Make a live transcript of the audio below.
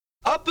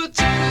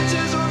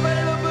Opportunities are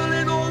available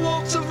in all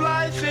walks of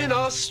life in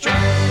Australia.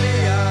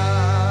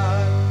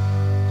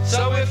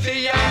 So if you're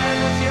young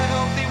and if you're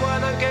healthy, why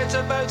not get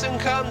a boat and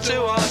come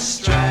to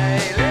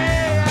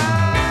Australia?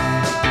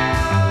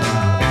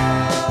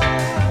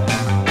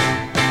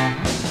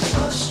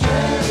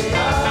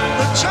 Australia.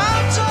 The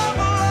chance of a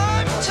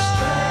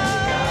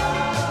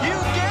lifetime. You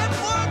get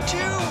what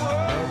you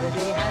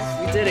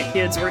want. We did it,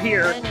 kids. We're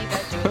here.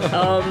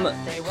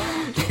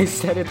 They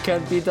said it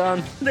can't be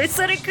done. They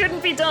said it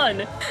couldn't be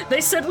done.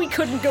 They said we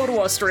couldn't go to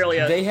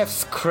Australia. They have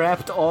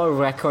scrapped all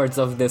records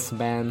of this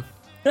man.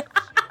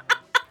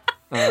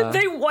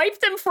 They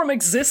wiped him from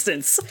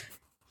existence.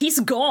 He's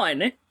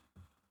gone.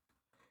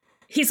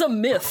 He's a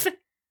myth.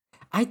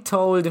 I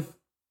told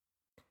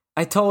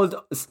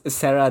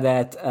Sarah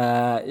that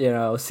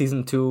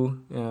season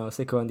 2,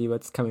 Sicko and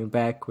Divat's coming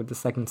back with the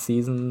second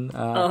season.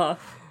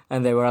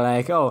 And they were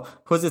like, "Oh,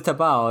 who's it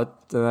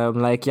about?" And I'm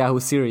like, "Yahoo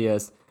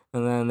Serious."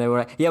 And then they were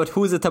like, "Yeah, but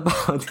who's it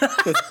about?"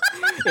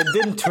 It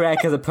didn't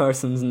track as a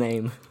person's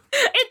name.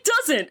 It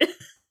doesn't.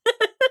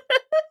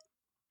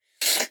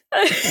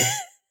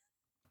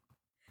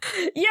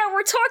 Yeah,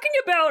 we're talking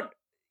about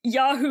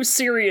Yahoo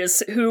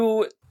Serious,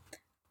 who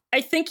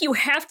I think you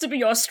have to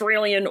be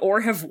Australian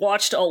or have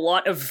watched a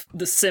lot of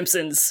The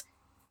Simpsons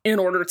in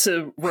order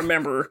to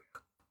remember.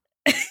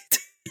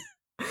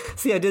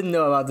 See, I didn't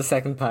know about the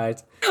second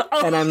part.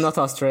 And I'm not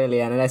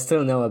Australian, and I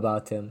still know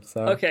about him.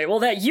 So okay, well,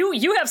 that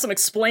you have some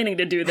explaining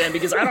to do then,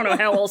 because I don't know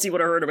how else you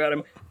would have heard about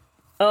him.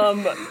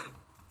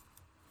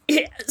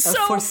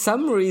 So for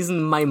some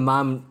reason, my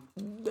mom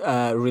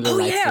really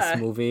likes this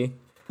movie.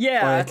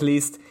 Yeah,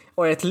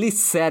 or at least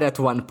said at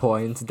one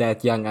point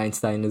that young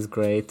Einstein is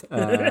great.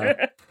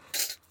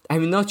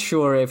 I'm not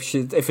sure if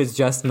it's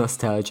just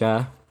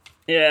nostalgia.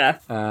 Yeah.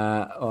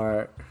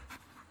 Or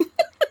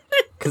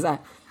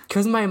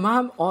because my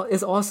mom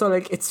is also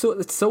like, it's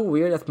so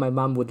weird that my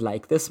mom would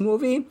like this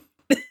movie,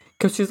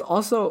 because she's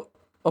also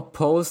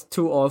opposed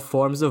to all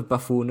forms of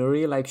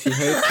buffoonery. Like she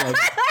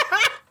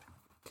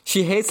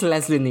hates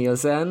Leslie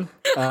Nielsen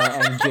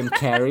and Jim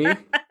Carrey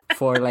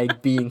for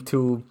like being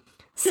too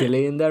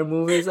silly in their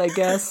movies, I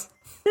guess.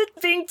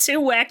 Being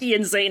too wacky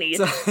and zany.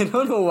 So I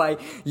don't know why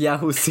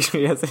Yahoo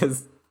Serious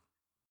is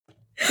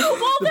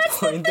the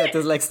point that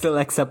is like still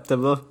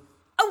acceptable.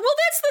 Well,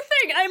 that's the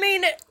thing. I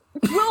mean,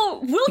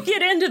 we'll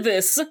get into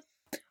this,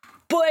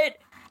 but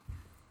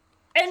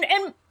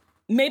and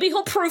maybe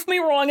he'll prove me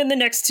wrong in the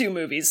next 2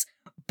 movies,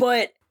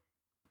 but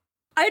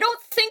I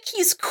don't think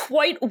he's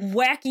quite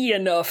wacky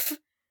enough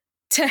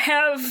to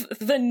have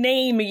the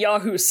name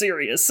Yahoo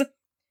Serious.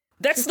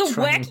 That's the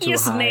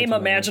wackiest name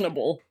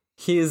imaginable.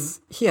 He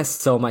has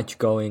so much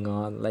going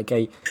on. Like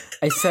I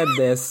said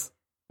this.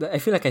 I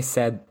feel like I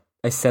said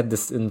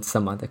this in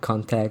some other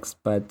context,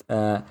 but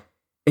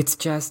it's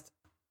just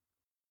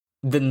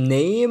the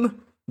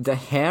name, the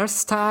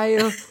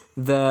hairstyle,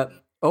 the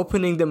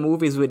opening the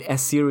movies with a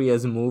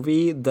serious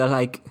movie.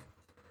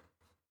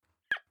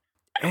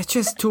 It's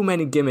just too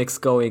many gimmicks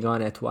going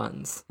on at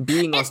once.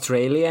 Being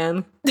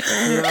Australian,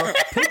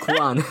 pick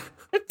one.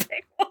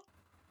 Pick one.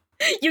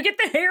 You get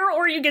the hair,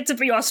 or you get to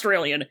be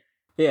Australian.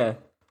 Yeah.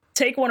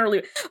 Take one or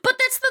leave. But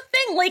that's the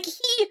thing, like,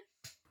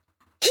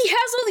 he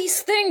has all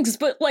these things,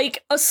 but,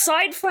 like,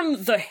 aside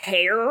from the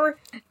hair,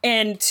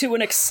 and to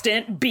an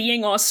extent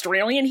being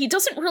Australian, he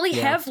doesn't really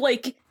have,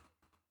 like,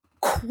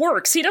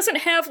 quirks. He doesn't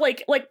have,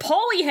 like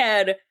Paulie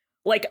had,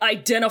 like,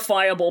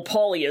 identifiable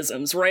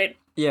Paulieisms, right?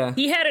 Yeah.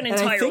 He had an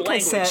entire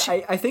language.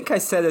 I think I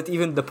said that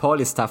even the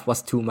Paulie stuff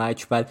was too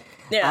much, but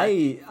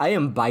I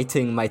am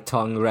biting my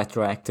tongue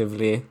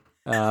retroactively.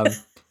 I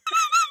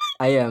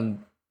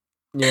am,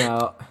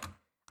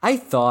 I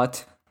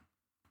thought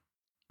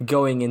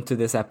going into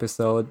this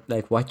episode,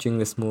 like watching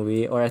this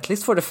movie, or at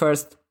least for the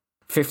first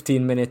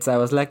 15 minutes, I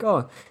was like,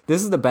 oh,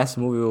 this is the best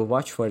movie we'll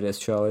watch for this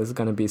show. It's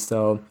gonna be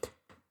so...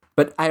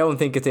 But I don't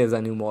think it is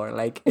anymore.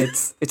 Like, it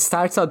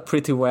starts out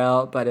pretty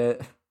well,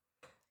 but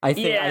I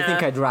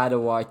think I'd rather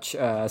watch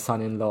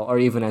Son-in-Law or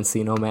even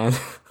Encino Man.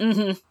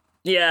 Mm-hmm.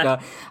 Yeah.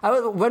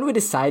 When we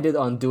decided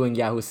on doing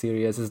Yahoo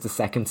Serious as the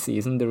second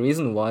season, the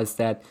reason was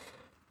that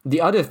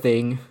the other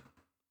thing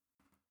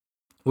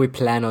we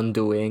plan on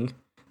doing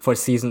for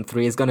season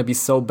 3 is gonna be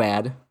so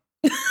bad.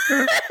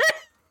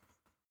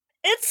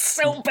 It's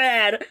so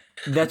bad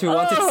that we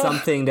wanted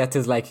something that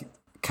is like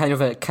kind of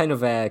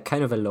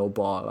a low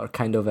ball, or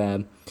kind of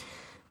a,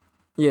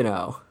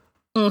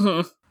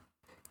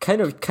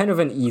 kind of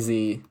an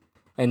easy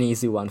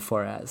one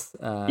for us.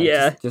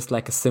 Just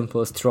like a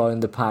simple stroll in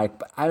the park.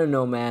 But I don't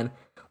know, man.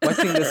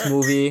 Watching this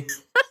movie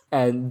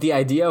and the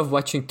idea of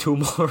watching 2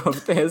 more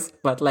of this,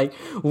 but like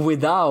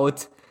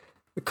without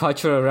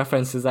cultural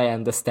references, I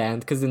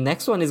understand, because the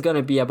next one is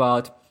gonna be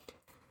about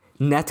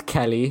Nat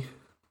Kelly,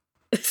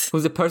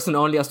 who's a person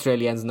only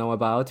Australians know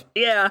about.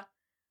 Yeah,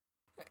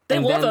 they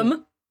love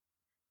him.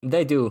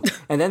 They do.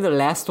 And then the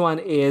last one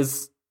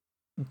is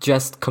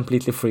just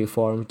completely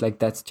freeformed. Like,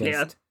 that's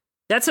just...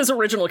 That's his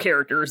original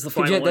character, is the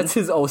final one. That's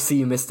his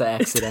OC, Mr.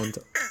 Accident.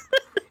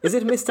 Is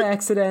it Mr.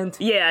 Accident?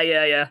 Yeah.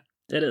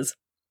 It is.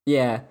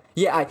 Yeah.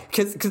 Yeah,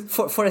 because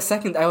for a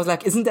second I was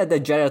like, isn't that the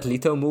Jared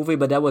Leto movie?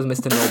 But that was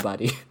Mr.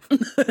 Nobody.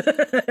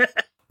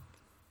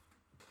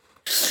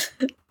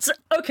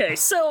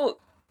 So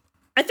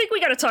I think we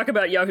got to talk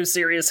about Yahoo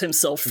Serious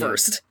himself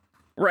first,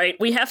 right?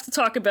 We have to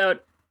talk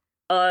about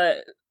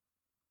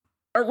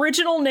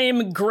original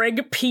name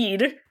Greg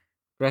Peed.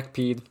 Greg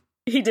Peed.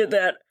 He did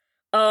that.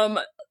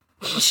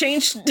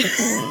 Changed.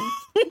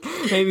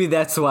 Maybe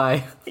that's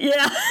why.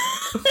 Yeah.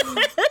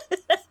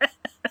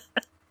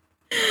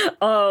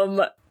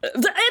 And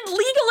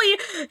legally,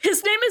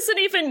 his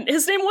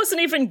name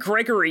wasn't even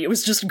Gregory. It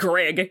was just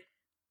Greg.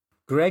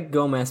 Greg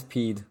Gomez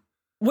Peed.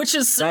 Which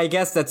is, I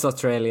guess that's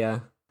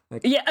Australia.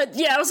 Like, yeah.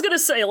 I was gonna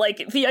say,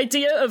 like, the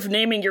idea of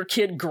naming your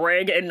kid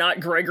Greg and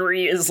not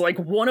Gregory is like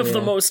one of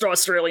the most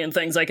Australian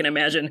things I can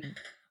imagine.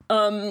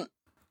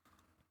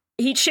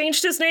 He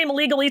changed his name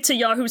legally to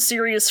Yahoo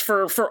Serious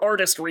for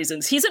artist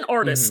reasons. He's an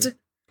artist.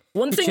 Mm-hmm.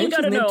 One thing you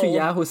gotta know. He changed his name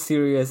to Yahoo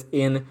Serious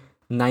in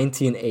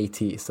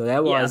 1980, so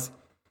that was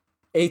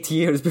 8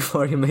 years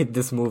before he made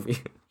this movie.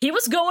 He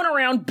was going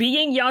around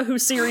being Yahoo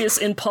Serious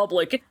in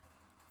public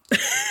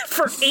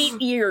for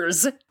 8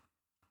 years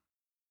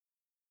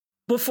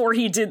before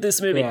he did this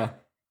movie. Yeah.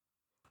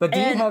 But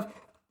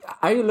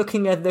are you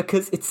looking at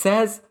because it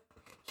says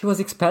he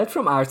was expelled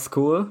from art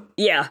school.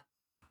 Yeah.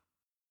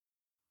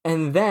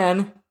 And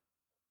then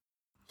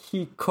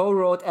he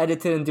co-wrote,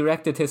 edited, and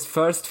directed his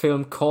first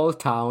film, Coal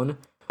Town,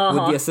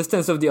 with the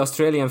assistance of the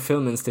Australian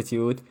Film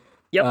Institute.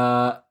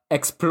 Yep.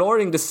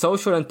 Exploring the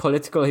social and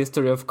political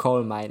history of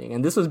coal mining.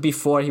 And this was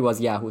before he was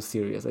Yahoo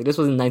Serious. Like, this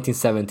was in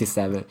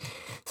 1977.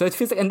 So it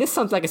feels like, and this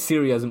sounds like a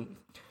serious...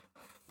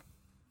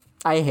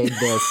 I hate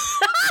this.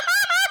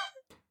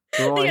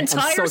 Roy, the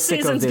entire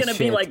season's gonna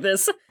be like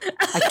this.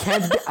 I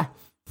can't be...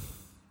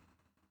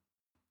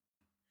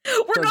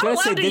 We're not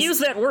allowed to use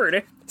that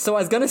word. So I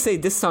was gonna say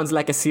this sounds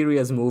like a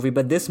serious movie,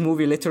 but this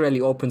movie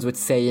literally opens with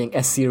saying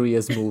a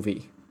serious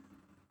movie.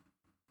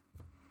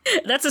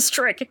 That's his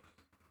trick.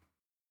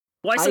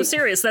 Why so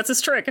serious? That's his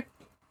trick.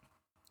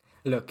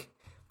 Look,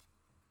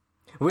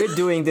 we're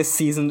doing this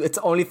season. It's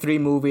only 3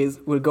 movies.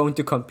 We're going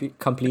to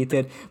complete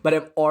it, but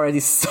I'm already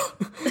so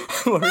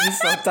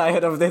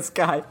tired of this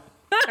guy.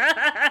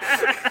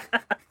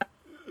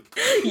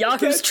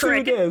 Yahoo's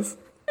trick. But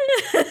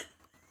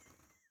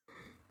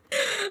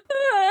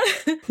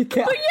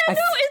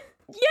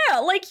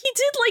like he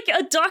did like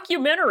a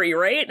documentary,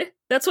 right?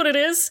 That's what it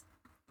is.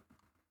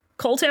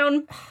 Coal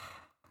Town.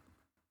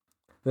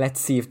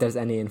 Let's see if there's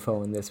any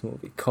info in this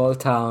movie. Coal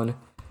Town,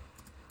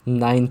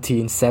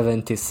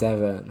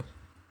 1977.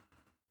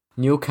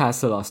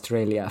 Newcastle,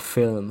 Australia,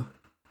 film.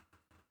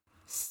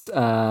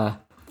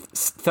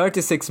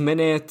 36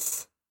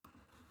 minutes.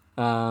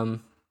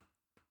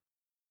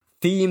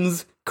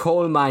 Themes,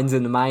 coal mines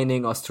and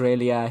mining,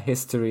 Australia,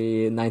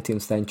 history,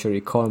 19th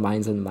century, coal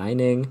mines and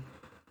mining.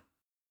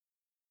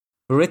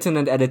 Written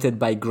and edited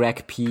by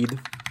Greg Peed.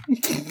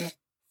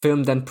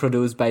 Filmed and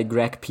produced by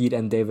Greg Peed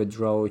and David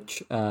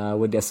Roach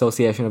with the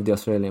association of the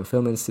Australian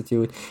Film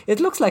Institute. It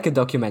looks like a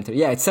documentary.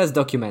 Yeah, it says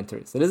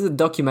documentary. So this is a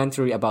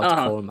documentary about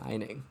coal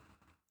mining.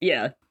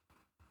 Yeah.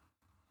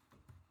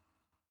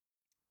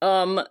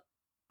 So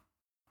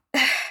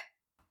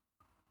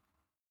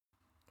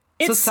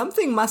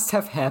something must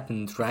have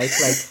happened, right?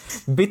 Like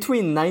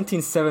between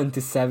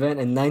 1977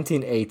 and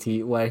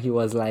 1980 where he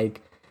was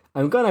like,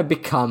 I'm gonna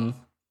become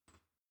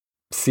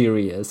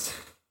serious.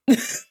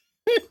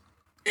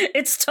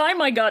 It's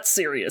time I got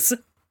serious.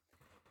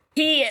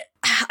 I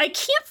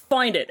can't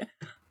find it.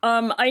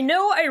 I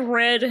know I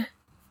read,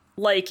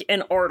 like,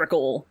 an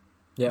article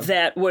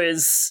that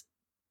was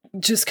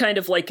just kind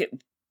of, like,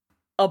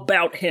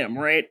 about him,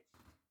 right?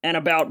 And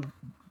about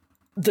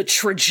the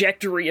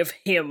trajectory of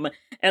him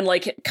and,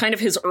 like, kind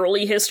of his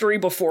early history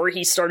before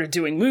he started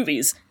doing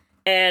movies.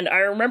 And I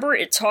remember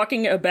it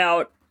talking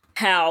about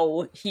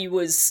how he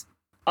was,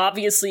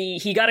 obviously,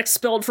 he got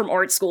expelled from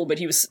art school, but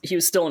he was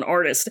still an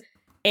artist.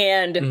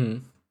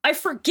 And I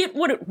forget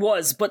what it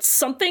was, but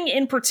something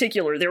in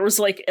particular, there was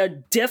like a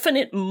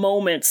definite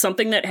moment,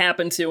 something that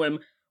happened to him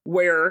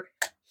where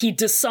he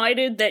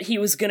decided that he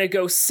was going to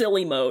go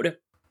silly mode.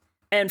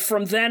 And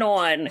from then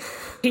on,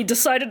 he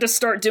decided to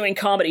start doing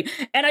comedy.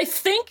 And I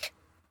think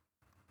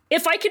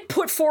if I could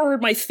put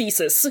forward my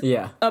thesis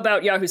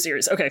about Yahoo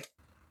Serious, okay,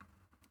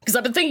 because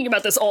I've been thinking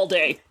about this all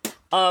day.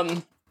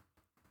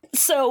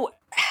 So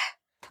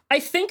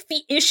I think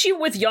the issue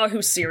with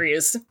Yahoo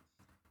Serious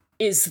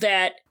is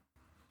that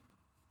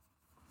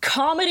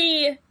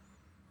comedy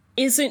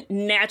isn't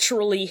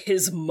naturally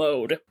his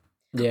mode.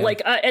 Yeah.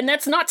 Like, and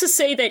that's not to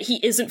say that he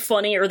isn't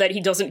funny or that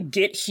he doesn't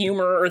get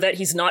humor or that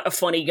he's not a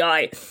funny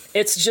guy.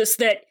 It's just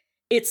that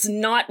it's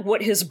not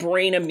what his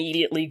brain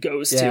immediately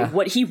goes to.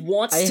 What he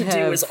wants to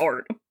do is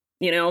art,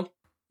 you know?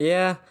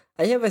 Yeah,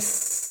 I have a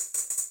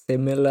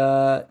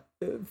similar...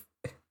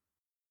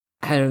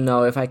 I don't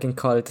know if I can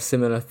call it a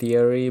similar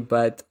theory,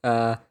 but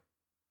I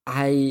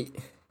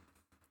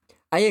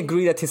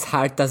agree that his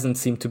heart doesn't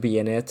seem to be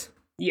in it.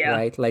 Yeah.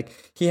 Right?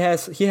 Like, he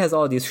has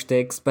all these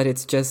shticks, but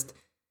it's just...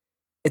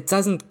 It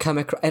doesn't come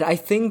across... And I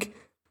think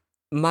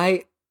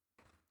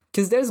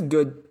because there's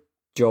good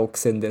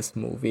jokes in this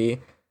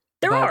movie.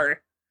 There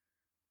are.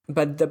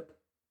 But the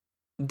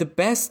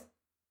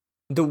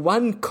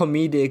one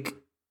comedic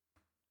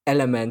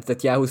element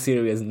that Yahoo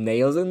Serious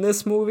nails in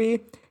this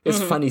movie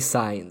is funny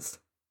signs.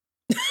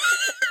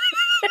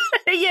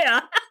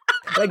 Yeah.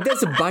 Like,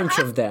 there's a bunch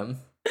of them.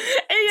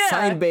 Yeah.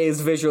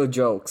 Sign-based visual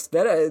jokes.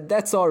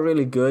 That's all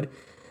really good.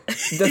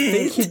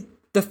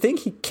 The thing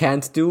he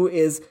can't do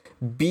is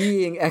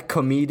being a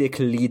comedic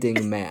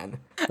leading man.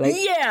 Like,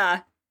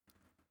 yeah.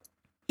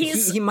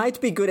 He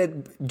might be good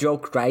at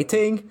joke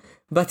writing,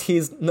 but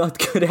he's not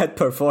good at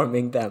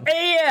performing them.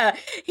 Yeah.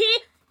 He...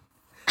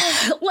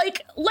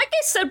 Like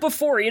I said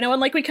before, you know, and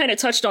like we kind of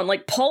touched on,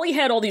 like, Paulie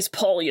had all these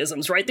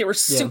Paulieisms, right? They were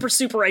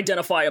super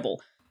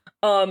identifiable.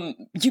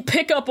 You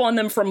pick up on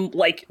them from,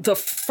 like, the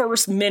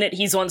first minute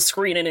he's on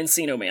screen in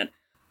Encino Man.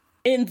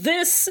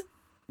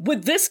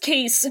 With this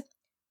case,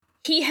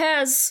 he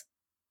has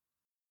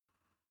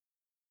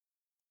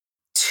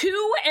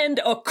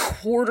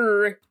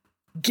 2.25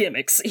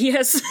 gimmicks. He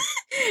has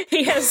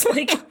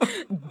like,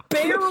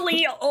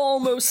 barely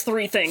almost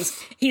 3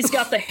 things. He's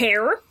got the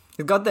hair.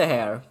 He's got the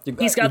hair. You've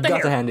got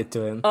to hand it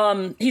to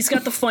him. He's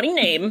got the funny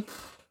name.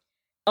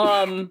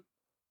 And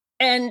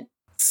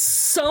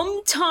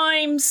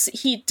sometimes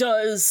he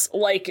does,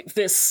 like,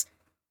 this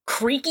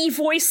creaky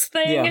voice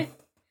thing. Yeah.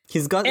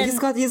 He's got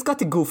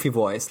the goofy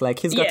voice. Like,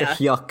 he's got a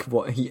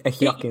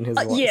yuck in his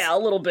voice. Yeah, a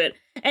little bit.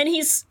 And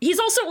he's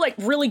also, like,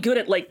 really good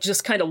at, like,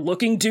 just kind of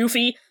looking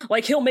doofy.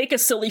 Like, he'll make a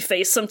silly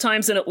face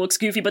sometimes and it looks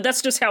goofy, but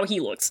that's just how he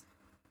looks.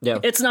 Yeah.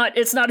 It's not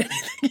anything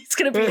he's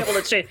gonna be able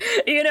to change.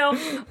 You know?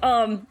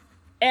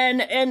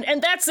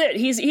 And that's it.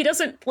 He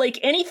doesn't, like,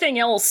 anything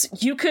else.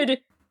 You could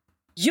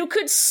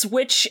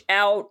switch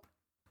out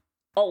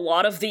a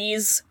lot of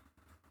these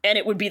and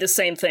it would be the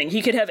same thing.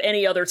 He could have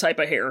any other type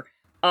of hair.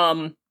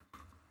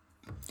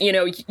 You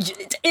know,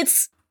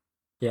 it's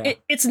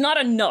not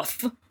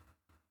enough,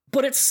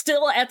 but it's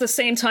still, at the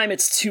same time,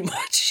 it's too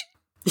much.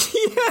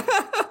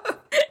 Yeah.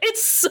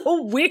 It's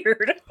so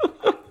weird.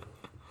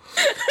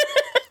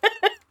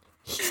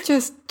 He's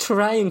just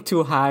trying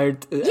too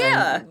hard.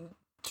 Yeah.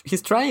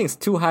 He's trying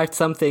too hard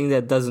something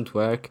that doesn't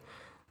work.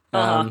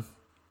 It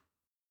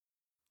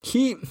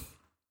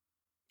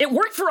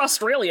worked for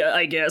Australia,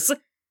 I guess.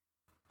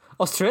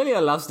 Australia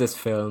loves this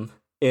film.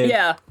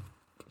 Yeah.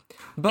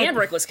 But, and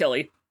Reckless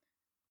Kelly.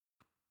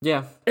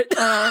 Yeah. He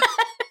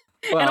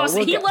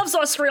loves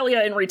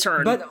Australia in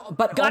return.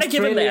 But gotta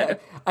give him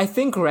that. I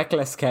think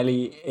Reckless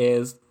Kelly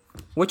is,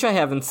 which I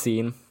haven't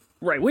seen.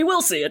 Right, we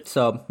will see it.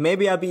 So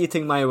maybe I'll be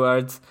eating my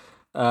words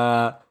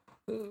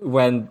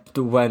when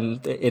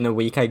in a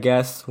week, I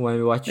guess, when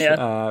we watch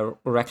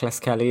Reckless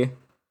Kelly.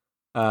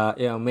 You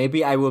know,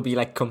 maybe I will be,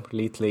 like,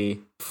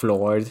 completely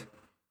floored.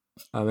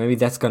 Maybe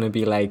that's gonna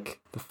be, like,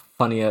 the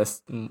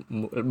funniest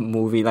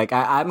movie. Like,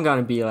 I'm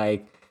gonna be,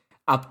 like,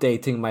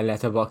 updating my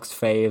Letterboxd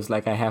faves.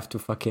 Like, I have to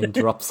fucking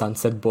drop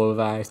Sunset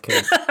Boulevard.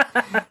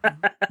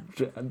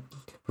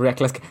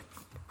 Reckless.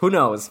 Who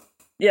knows?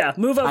 Yeah,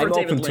 move over, I'm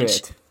David open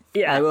Lynch. to it.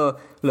 Yeah, I will.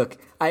 Look,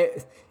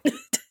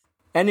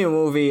 any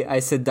movie I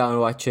sit down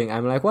watching,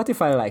 I'm like, what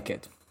if I like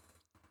it?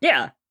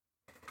 Yeah,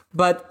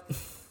 but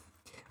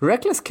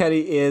Reckless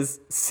Kelly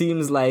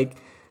seems like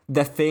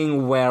the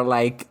thing where,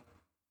 like,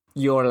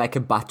 you're like a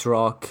butt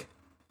rock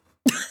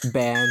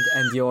band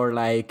and you're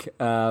like,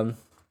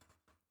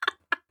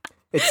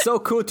 it's so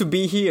cool to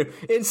be here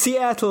in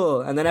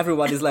Seattle, and then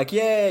everyone is like,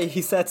 yay,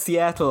 he said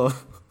Seattle.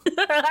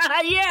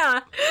 Yeah.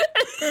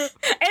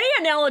 Any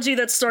analogy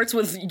that starts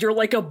with you're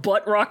like a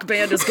butt rock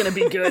band is gonna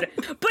be good.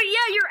 But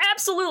yeah, you're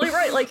absolutely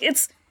right. Like, and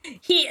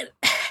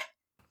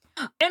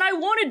I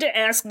wanted to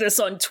ask this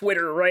on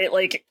Twitter, right?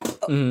 Like,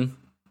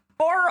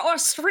 are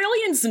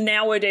Australians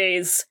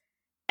nowadays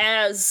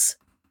as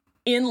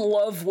in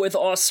love with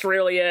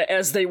Australia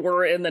as they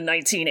were in the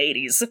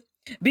 1980s?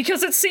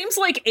 Because it seems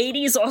like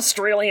 80s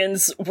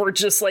Australians were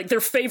just, like,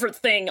 their favorite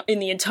thing in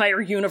the entire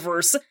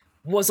universe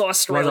was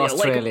Australia.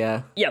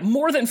 Like, yeah,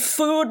 more than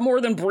food, more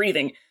than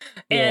breathing.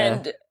 Yeah.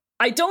 And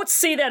I don't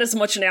see that as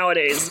much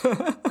nowadays.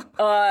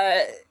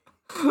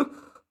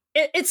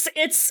 It's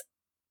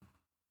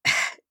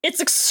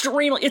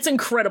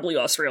incredibly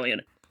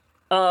Australian.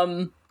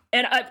 And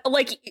I,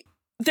 like,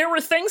 there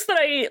were things that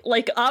I,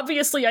 like,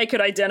 obviously I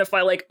could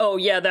identify, like, oh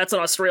yeah, that's an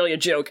Australia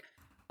joke.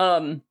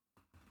 But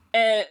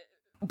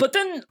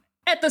then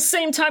at the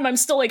same time, I'm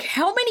still like,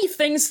 how many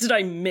things did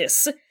I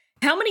miss?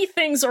 How many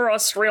things are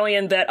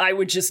Australian that I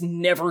would just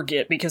never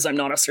get because I'm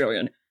not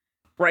Australian,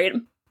 right?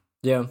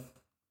 Yeah.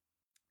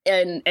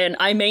 And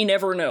I may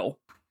never know.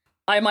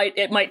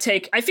 It might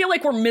take, I feel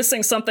like we're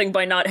missing something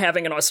by not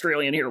having an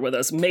Australian here with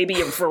us. Maybe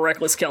for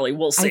Reckless Kelly,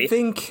 we'll see. I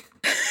think,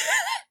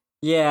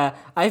 yeah,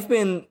 I've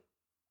been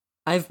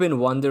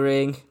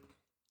wondering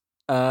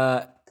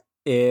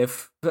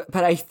if, but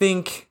I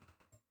think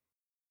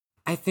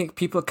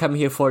people come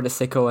here for the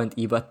Sicko and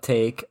Ebert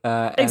take.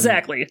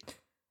 Exactly.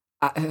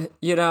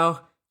 You know,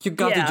 you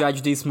got to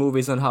judge these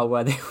movies on how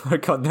well they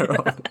work on their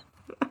own.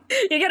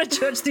 You gotta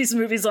judge these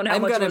movies on how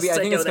much of a sicko they make us.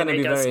 I think it's gonna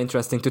be very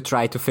interesting to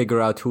try to figure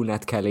out who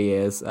Ned Kelly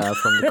is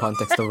from the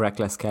context of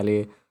Reckless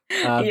Kelly.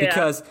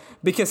 Because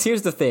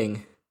here's the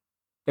thing.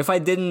 If I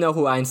didn't know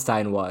who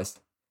Einstein was,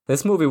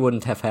 this movie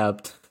wouldn't have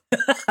helped.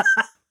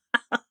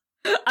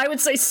 I would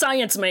say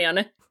Science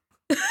Man.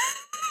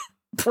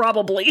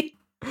 Probably.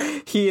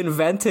 He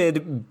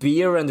invented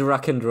beer and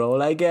rock and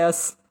roll, I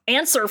guess.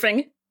 And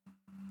surfing.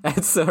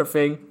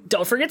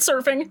 Don't forget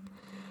surfing.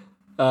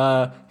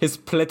 He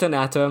split an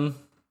atom.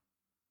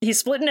 He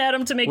split an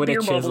atom to make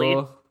beer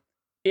bubbly.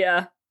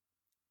 Yeah.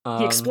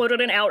 He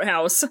exploded an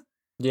outhouse.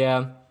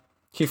 Yeah.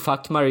 He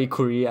fucked Marie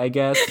Curie, I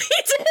guess.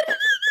 He did!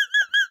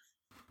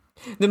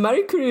 The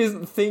Marie Curie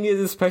thing is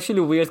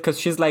especially weird because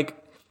she's, like,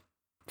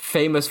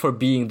 famous for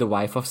being the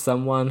wife of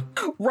someone.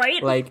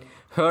 Right? Like,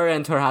 her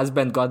and her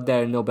husband got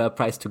their Nobel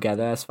Prize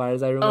together, as far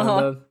as I remember.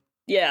 Uh-huh.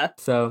 Yeah.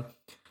 So...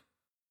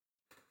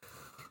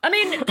 I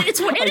mean,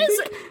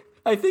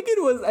 I think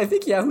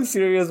Yahoo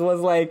Serious was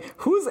like,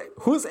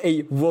 who's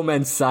a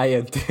woman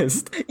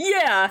scientist?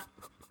 Yeah.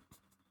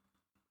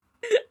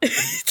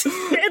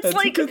 It's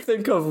like... You could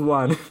think of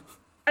one.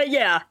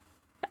 Yeah.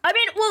 I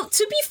mean, well,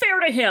 to be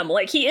fair to him,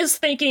 like, he is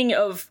thinking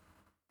of...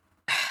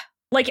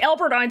 Like,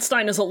 Albert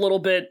Einstein is a little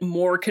bit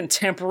more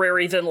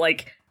contemporary than,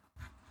 like,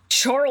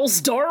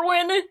 Charles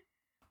Darwin.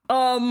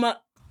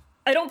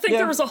 I don't think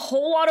there was a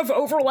whole lot of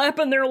overlap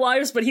in their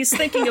lives, but he's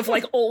thinking of,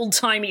 like,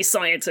 old-timey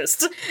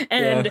scientists.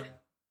 And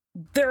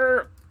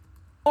there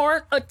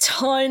aren't a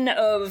ton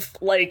of,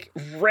 like,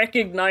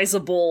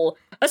 recognizable...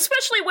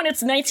 Especially when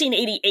it's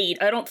 1988,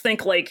 I don't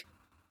think, like,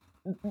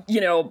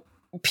 you know,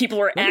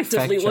 people are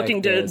actively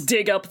looking to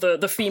dig up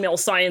the female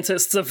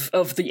scientists of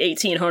the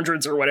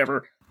 1800s or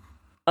whatever.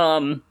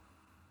 But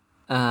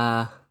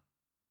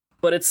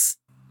it's...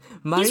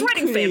 he's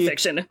writing fan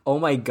fiction. Oh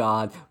my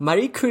god.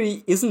 Marie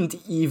Curie isn't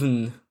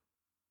even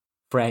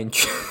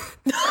French.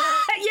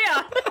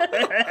 Yeah.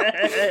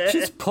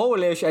 She's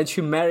Polish and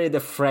she married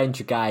a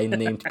French guy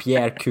named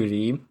Pierre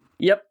Curie.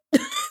 Yep.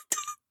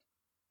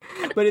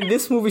 But in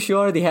this movie, she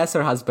already has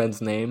her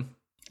husband's name.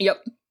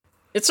 Yep.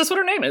 It's just what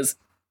her name is.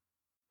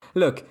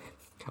 Look,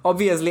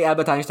 obviously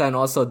Albert Einstein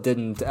also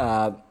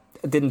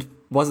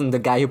wasn't the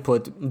guy who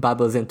put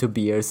bubbles into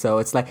beer, so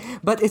it's like...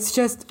 But it's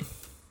just...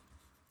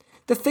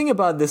 The thing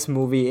about this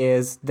movie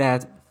is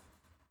that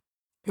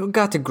you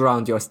got to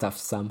ground your stuff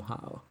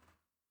somehow.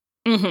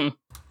 Mm-hmm.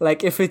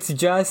 Like, if it's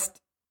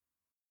just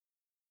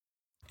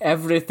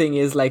everything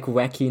is, like,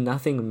 wacky,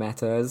 nothing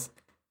matters.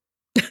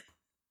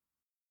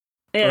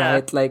 Yeah.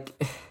 Right?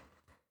 Like,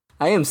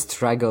 I am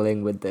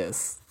struggling with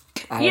this.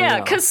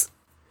 Yeah, because,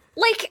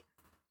 like...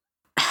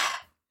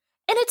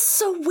 And it's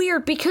so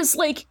weird because,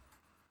 like,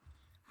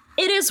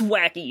 it is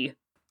wacky.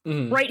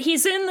 Mm-hmm. Right?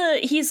 He's in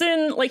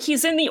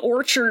the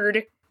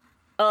orchard...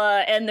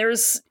 and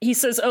he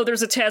says, oh,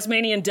 there's a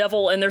Tasmanian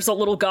devil, and there's a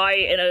little guy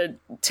in a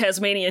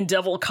Tasmanian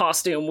devil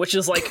costume, which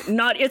is like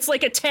it's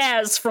like a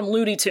Taz from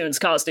Looney Tunes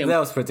costume. That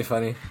was pretty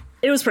funny.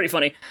 It was pretty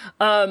funny.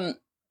 A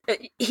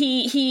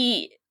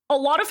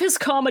lot of his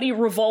comedy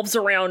revolves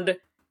around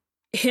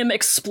him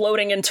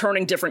exploding and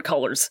turning different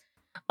colors.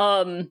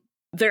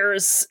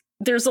 There's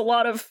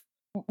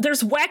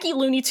wacky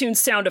Looney Tunes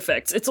sound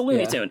effects. It's a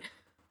Looney Tune.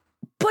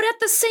 But at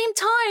the same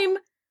time,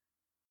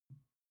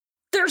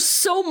 there's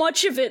so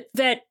much of it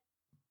that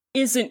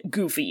isn't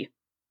goofy,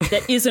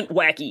 that isn't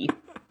wacky.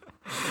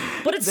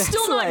 But it's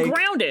still not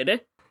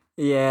grounded.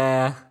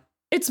 Yeah.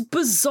 It's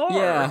bizarre.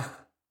 Yeah.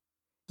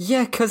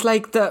 Yeah, because,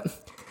 like, the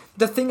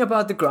thing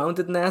about the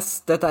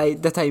groundedness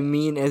that I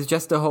mean is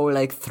just the whole,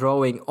 like,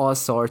 throwing all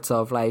sorts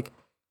of, like,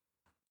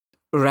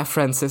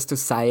 references to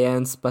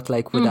science, but,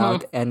 like,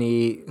 without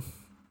any...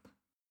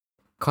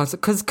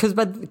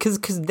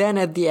 Because then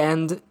at the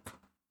end...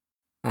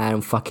 I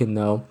don't fucking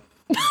know.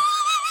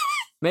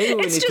 Maybe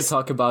we need to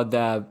talk about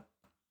the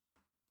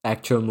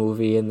actual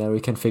movie and then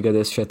we can figure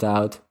this shit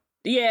out.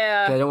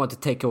 Yeah. I don't want to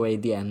take away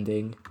the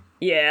ending.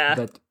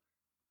 Yeah.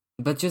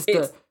 But just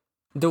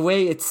the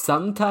way it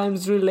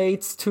sometimes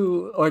relates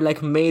to, or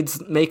like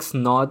makes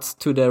nods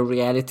to the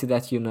reality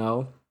that you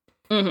know.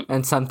 Mm-hmm.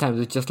 And sometimes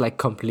it's just like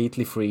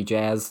completely free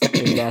jazz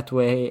in that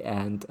way.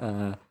 And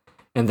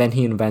then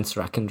he invents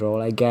rock and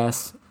roll, I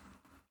guess.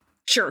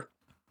 Sure.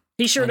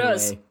 He sure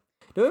does.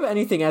 Do you have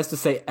anything else to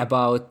say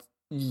about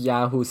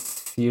Yahoo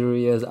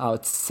Serious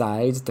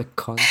outside the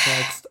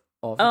context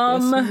of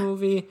this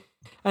movie?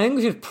 I think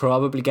we should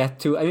probably get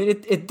to... I mean,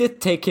 it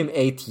did take him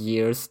 8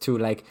 years to,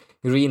 like,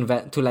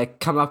 reinvent... To, like,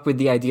 come up with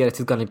the idea that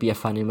he's gonna be a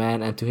funny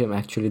man and to him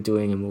actually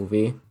doing a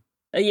movie.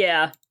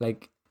 Yeah.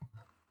 Like...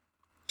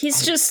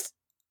 He's just...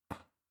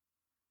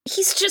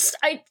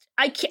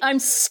 I'm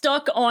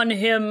stuck on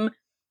him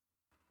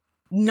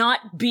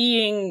not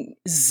being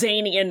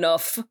zany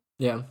enough...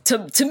 Yeah.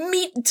 To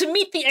meet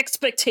the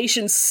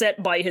expectations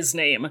set by his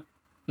name.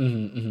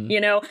 Mm-hmm, mm-hmm. You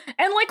know?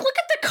 And, like, look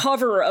at the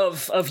cover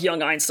of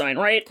Young Einstein,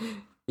 right?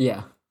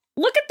 Yeah.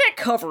 Look at that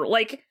cover.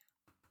 Like,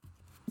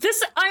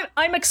 this,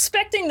 I'm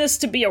expecting this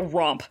to be a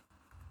romp,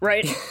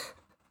 right?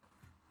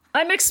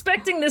 I'm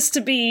expecting this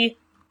to be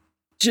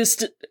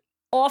just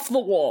off the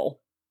wall.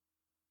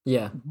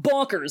 Yeah.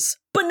 Bonkers.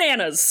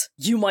 Bananas,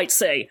 you might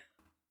say.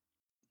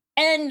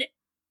 And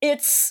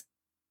it's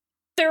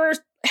not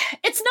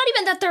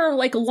even that there are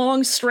like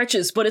long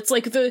stretches, but it's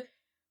like the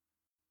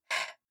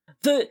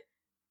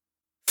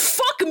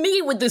fuck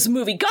me with this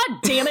movie.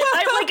 God damn it.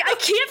 I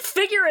can't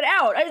figure it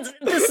out.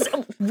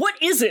 What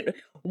is it?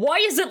 Why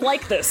is it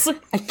like this?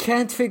 I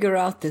can't figure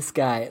out this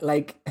guy.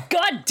 Like,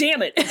 God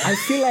damn it. I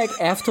feel like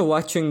after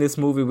watching this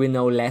movie, we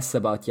know less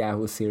about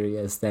Yahoo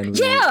Serious than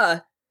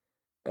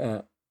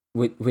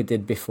we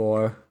did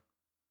before.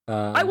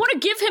 I want to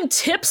give him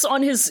tips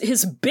on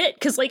his bit,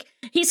 because like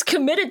he's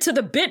committed to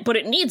the bit, but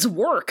it needs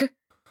work.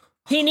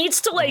 He needs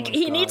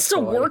to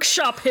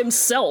workshop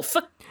himself.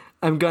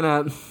 I'm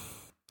gonna.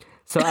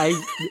 So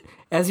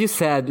as you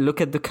said, look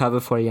at the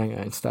cover for Young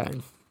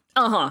Einstein.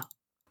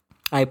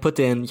 I put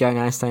in Young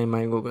Einstein in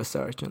my Google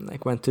search and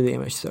like went to the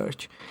image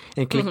search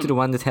and clicked to the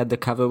one that had the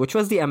cover, which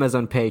was the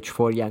Amazon page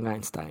for Young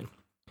Einstein.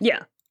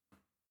 Yeah.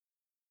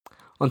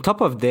 On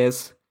top of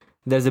this,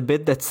 there's a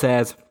bit that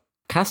says,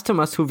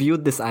 customers who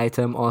viewed this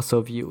item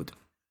also viewed.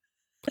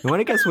 You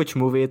want to guess which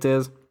movie it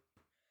is?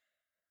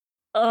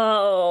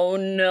 Oh,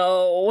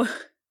 no.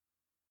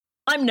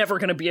 I'm never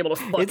going to be able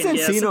to fucking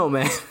guess. It's Encino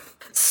Man.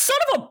 Son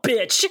of a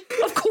bitch!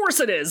 Of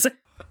course it is!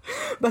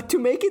 But to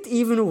make it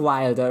even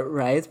wilder,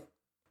 right?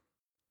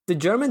 The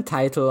German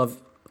title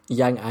of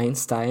Young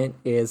Einstein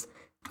is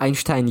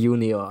Einstein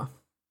Junior.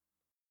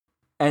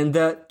 And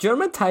the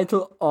German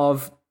title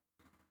of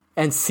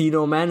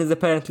Encino Man is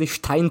apparently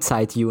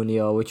Steinzeit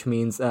Junior, which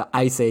means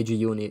Ice Age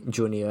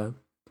Junior.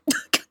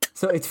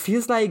 So it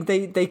feels like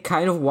they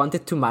kind of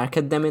wanted to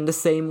market them in the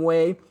same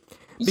way.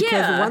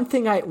 Because one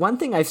thing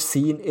I've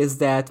seen is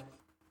that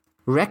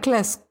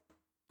Reckless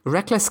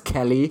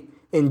Kelly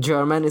in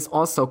German is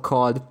also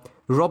called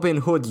Robin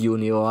Hood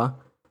Junior.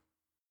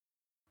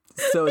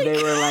 So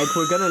they were like,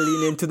 we're gonna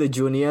lean into the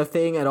junior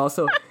thing and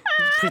also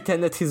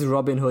pretend that he's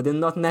Robin Hood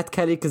and not Nat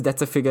Kelly, because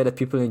that's a figure that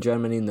people in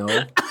Germany know.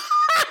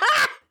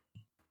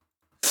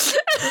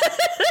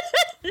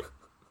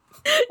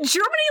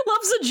 Germany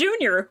loves a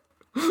junior.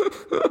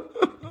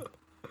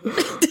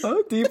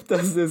 How deep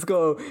does this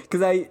go?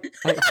 Because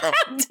How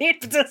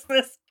deep does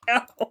this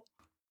go?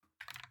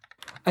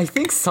 I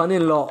think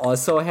Son-in-Law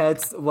was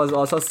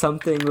also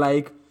something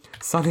like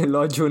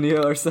Son-in-Law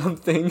Junior or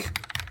something.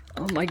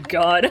 Oh my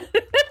god.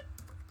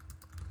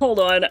 Hold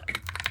on.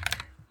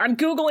 I'm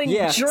Googling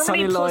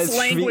Germany plus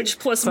language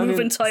plus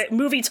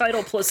movie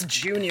title plus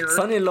junior.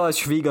 Son-in-Law is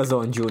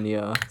Schwiegersohn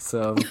Junior,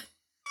 so...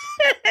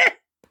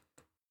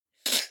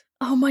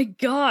 Oh my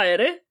god.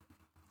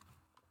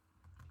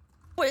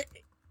 What?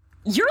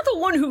 You're the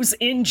one who's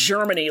in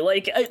Germany.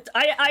 Like,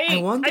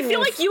 I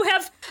feel like you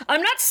have...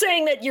 I'm not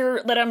saying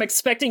that I'm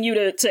expecting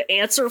you to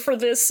answer for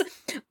this.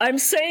 I'm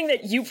saying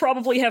that you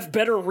probably have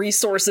better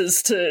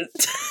resources to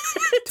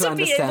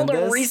be able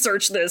to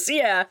research this.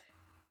 Yeah.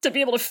 To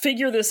be able to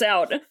figure this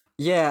out.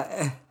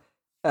 Yeah.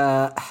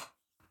 So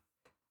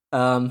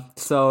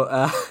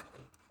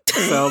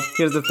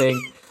here's the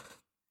thing.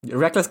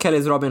 Reckless Kelly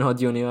is Robin Hood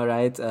Jr.,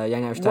 right?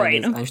 Young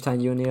Einstein is Einstein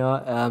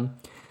Jr.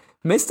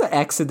 Mr.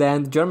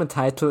 Accident, German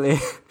title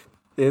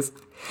is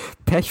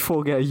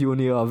Pechvogel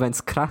Junior, wenn's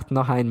kracht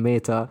noch ein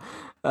Meter.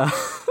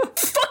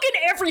 Fucking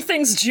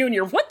everything's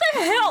junior. What the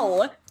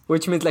hell?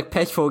 Which means like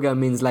Pechvogel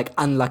means like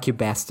unlucky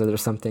bastard or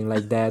something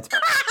like that.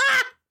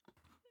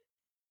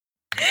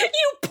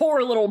 You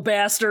poor little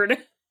bastard.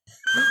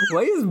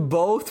 Why is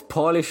both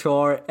Pauly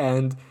Shore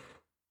and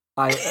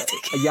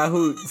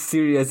Yahoo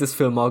Serious'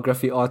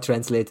 filmography all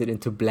translated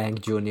into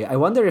blank Junior? I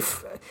wonder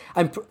if...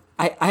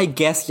 I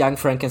guess Young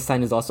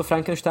Frankenstein is also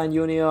Frankenstein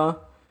Junior.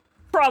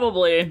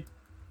 Probably.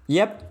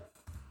 Yep.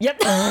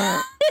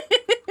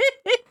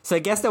 So I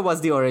guess that was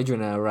the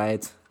original,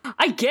 right?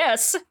 I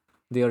guess.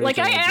 The original. Like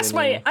I asked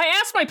my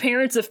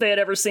parents if they had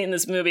ever seen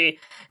this movie,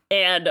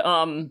 and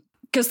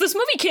because this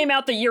movie came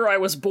out the year I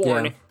was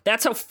born. Yeah.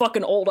 That's how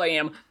fucking old I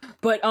am.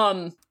 But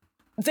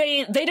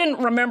they didn't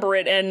remember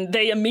it, and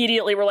they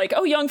immediately were like,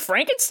 "Oh, Young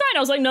Frankenstein." I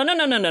was like, "No."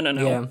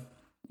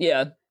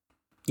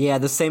 Yeah,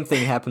 the same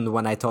thing happened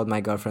when I told my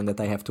girlfriend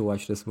that I have to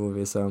watch this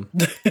movie, so...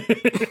 Did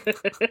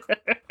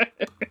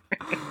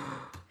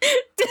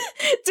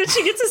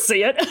she get to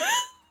see it?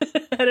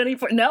 At any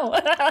point? No.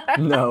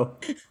 No.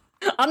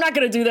 I'm not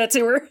gonna do that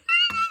to her.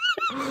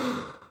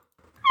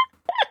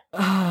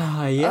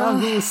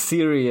 Yahoo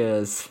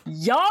Serious.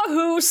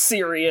 Yahoo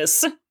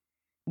Serious.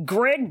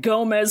 Greg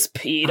Gomez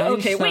peed.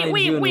 Okay,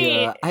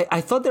 wait.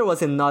 I thought there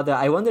was another...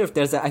 I wonder if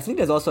there's I think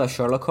there's also a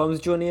Sherlock Holmes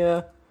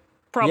Jr.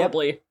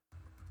 Probably. Yep.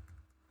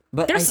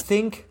 But I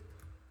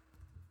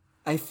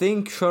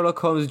think Sherlock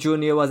Holmes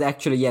Jr. was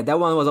actually, that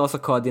one was also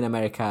called in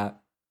America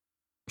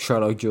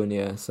Sherlock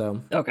Jr., so...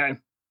 Okay.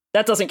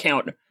 That doesn't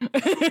count.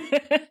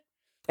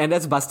 And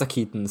that's Buster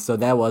Keaton, so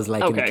that was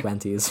like in the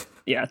 20s.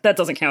 Yeah, that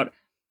doesn't count.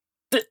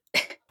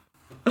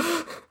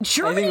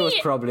 Germany... I think it was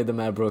probably the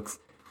Mel Brooks.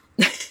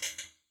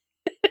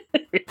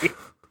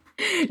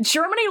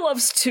 Germany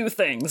loves two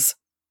things.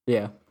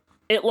 Yeah.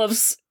 It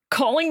loves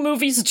calling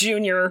movies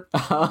junior...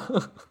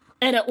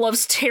 And it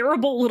loves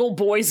terrible little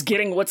boys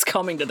getting what's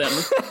coming to them.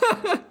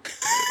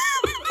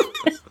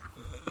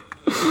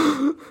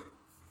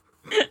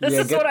 This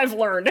is what I've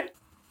learned.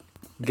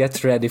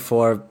 Get ready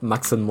for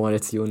Max and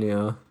Moritz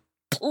Jr.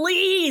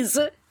 Please!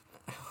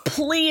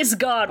 Please,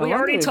 God. We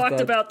already talked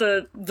about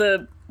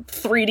the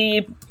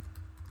 3D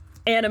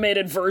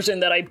animated version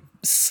that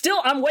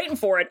I'm waiting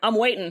for it. I'm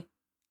waiting.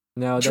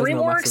 No,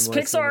 DreamWorks, no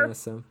Pixar. Jr.,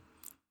 so.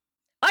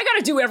 I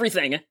gotta do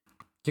everything.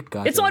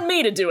 It's on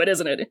me to do it,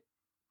 isn't it?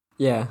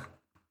 Yeah.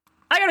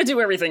 I gotta do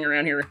everything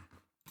around here.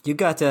 You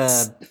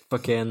gotta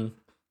fucking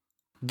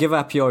give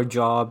up your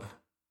job.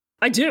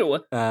 I do.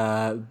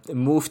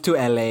 Move to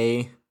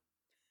LA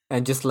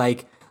and just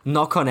like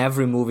knock on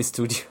every movie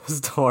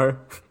studio's door.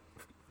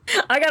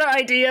 I got an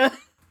idea.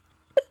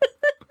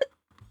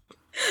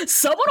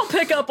 Someone will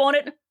pick up on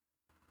it.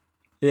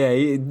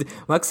 Yeah,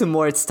 Max and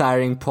Moritz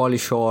starring Pauly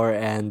Shore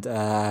and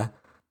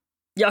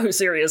Yahoo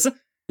Serious.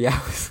 Yeah.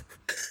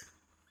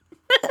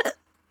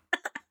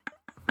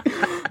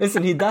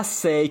 Listen, he does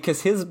say,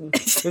 because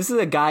this is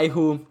a guy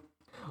who,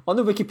 on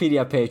the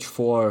Wikipedia page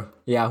for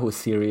Yahoo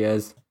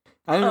Serious,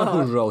 I don't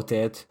know who wrote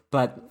it,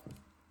 but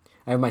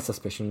I have my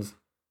suspicions,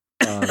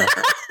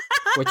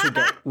 which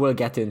we'll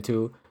get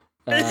into.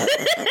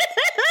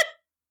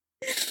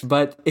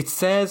 But it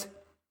says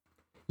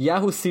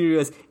Yahoo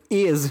Serious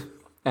is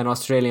an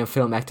Australian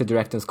film actor,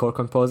 director, and score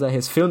composer.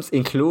 His films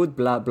include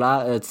blah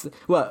blah.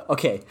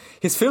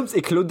 His films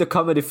include the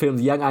comedy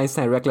films Young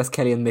Einstein, Reckless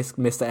Kelly, and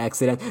Mr.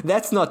 Accident.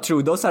 That's not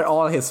true. Those are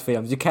all his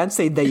films. You can't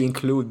say they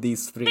include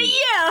these three.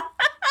 Yeah.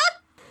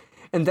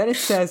 And then it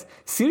says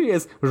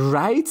Serious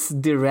writes,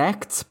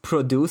 directs,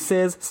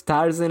 produces,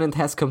 stars in, and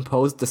has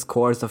composed the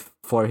scores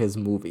for his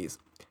movies.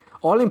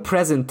 All in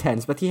present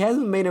tense, but he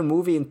hasn't made a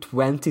movie in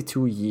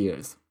 22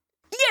 years.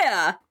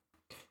 Yeah.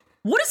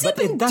 What has he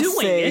been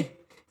doing?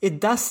 It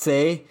does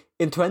say,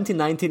 in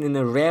 2019, in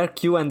a rare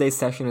Q&A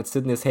session at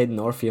Sydney's Hayden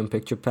Orpheum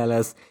Picture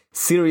Palace,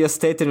 Serious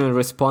stated in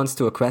response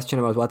to a question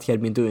about what he had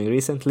been doing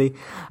recently,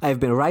 "I've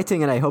been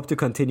writing and I hope to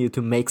continue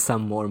to make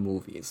some more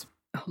movies."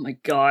 Oh my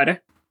god.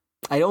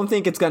 I don't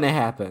think it's gonna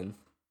happen.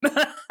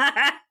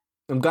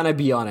 I'm gonna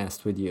be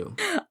honest with you.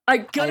 I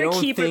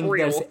don't think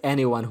real. There's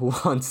anyone who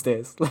wants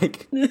this.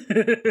 Like,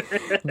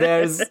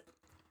 there's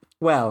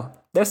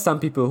some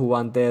people who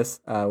want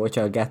this, which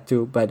I'll get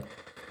to, but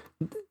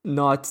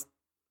not...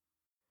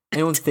 I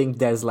don't think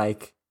there's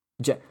like...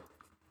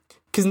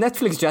 Because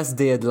Netflix just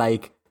did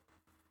like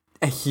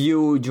a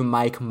huge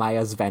Mike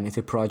Myers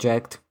vanity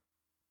project.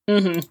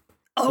 Mm-hmm.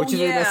 Oh, which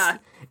is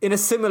in a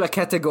similar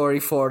category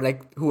for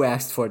like who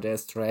asked for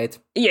this, right?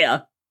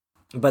 Yeah.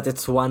 But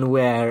it's one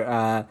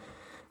where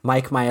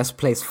Mike Myers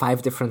plays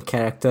 5 different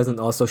characters and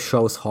also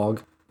shows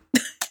Hog.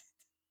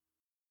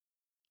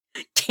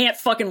 Can't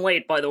fucking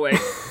wait, by the way.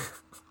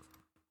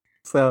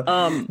 So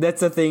that's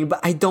the thing, but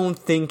I don't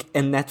think a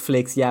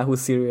Netflix Yahoo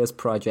Serious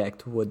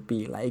project would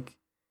be like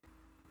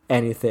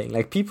anything.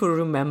 Like, people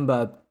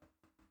remember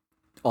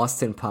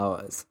Austin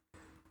Powers.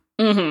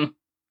 Mm-hmm.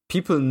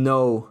 People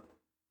know,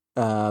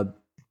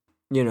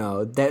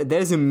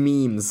 there's a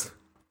memes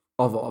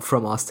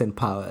from Austin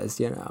Powers,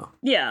 you know.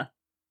 Yeah.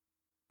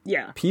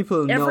 Yeah.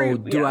 People know,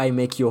 Do I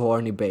Make You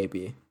Horny,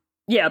 Baby?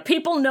 Yeah,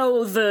 people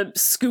know the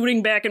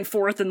scooting back and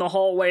forth in the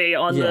hallway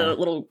on the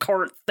little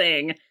cart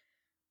thing.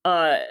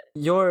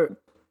 You're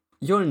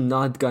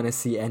not gonna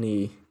see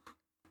any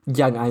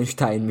Young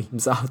Einstein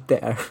memes out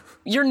there.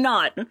 You're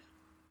not.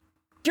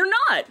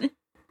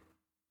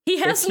 He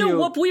has no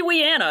whoop wee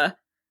wee Anna.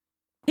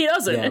 He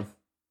doesn't.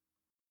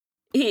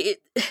 Yeah.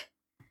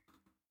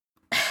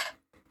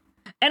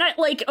 And I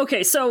like,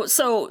 okay, so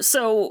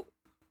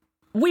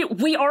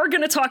we are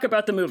gonna talk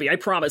about the movie, I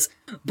promise.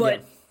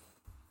 But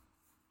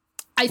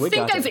I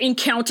think I've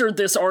encountered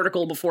this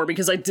article before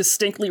because I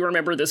distinctly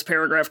remember this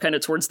paragraph kind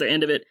of towards the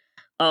end of it.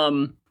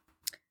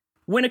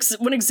 When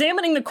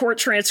examining the court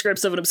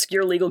transcripts of an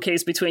obscure legal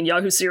case between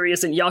Yahoo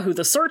Serious and Yahoo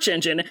the search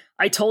engine,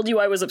 I told you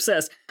I was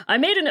obsessed. I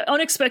made an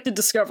unexpected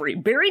discovery.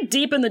 Buried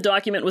deep in the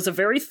document was a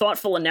very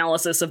thoughtful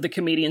analysis of the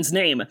comedian's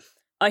name.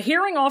 A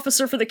hearing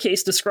officer for the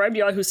case described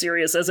Yahoo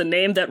Serious as a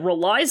name that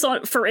relies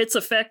on for its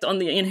effect on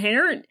the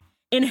inherent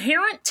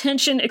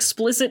tension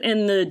explicit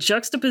in the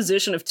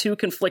juxtaposition of two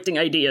conflicting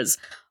ideas.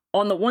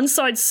 On the one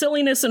side,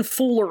 silliness and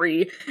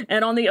foolery,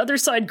 and on the other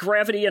side,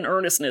 gravity and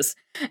earnestness.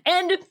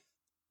 And,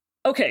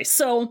 okay,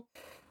 so,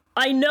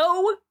 I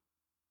know,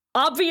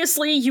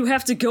 obviously, you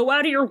have to go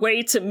out of your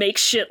way to make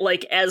shit,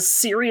 like, as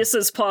serious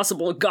as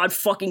possible. God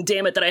fucking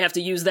damn it that I have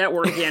to use that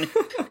word again.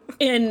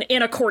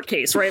 in a court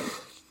case, right?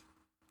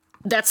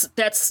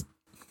 That's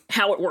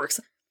how it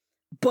works.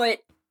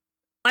 But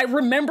I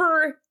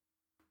remember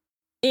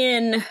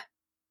in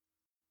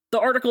the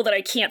article that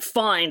I can't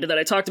find that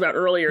I talked about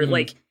earlier,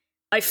 like,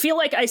 I feel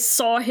like I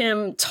saw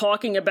him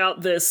talking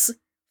about this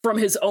from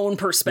his own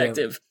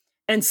perspective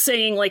and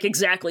saying, like,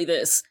 exactly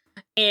this.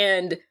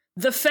 And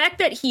the fact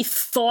that he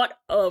thought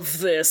of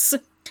this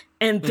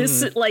and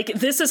this,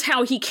 this is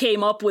how he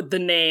came up with the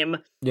name.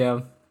 Yeah.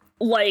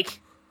 Like,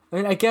 I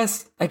mean, I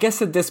guess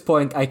at this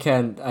point I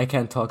can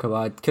talk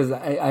about, because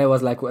I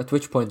was like, at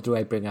which point do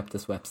I bring up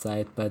this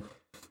website? But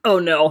oh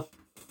no.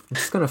 I'm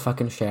just gonna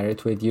fucking share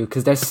it with you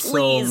because there's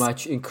Please. so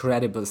much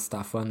incredible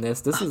stuff on this.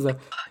 This is a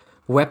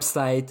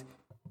website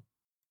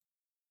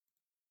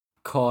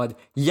called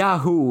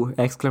Yahoo!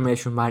 A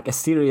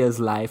Serious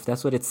Life.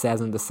 That's what it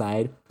says on the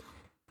side.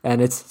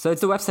 And it's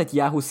the website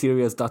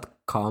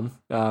yahooSerious.com.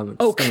 I'm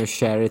just gonna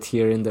share it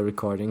here in the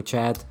recording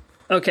chat.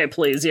 Okay,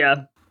 please,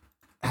 yeah.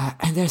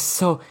 And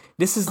this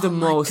is the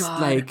most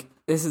like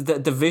this is the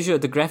visual,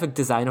 the graphic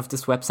design of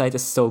this website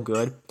is so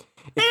good.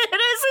 It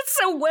is. It's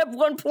so Web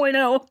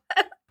 1.0.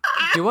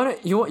 You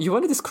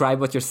wanna describe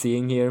what you're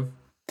seeing here?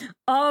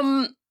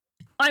 I'm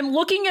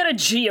looking at a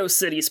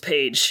GeoCities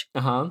page.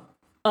 I'm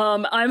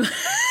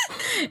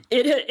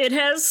it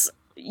has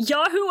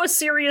Yahoo! A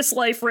Serious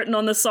Life written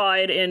on the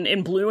side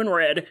in blue and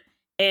red,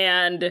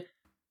 and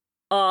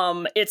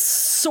it's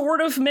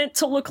sort of meant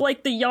to look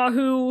like the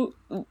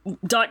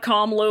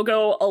Yahoo.com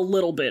logo a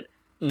little bit.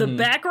 The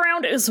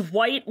background is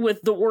white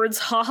with the words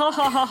ha ha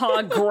ha ha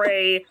ha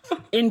gray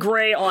in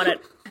gray on it.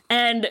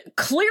 And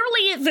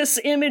clearly this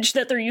image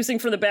that they're using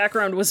for the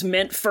background was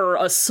meant for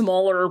a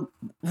smaller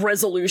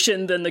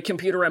resolution than the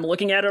computer I'm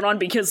looking at it on,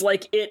 because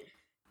like it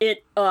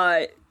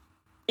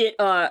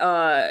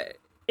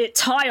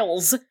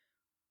tiles,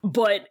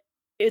 but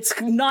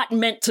it's not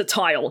meant to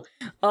tile.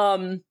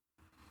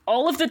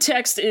 All of the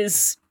text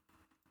is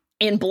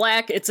in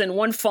black. It's in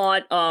one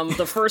font.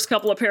 The first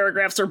couple of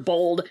paragraphs are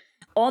bold.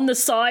 On the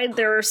side,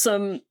 there are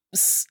some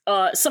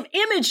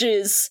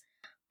images.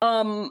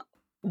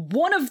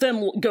 One of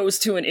them goes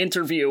to an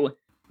interview,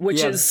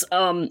 which is a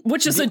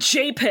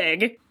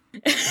JPEG.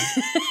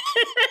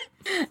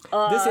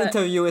 This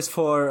interview is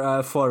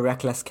for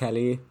Reckless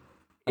Kelly.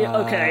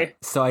 Okay.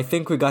 So I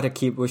think we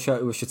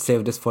should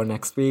save this for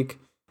next week.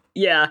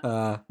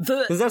 Yeah.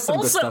 Because there's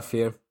some good stuff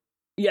here.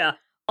 Yeah.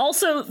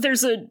 Also,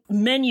 there's a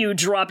menu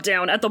drop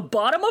down at the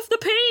bottom of the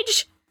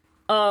page.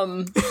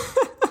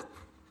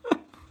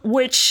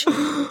 Which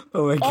oh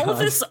my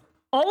God.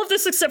 All of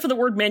this except for the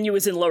word menu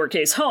is in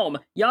lowercase. Home,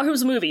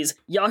 Yahoo's movies,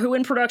 Yahoo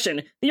in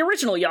production, the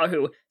original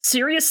Yahoo,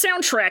 Serious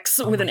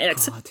Soundtracks with an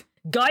X, God.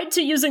 Guide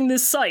to using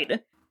this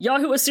site,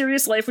 Yahoo! A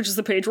Serious Life, which is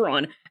the page we're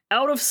on,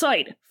 Out of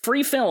Sight,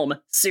 Free Film,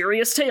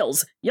 Serious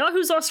Tales,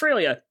 Yahoo's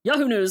Australia,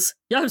 Yahoo News,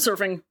 Yahoo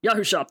Surfing,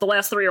 Yahoo Shop. The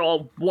last three are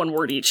all one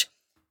word each.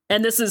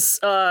 And this is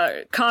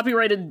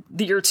copyrighted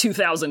the year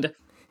 2000.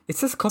 It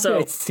says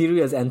copyright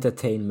Serious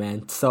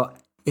Entertainment. So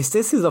is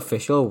this his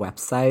official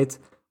website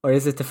or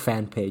is it a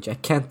fan page? I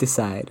can't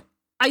decide.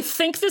 I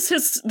think this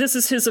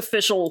is his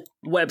official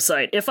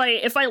website. If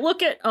I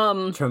look at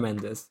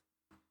Tremendous.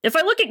 If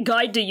I look at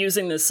Guide to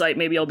using this site,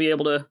 maybe I'll be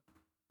able to.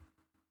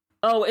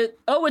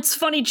 It's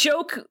Funny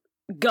Joke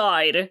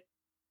Guide.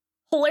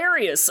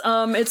 Hilarious.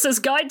 It says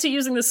Guide to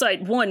using the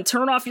site. 1.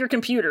 Turn off your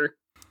computer.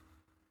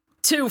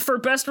 2. For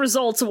best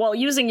results while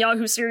using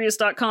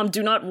YahooSerious.com,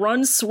 do not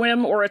run,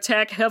 swim, or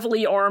attack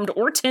heavily armed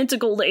or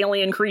tentacled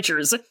alien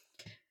creatures.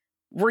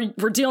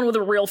 We're dealing with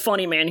a real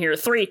funny man here.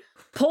 3.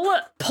 Pull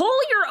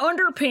your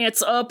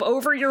underpants up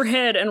over your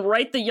head and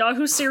write the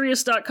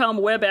YahooSerious.com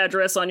web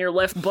address on your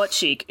left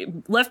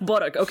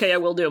buttock. Okay, I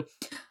will do.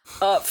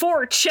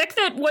 4. Check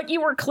that what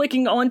you are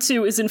clicking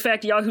onto is in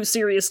fact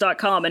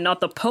YahooSerious.com and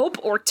not the Pope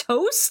or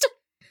toast.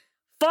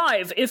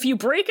 5. If you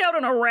break out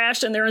in a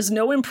rash and there is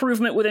no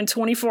improvement within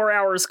 24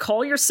 hours,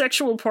 call your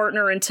sexual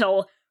partner and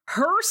tell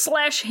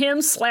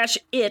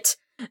her/him/it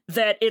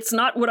that it's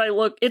not what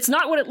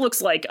it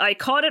looks like. I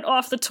caught it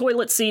off the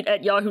toilet seat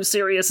at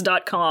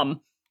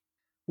YahooSerious.com.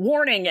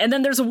 Warning, and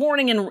then there's a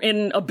warning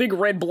in a big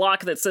red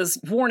block that says,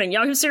 warning,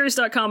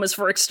 YahooSerious.com is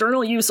for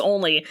external use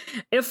only.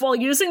 If while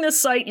using this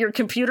site your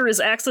computer is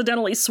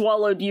accidentally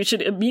swallowed, you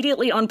should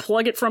immediately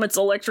unplug it from its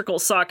electrical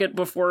socket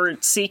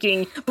before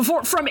seeking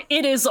professional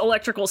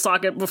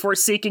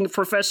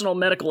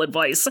medical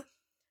advice.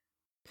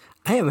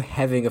 I am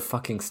having a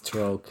fucking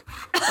stroke.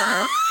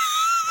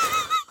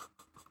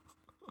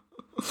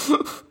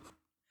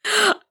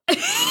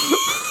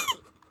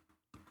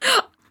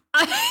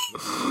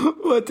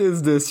 What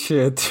is this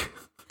shit?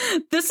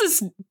 This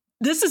is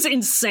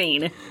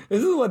insane.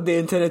 This is what the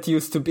internet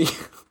used to be.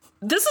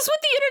 This is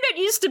what the internet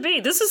used to be.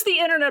 This is the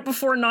internet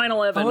before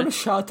 9/11. I want to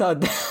shout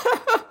out.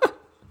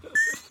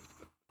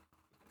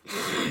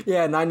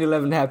 Yeah,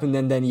 9/11 happened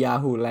and then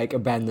Yahoo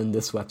abandoned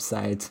this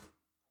website.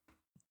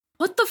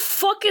 What the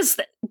fuck is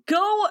that?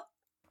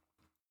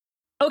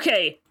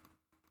 Okay.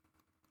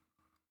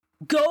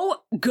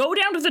 Go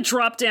down to the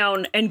drop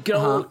down and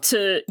go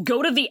to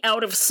the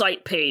out of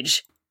sight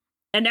page.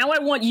 And now I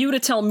want you to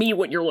tell me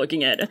what you're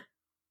looking at.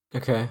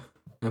 Okay,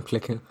 I'm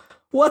clicking.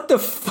 What the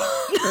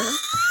fuck?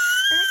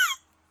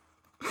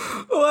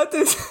 What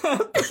is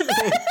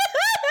happening?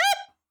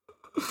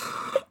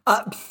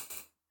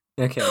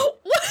 Okay.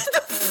 What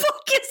the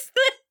fuck is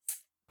this?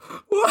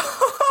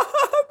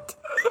 What?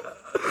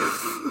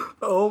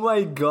 Oh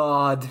my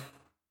god.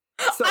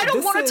 So I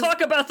don't want to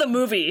talk about the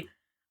movie.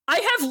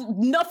 I have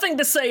nothing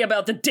to say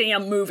about the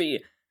damn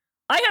movie.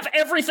 I have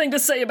everything to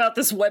say about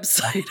this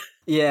website.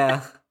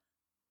 Yeah.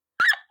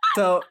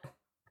 So,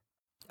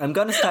 I'm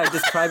gonna start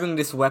describing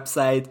this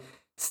website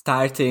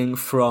starting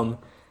from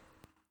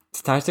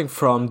starting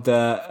from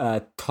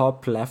the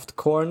top left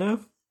corner,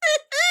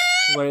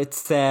 where it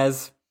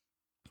says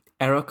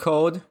error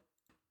code,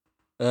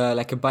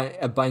 like a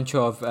bunch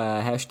of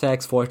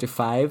hashtags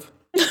 45,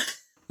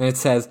 and it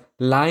says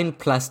line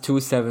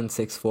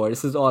 +2764.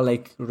 This is all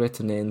like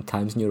written in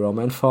Times New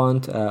Roman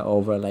font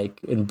over like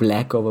in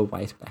black over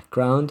white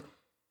background,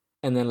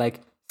 and then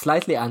like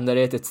slightly under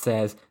it, it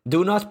says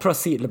 "Do not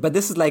proceed." But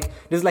this is like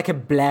a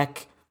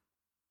black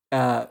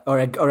or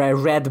a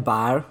red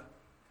bar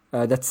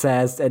that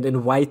says, and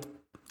in white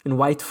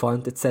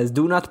font it says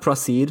 "Do not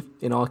proceed"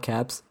 in all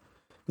caps,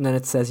 and then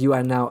it says "You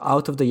are now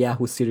out of the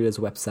Yahoo Serious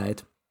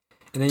website."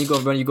 And then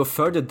when you go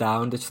further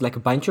down, there's like a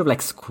bunch of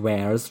like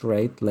squares,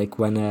 right? Like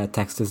when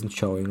text isn't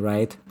showing,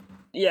 right?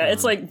 Yeah,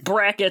 it's like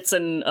brackets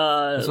and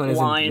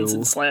lines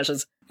and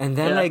slashes. And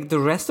then like the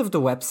rest of the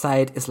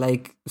website is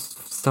like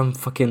some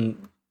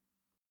fucking,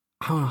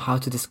 I don't know how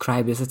to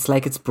describe this. It's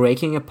like it's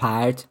breaking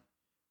apart.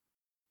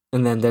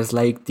 And then there's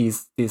like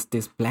these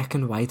black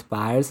and white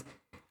bars.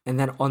 And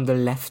then on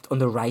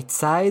the right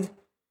side,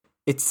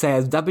 it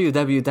says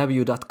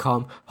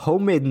www.com,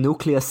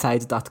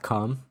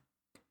 homemadenucleosides.com.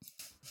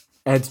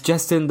 And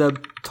just in the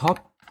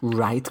top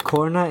right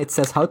corner, it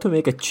says how to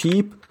make a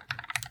cheap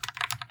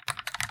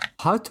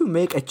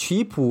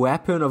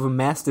weapon of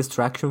mass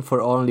destruction for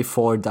only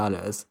 $4.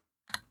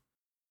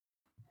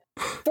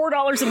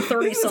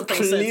 $4.30 something.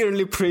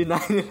 Clearly pre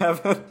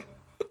 9/11.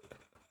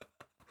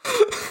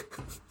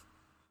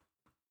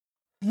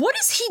 What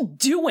is he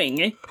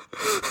doing?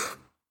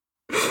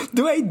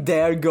 Do I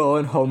dare go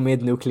on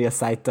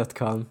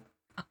homemadenucleosite.com?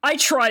 I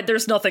tried.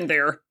 There's nothing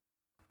there.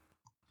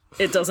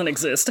 It doesn't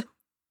exist.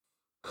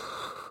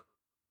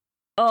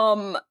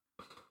 I'm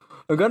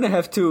gonna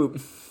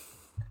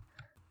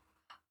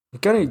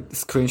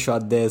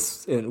screenshot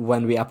this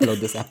when we upload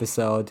this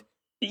episode.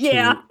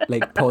 Yeah. To,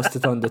 like, post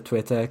it on the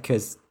Twitter,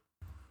 because...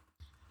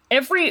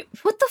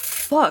 What the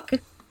fuck?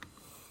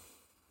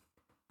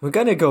 We're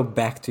gonna go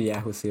back to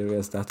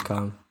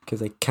yahooSerious.com,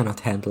 because I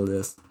cannot handle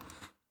this.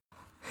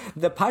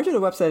 The part of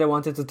the website I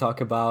wanted to talk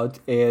about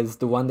is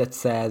the one that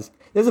says...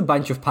 There's a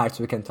bunch of parts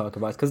we can talk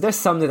about, because there's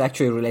some that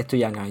actually relate to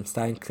young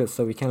Einstein,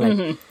 so we can,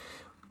 like...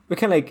 We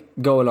can, like,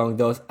 go along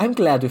those. I'm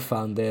glad we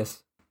found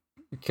this,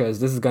 because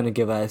this is gonna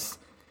give us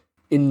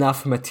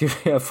enough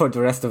material for the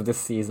rest of this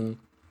season.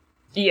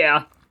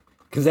 Yeah.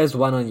 Because there's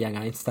one on young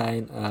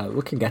Einstein.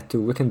 We can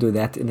do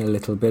that in a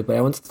little bit, but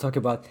I wanted to talk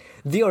about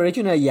the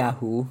original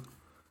Yahoo.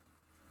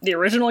 The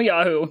original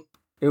Yahoo.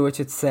 In which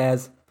it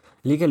says,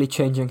 legally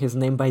changing his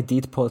name by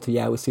deed poll to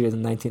Yahoo Serious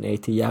in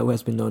 1980, Yahoo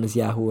has been known as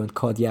Yahoo and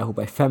called Yahoo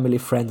by family,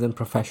 friends, and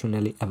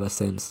professionally ever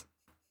since.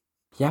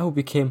 Yahoo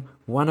became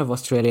one of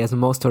Australia's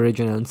most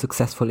original and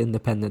successful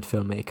independent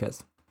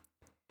filmmakers.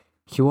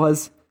 He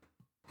was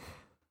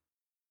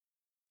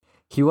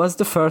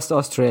the first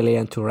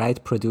Australian to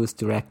write, produce,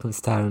 direct, and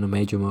star in a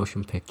major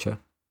motion picture.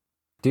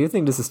 Do you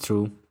think this is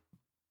true?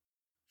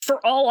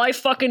 For all I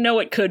fucking know,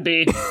 it could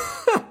be.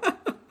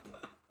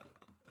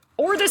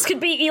 Or this could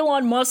be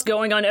Elon Musk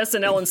going on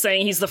SNL and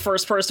saying he's the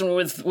first person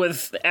with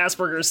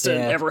Asperger's to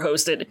ever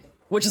host it,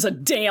 which is a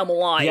damn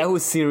lie. Yahoo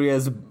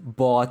Serious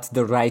bought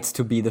the rights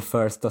to be the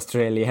first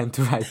Australian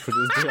to write,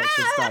 produce, direct,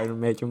 and star in a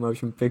major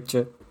motion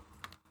picture.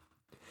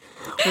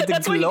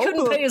 That's why he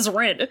couldn't pay his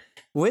rent.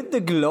 With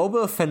the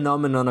global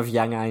phenomenon of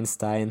young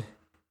Einstein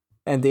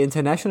and the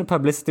international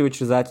publicity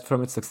which resulted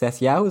from its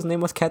success, Yahoo's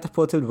name was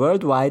catapulted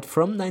worldwide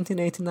from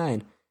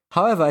 1989.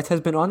 However, it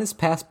has been on his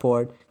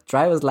passport,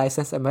 driver's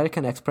license,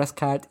 American Express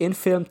card, in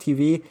film,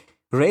 TV,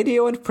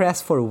 radio, and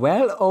press for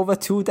well over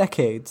 2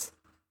 decades.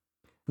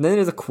 And then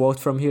there's a quote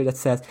from here that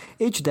says,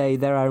 "Each day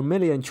there are a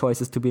million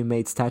choices to be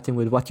made, starting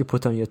with what you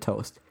put on your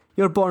toast.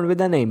 You're born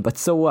with a name, but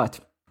so what?"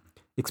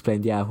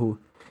 explained Yahoo.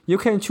 "You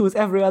can choose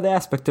every other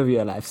aspect of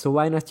your life, so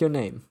why not your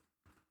name?"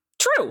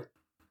 True.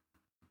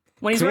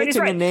 When he's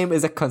Creating right, a name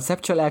is a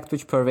conceptual act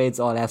which pervades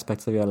all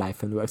aspects of your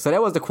life and work. So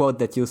that was the quote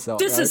that you saw.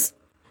 This is...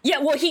 Yeah,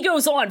 well, he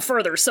goes on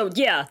further, so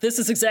yeah, this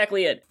is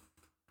exactly it.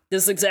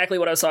 This is exactly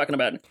what I was talking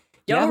about.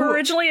 Yahoo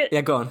originally...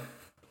 Yeah, go on.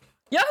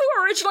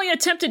 Yahoo originally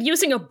attempted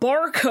using a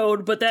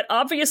barcode, but that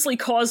obviously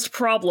caused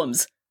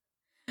problems.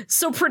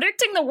 So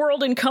predicting the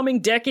world in coming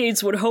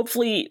decades would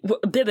hopefully...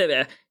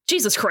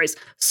 Jesus Christ.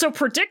 So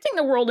predicting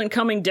the world in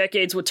coming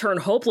decades would turn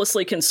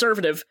hopelessly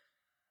conservative.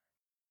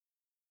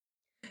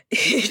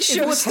 It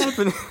shows... What's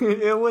happening?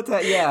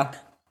 Yeah.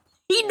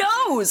 He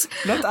knows!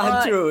 Not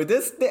untrue.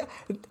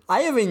 I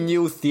have a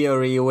new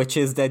theory, which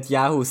is that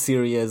Yahoo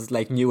Serious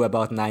knew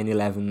about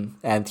 9/11,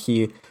 and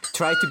he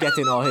tried to get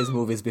in all his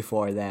movies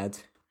before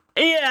that.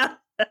 Yeah.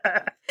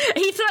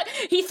 He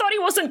thought he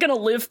wasn't gonna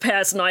live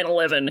past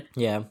 9/11.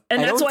 Yeah.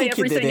 And that's why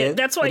everything...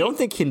 That's why I don't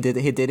think he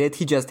did it.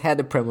 He just had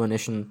a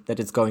premonition that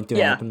it's going to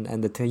happen,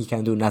 and that he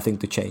can do nothing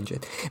to change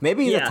it.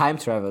 Maybe he's a time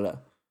traveler.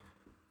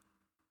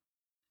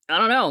 I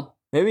don't know.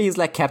 Maybe he's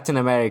like Captain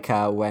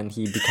America when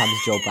he becomes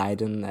Joe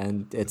Biden,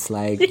 and it's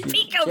like,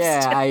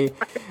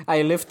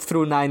 I lived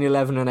through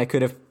 9/11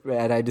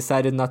 and I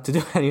decided not to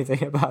do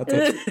anything about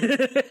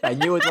it. I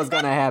knew it was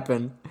gonna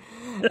happen,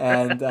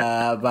 but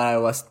I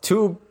was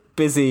too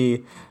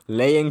busy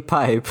laying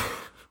pipe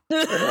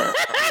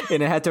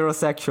in a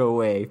heterosexual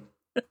way.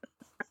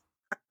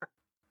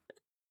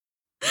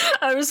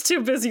 I was too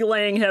busy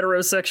laying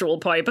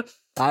heterosexual pipe.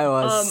 I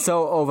was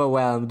so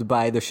overwhelmed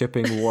by the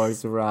shipping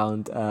wars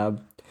around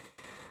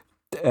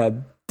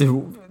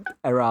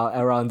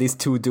around these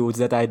two dudes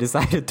that I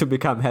decided to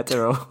become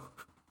hetero.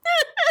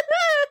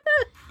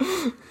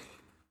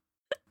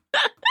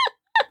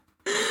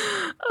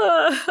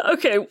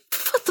 Okay,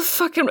 what the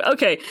fucking...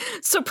 Okay,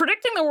 so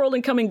predicting the world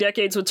in coming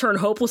decades would turn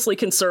hopelessly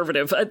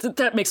conservative.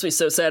 That makes me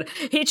so sad.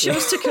 He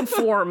chose to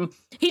conform.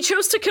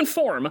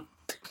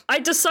 I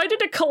decided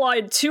to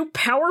collide two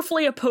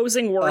powerfully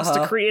opposing words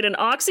to create an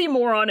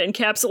oxymoron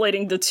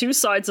encapsulating the two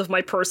sides of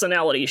my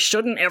personality.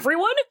 Shouldn't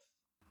everyone?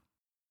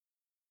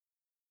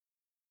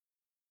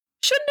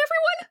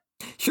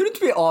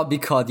 Shouldn't we all be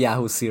called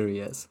Yahoo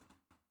serious?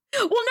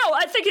 Well, no,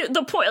 I think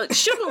the point...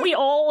 Shouldn't we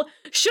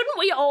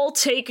all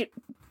take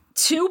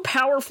two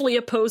powerfully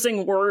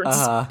opposing words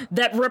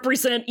that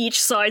represent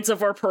each sides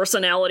of our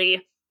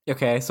personality?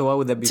 Okay, so what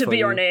would that be to for be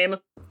you? Our name?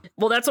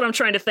 Well, that's what I'm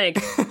trying to think.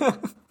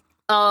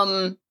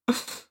 I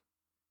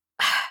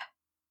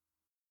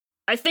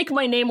think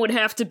my name would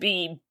have to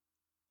be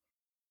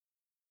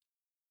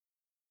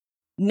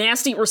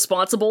Nasty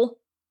Responsible.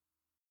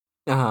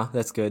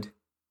 That's good.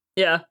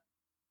 Yeah.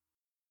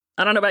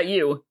 I don't know about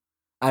you.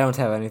 I don't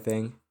have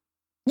anything.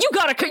 You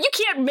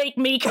can't make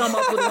me come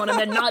up with one and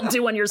then not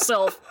do one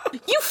yourself.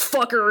 You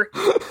fucker.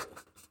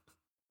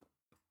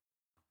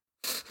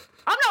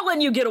 I'm not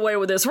letting you get away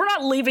with this. We're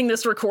not leaving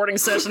this recording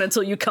session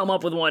until you come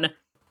up with one.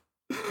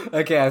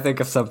 Okay, I'll think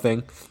of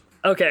something.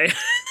 Okay.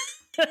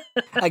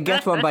 I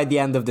get one by the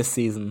end of the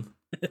season.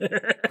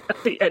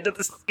 The end of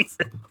the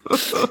season.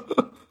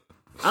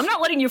 I'm not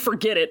letting you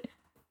forget it.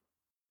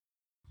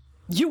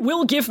 You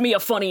will give me a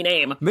funny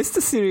name.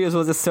 Mr. Serious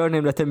was a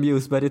surname that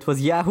amused, but it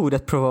was Yahoo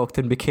that provoked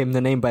and became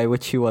the name by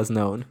which he was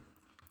known.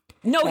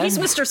 No, he's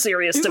Mr.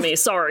 Serious to me,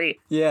 sorry.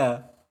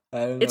 Yeah.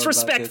 It's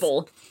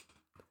respectful.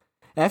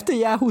 After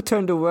Yahoo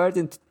turned the word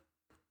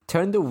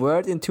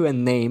into a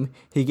name,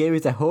 he gave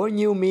it a whole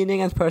new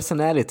meaning and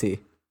personality.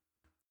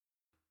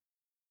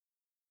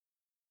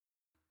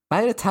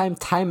 By the time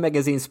Time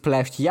magazine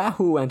splashed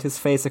Yahoo and his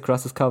face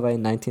across its cover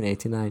in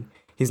 1989,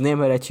 his name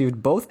had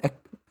achieved both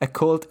a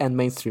cult and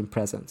mainstream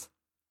presence.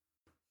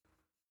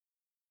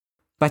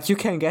 But you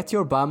can bet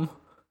your bum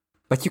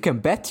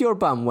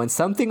when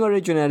something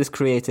original is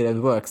created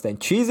and works, then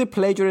cheesy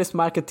plagiarist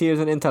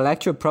marketeers and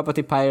intellectual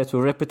property pirates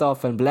will rip it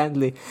off and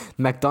blandly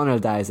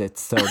McDonaldize it.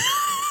 So,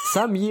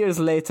 some years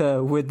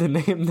later, with the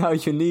name now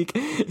unique,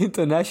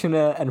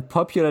 international, and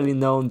popularly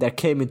known, there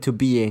came into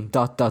being ...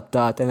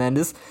 And then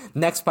this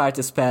next part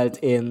is spelled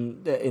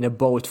in a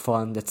bold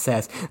font that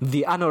says,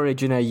 the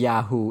unoriginal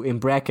Yahoo, in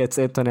brackets,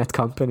 internet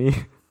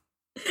company.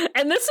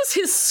 And this is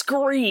his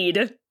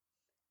screed.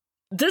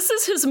 This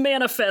is his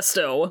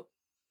manifesto.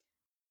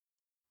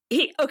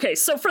 Okay,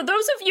 so for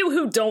those of you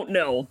who don't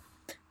know,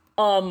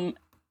 I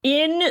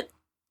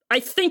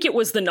think it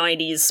was the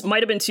 90s,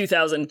 might have been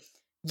 2000,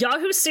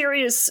 Yahoo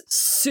Serious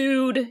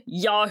sued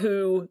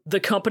Yahoo, the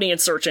company and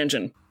search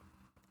engine,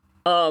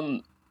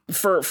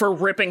 for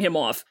ripping him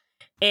off.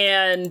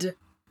 And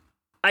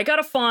I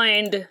gotta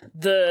find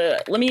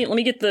let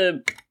me get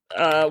the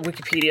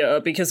Wikipedia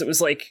up because it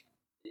was like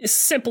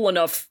simple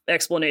enough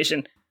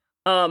explanation.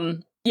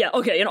 Yeah,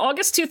 okay, in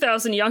August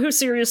 2000, Yahoo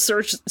Serious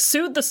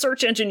sued the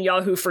search engine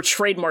Yahoo for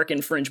trademark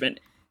infringement.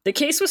 The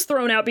case was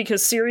thrown out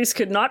because Serious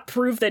could not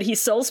prove that he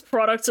sells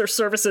products or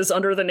services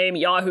under the name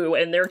Yahoo,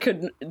 and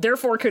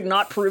therefore could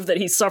not prove that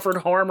he suffered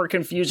harm or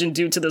confusion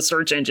due to the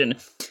search engine.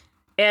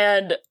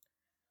 And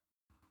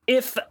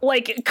if,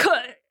 like,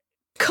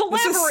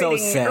 collaborating... This is so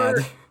sad.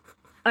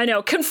 I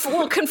know,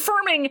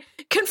 confirming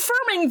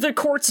the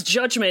court's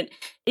judgment,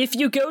 if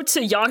you go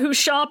to Yahoo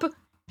Shop,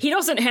 he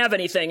doesn't have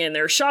anything in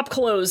there. Shop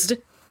closed.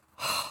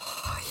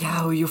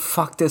 Yahoo, you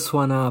fucked this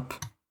one up.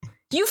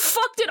 You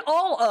fucked it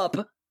all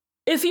up.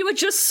 If you had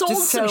just sold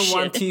some shit. Just sell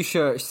one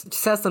t-shirt.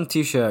 Sell some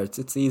t-shirts.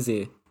 It's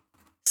easy.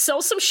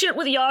 Sell some shit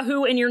with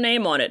Yahoo and your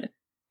name on it.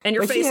 And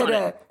your face on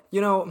it.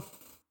 You know,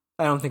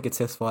 I don't think it's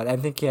his fault. I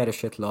think he had a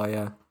shit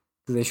lawyer.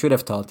 They should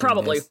have taught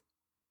him this.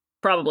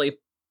 Probably.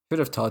 Should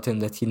have taught him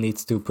that he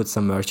needs to put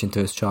some merch into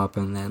his shop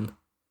and then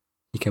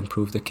he can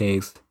prove the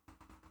case.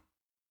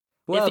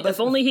 Well, if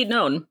only he'd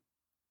known.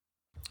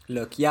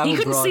 Look, Yahoo he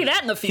couldn't see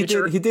that in the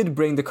future. He did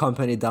bring the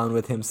company down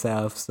with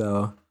himself,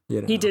 so,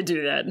 you know. He did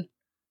do that.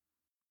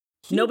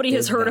 Nobody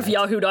has heard of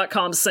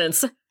Yahoo.com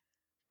since.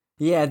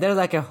 Yeah, there's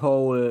like a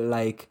whole,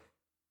 like,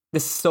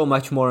 there's so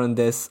much more on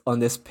this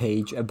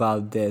page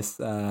about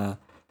this,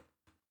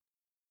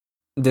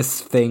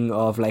 this thing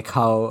of, like,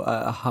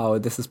 how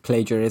this is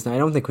plagiarism. I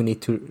don't think we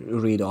need to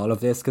read all of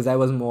this, because I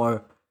was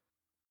more,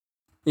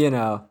 you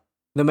know,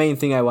 the main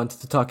thing I wanted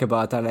to talk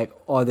about are, like,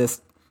 all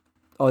this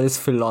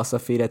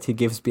philosophy that he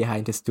gives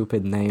behind his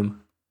stupid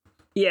name.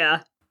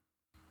 Yeah.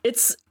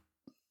 It's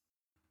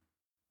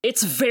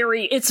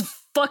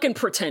fucking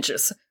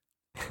pretentious.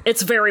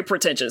 It's very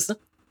pretentious.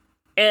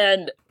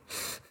 And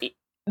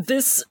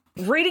this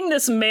reading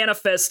this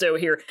manifesto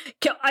here.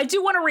 I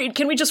do want to read.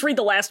 Can we just read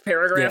the last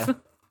paragraph? Yeah.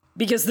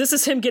 Because this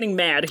is him getting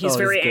mad. He's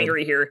very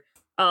angry here.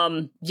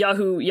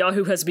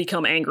 Yahoo has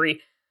become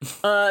angry.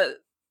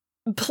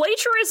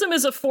 Plagiarism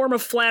is a form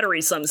of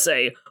flattery, some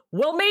say.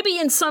 Well, maybe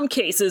in some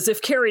cases,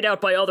 if carried out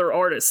by other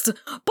artists.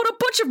 But a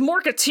bunch of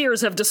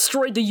marketeers have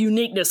destroyed the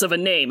uniqueness of a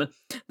name.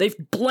 They've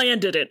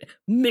blanded it,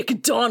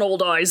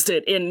 McDonaldized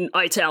it in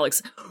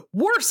italics.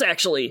 Worse,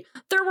 actually,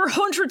 there were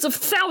hundreds of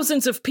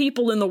thousands of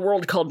people in the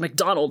world called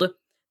McDonald.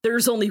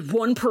 There's only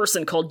one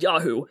person called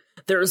Yahoo.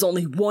 There is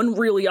only one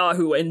real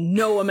Yahoo, and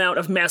no amount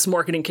of mass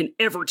marketing can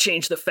ever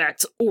change the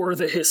facts or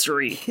the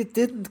history. He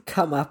didn't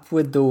come up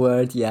with the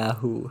word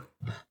Yahoo.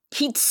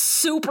 He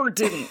super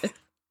didn't.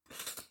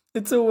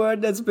 It's a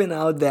word that's been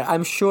out there.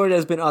 I'm sure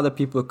there's been other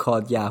people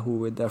called Yahoo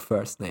with their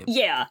first name.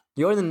 Yeah.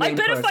 You're the main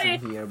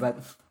person here, but...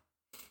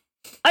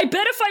 I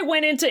bet if I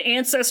went into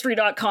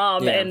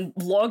Ancestry.com and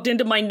logged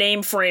into my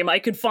name frame, I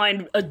could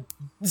find a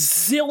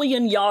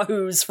zillion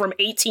Yahoos from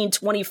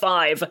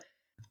 1825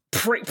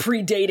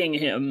 predating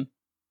him.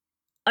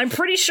 I'm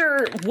pretty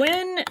sure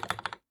where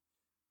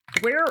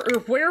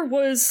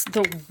was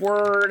the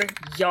word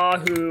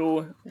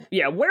Yahoo?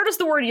 Yeah, where does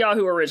the word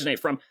Yahoo originate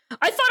from?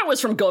 I thought it was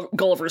from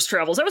Gulliver's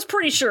Travels. I was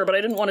pretty sure, but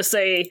I didn't want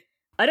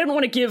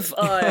to give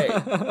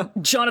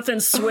Jonathan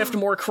Swift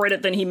more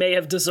credit than he may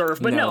have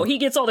deserved. But no, he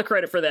gets all the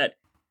credit for that.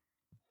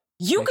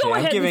 You go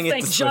ahead and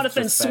thank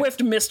Jonathan Swift,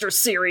 Mr.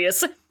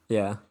 Serious.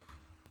 Yeah.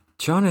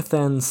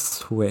 Jonathan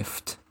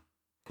Swift.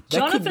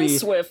 Jonathan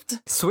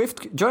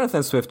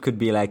Swift could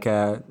be like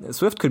a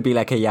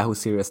Yahoo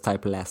Serious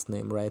type last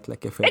name, right?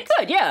 Like if it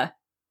could, yeah.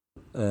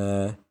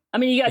 I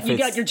mean, you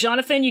got your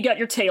Jonathan, you got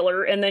your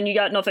Taylor, and then you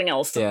got nothing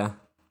else. Yeah.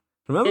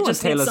 Remember when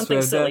Taylor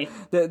Swift?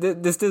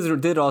 This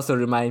did also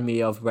remind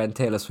me of when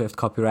Taylor Swift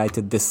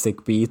copyrighted This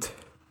Sick Beat.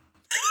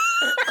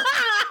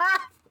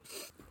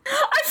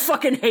 I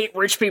fucking hate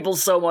rich people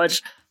so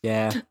much.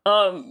 Yeah.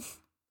 Well,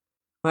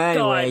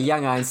 anyway,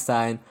 young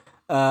Einstein.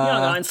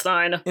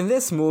 In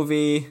this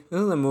movie, this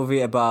is a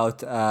movie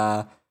about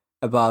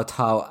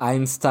how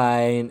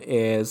Einstein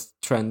is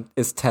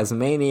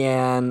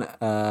Tasmanian,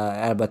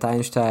 Albert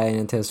Einstein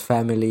and his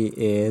family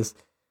is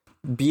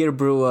beer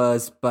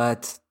brewers,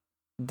 but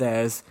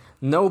there's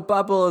no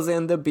bubbles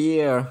in the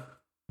beer.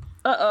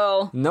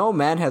 Uh-oh. No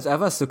man has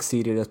ever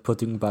succeeded at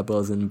putting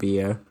bubbles in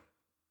beer,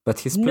 but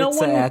he splits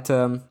an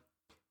atom,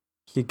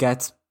 he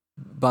gets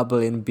bubble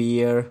in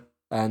beer,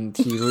 and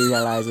he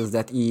realizes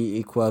that E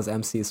equals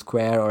MC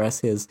square, or as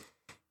his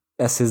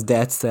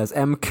dad says,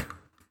 EMC.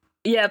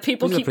 Yeah,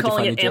 people keep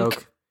calling it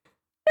EMC.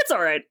 It's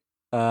alright.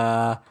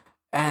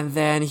 And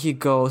then he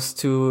goes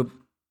to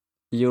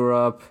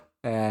Europe,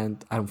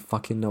 and I don't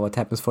fucking know what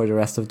happens for the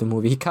rest of the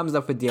movie. He comes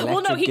up with the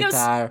electric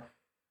guitar.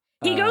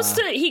 He goes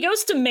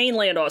to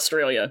mainland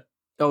Australia.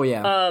 Oh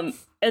yeah.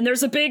 And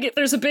there's a big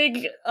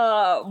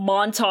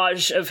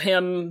montage of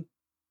him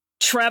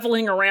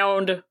traveling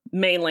around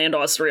mainland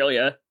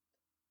Australia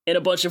in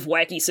a bunch of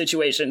wacky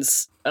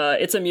situations.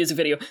 It's a music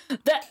video.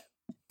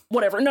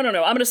 Whatever. No.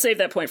 I'm gonna save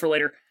that point for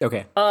later.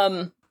 Okay.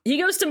 He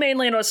goes to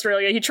mainland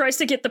Australia. He tries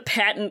to get the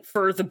patent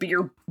for the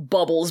beer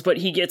bubbles, but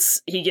he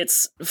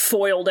gets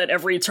foiled at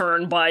every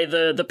turn by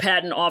the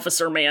patent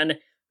officer man,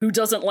 who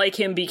doesn't like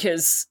him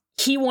because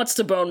he wants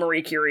to bone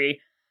Marie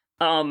Curie,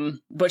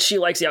 but she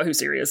likes Yahoo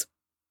Serious.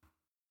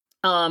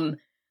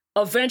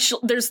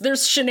 Eventually,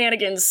 there's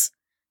shenanigans.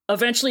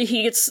 Eventually,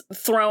 he gets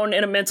thrown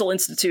in a mental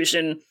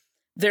institution.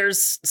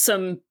 There's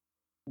some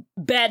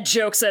bad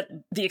jokes at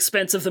the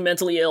expense of the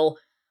mentally ill.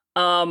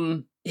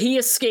 He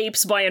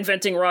escapes by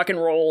inventing rock and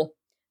roll,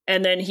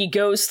 and then he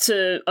goes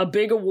to a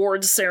big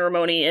awards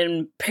ceremony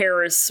in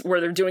Paris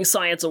where they're doing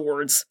science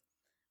awards.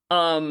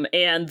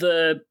 And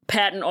the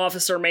patent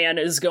officer man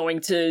is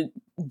going to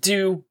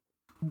do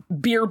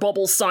beer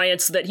bubble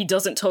science that he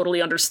doesn't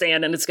totally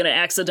understand, and it's going to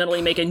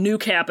accidentally make a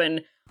nuke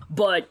happen,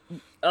 but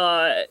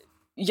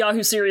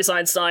Yahoo Serious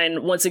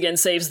Einstein once again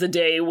saves the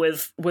day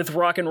with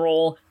rock and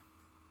roll.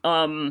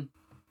 And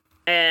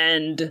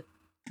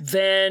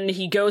then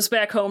he goes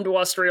back home to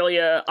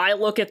Australia. I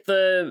look at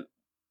the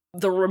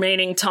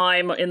remaining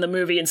time in the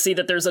movie and see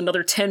that there's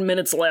another 10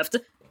 minutes left,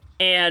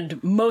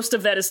 and most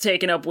of that is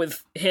taken up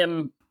with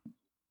him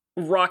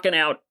rocking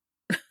out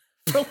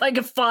for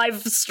like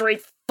 5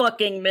 straight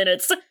fucking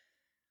minutes.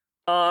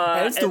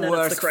 It's the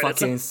worst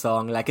fucking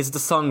song. Like, it's the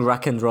song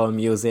Rock and Roll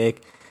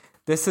Music.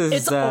 It's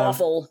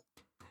awful.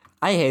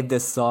 I hate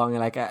this song.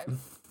 Like,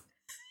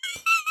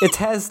 it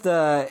has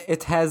the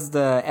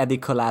Eddie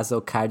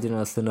Collazo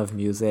Cardinalson of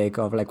music,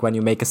 of like when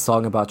you make a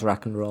song about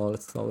rock and roll,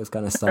 it's always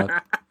gonna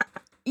suck.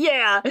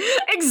 Yeah,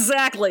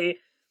 exactly.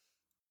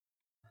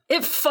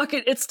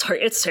 It's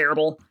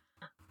terrible.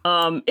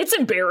 It's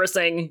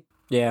embarrassing.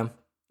 Yeah,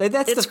 like,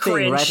 that's the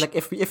thing, right? Like,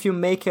 if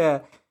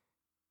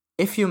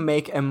you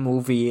make a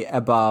movie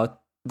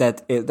about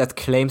that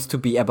claims to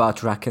be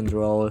about rock and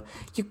roll,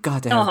 you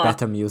gotta have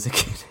better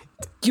music in it.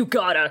 You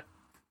gotta.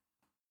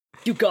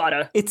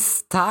 It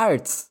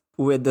starts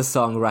with the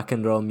song Rock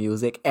and Roll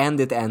Music, and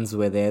it ends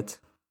with it.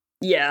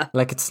 Yeah.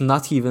 Like, it's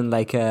not even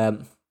like a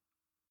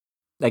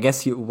I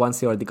guess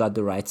once you already got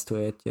the rights to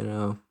it, you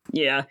know.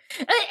 Yeah.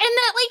 And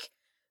that, like,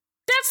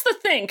 that's the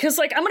thing, because,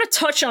 like, I'm going to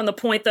touch on the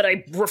point that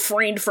I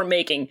refrained from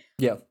making.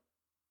 Yeah.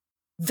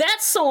 That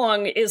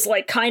song is,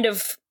 like, kind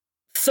of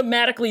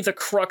thematically the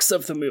crux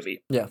of the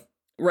movie. Yeah.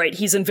 Right?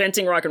 He's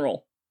inventing rock and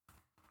roll.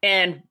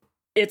 And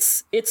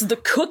it's the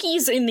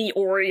cookies in the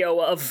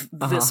Oreo of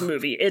this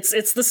movie.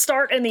 It's the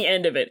start and the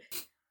end of it.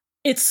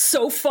 It's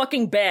so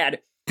fucking bad.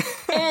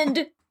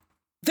 And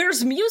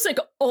there's music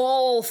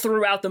all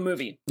throughout the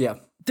movie. Yeah.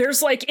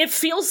 There's, like, it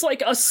feels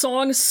like a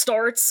song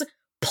starts,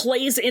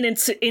 plays in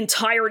its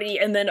entirety,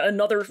 and then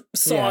another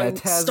song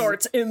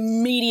starts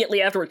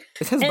immediately afterward.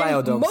 It has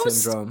Biodome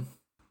syndrome.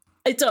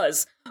 It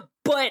does.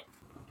 But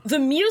the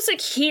music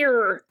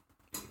here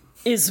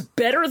is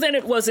better than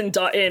it was in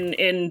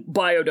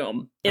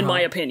Biodome, in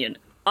my opinion.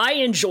 I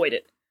enjoyed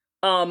it.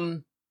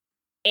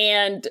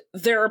 And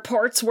there are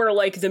parts where,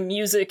 like, the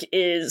music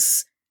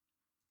is,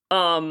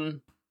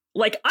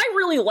 like, I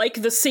really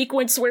like the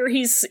sequence where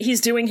he's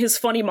doing his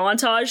funny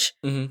montage.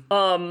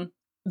 Mm-hmm.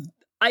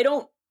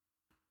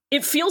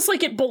 It feels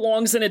like it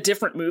belongs in a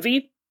different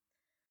movie.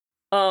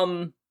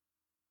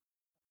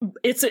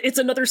 It's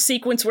another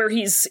sequence where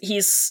he's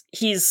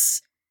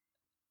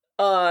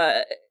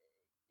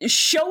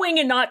showing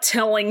and not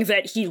telling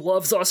that he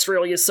loves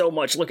Australia so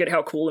much. Look at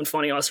how cool and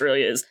funny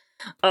Australia is.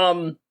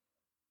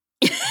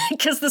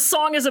 Because the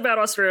song is about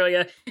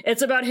Australia.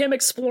 It's about him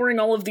exploring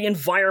all of the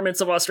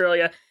environments of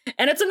Australia.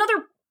 And it's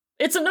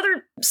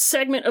another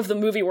segment of the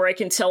movie where I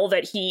can tell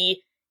that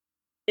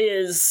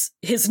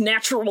his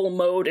natural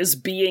mode is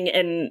being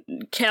an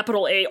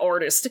capital A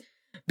artist.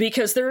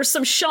 Because there are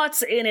some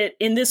shots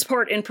in this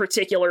part in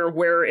particular,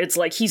 where it's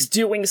like he's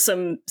doing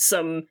some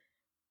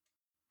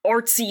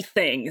artsy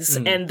things,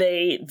 and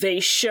they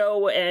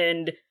show,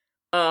 and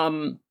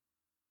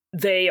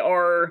they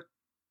are,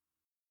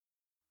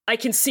 I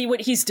can see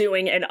what he's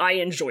doing and I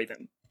enjoy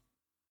them.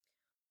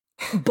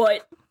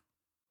 But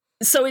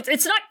so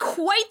it's not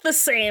quite the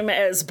same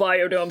as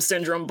Biodome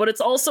Syndrome, but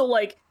it's also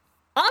like,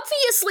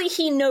 obviously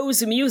he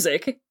knows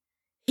music.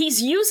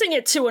 He's using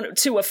it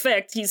to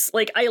effect. He's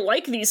like, I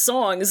like these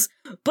songs,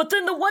 but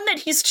then the one that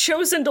he's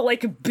chosen to,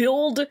 like,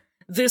 build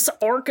this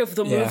arc of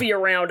the movie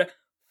around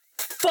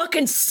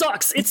fucking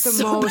sucks. It's the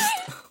so most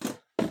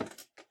bad.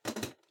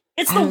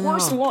 It's the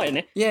worst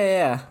one.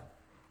 Yeah.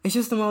 It's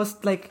just the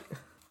most, like,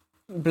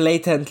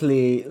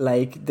 blatantly,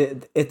 like,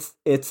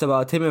 it's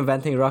about him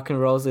inventing rock and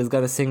roll, so he's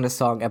gonna sing the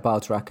song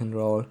about rock and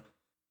roll.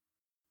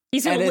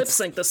 He's gonna lip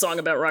sync the song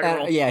about rock and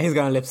roll. Yeah, he's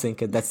gonna lip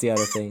sync it. That's the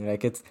other thing.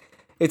 Like,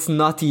 it's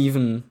not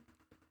even...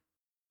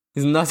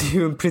 He's not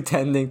even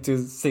pretending to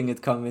sing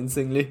it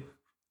convincingly.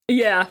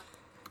 Yeah.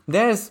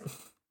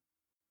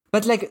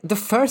 But, like, the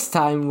first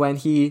time when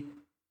he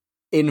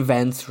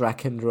invents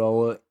rock and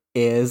roll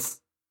is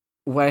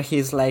where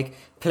he's, like,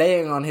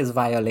 playing on his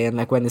violin,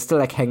 like, when he's still,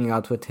 like, hanging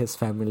out with his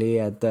family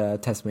at the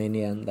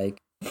Tasmanian,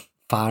 like,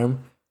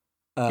 farm.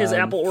 His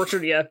apple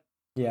orchard, yeah.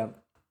 Yeah.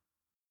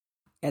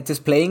 And he's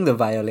playing the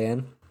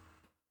violin.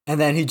 And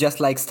then he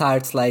just, like,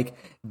 starts, like,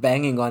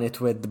 banging on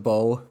it with the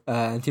bow.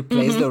 And he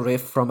plays the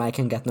riff from I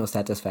Can Get No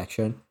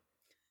Satisfaction.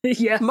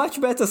 Yeah. Much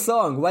better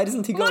song. Why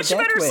doesn't he go that way?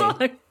 Much better song.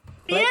 Like,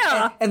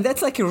 yeah. And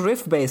that's, like, a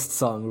riff-based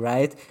song,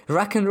 right?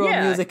 Rock and roll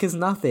music is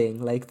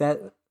nothing. Like, that...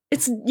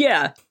 It's...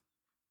 Yeah.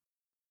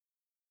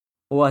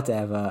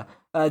 Whatever.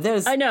 I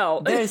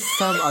know. There's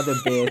some other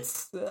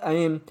bits. I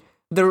mean,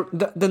 the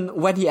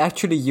when he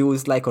actually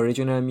used, like,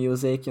 original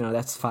music, you know,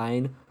 that's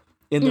fine.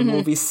 In the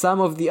movie, some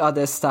of the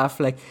other stuff,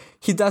 like,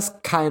 he does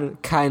kind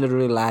of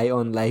rely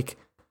on, like,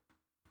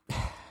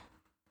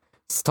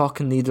 stock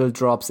needle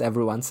drops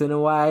every once in a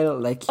while.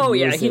 Like,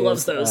 he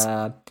loves those.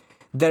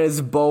 There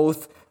is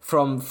both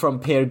from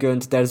Peer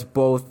Gynt. There's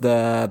both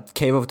the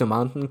Cave of the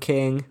Mountain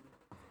King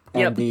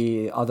and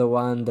the other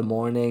one, The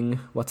Morning.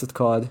 What's it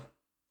called?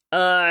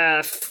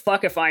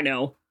 Fuck if I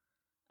know.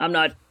 I'm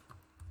not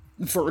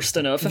versed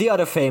enough. The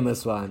other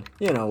famous one.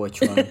 You know which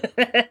one.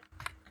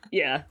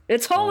 Yeah,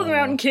 it's Hall of the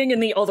Mountain King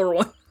and the other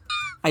one.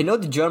 I know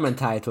the German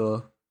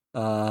title.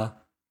 The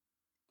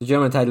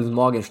German title is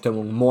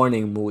Morgenstimmung,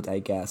 Morning Mood, I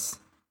guess.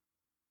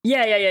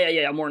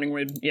 Yeah, Morning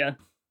Mood, yeah.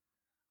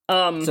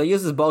 So he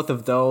uses both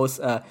of those.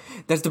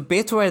 There's the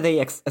bit where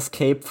they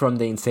escape from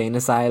the insane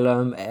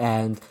asylum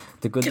and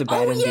the Good, the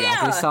Bad, and the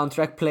Ugly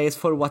soundtrack plays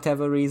for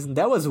whatever reason.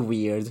 That was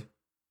weird.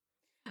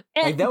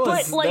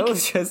 That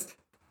was just...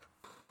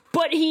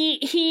 But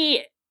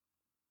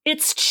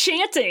it's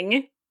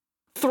chanting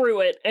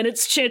through it, and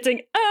it's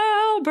chanting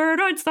Albert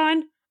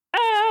Einstein.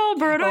 Oh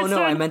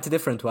no, I meant a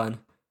different one.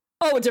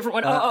 Oh, a different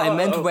one. I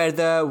meant where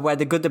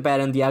the Good, the Bad,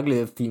 and the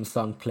Ugly theme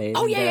song plays.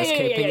 Oh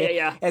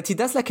yeah. And he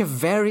does, like, a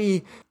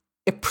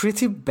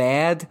pretty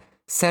bad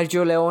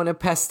Sergio Leone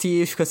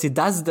pastiche, because he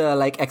does the,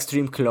 like,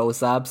 extreme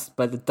close-ups,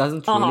 but it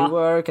doesn't really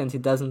work, and he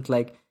doesn't,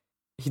 like,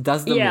 he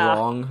does them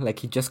wrong. Like,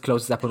 he just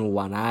closes up on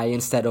one eye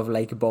instead of,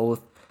 like,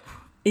 both.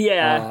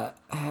 Yeah.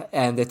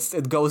 And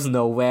it goes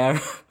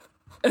nowhere.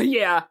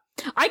 Yeah.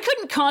 I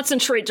couldn't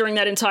concentrate during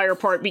that entire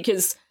part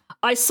because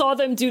I saw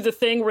them do the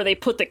thing where they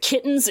put the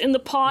kittens in the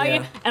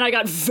pie, and I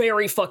got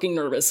very fucking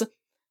nervous.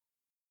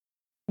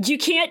 You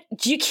can't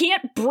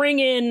bring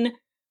in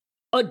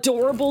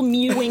adorable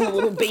mewing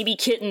little baby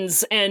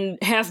kittens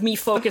and have me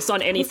focus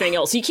on anything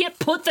else. You can't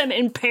put them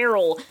in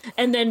peril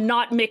and then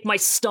not make my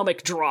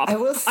stomach drop.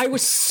 I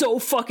was so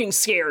fucking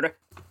scared.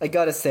 I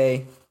gotta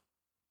say,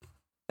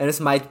 and this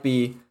might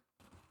be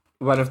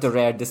one of the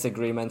rare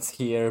disagreements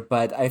here,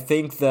 but I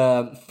think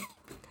the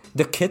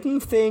kitten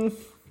thing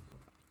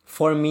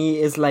for me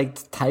is like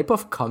the type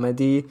of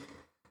comedy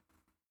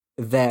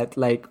that,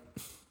 like,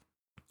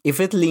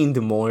 if it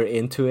leaned more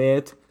into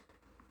it,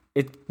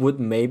 it would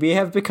maybe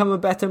have become a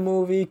better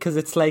movie, because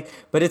it's like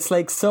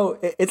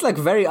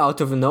very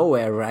out of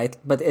nowhere, right?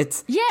 But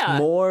it's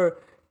more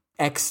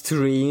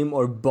extreme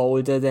or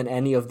bolder than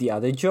any of the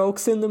other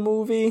jokes in the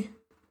movie.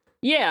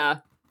 Yeah.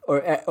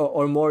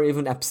 Or more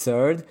even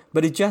absurd,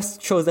 but it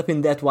just shows up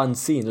in that one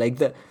scene. Like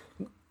like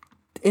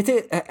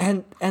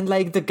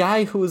the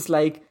guy who's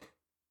like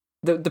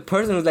the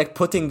person who's like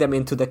putting them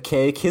into the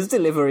cake, his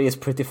delivery is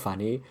pretty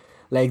funny.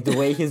 Like the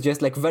way he's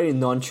just like very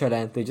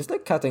nonchalantly just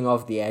like cutting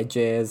off the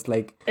edges,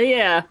 like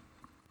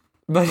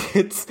But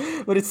it's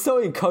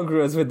so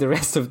incongruous with the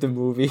rest of the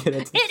movie.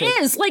 It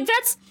is like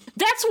that's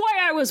why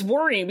I was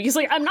worrying, because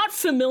like I'm not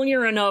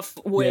familiar enough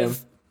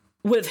with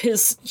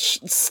his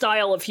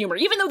style of humor,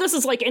 even though this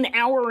is like an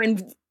hour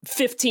and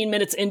 15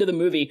 minutes into the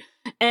movie,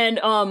 and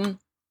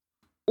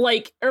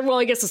like, or well,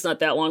 I guess it's not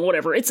that long.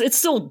 Whatever, it's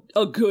still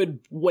a good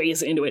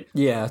ways into it.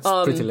 Yeah, it's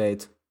pretty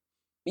late.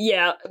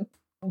 Yeah.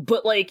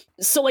 But, like,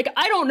 so, like,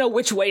 I don't know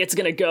which way it's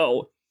gonna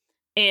go.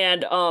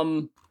 And,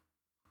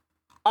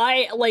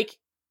 I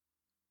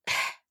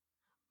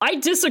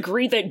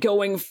disagree that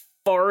going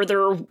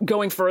further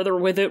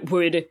with it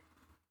would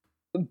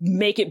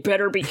make it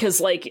better,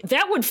 because, like,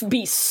 that would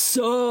be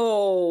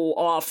so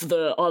off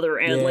the other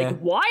end. Yeah. Like,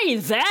 why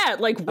that?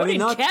 Like, what did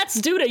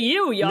cats do to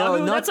you, Yahoo?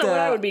 No, that's what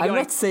I would be going. I'm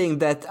not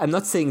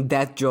saying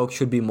that joke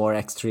should be more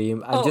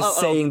extreme. I'm just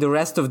saying the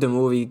rest of the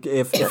movie,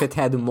 if it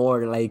had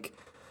more, like...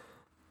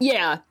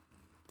 Yeah.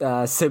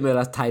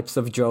 Similar types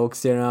of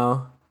jokes, you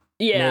know?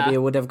 Yeah. Maybe it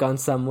would have gone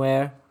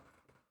somewhere.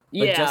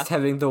 But just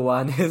having the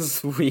one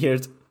is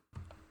weird.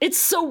 It's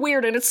so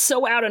weird, and it's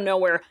so out of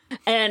nowhere.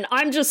 And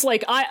I'm just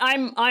like,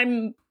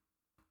 I'm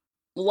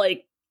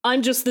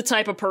just the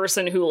type of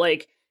person who,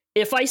 like,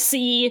 if I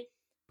see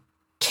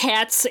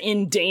cats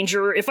in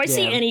danger, if I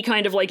see any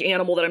kind of, like,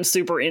 animal that I'm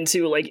super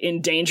into, like,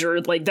 in danger,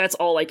 like, that's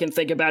all I can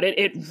think about.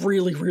 It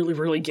really, really,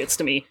 really gets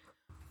to me.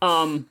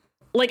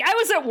 Like, I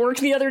was at work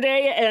the other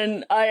day,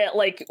 and I,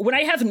 like, when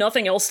I have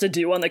nothing else to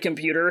do on the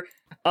computer,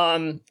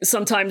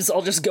 sometimes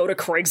I'll just go to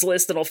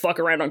Craigslist and I'll fuck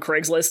around on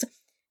Craigslist.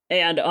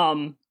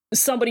 And,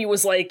 somebody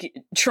was, like,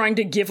 trying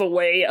to give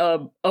away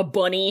a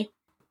bunny,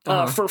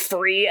 for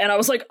free. And I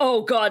was like,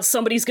 oh god,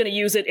 somebody's gonna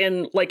use it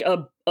in, like,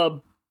 a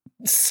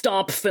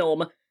stomp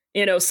film.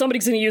 You know,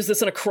 somebody's gonna use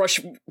this in a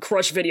crush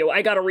video.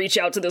 I gotta reach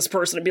out to this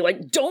person and be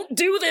like, don't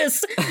do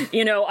this!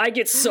 You know, I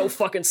get so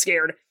fucking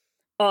scared.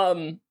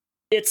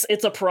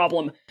 It's a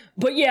problem.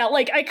 But yeah,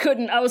 like,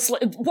 I was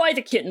like, why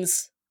the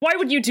kittens? Why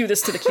would you do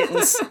this to the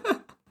kittens?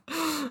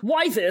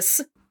 Why this?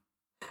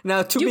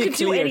 Now, to be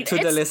clear to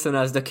the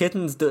listeners, the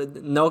kittens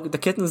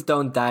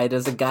don't die.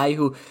 There's a guy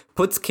who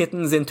puts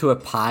kittens into a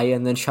pie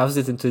and then shoves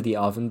it into the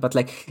oven, but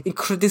like,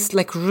 this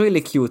like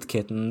really cute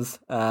kittens.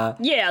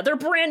 Yeah, they're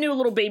brand new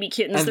little baby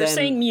kittens. They're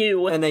saying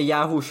mew. And a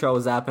Yahoo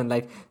shows up and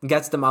like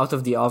gets them out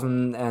of the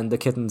oven, and the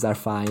kittens are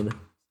fine.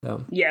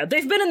 So yeah,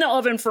 they've been in the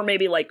oven for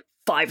maybe like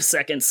 5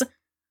 seconds.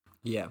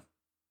 Yeah.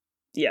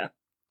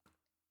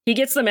 He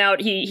gets them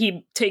out,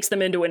 he takes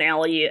them into an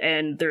alley,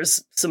 and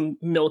there's some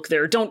milk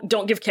there.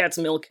 Don't give cats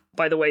milk,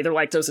 by the way, they're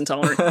lactose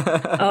intolerant.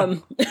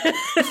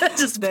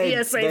 Just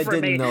PSA for me.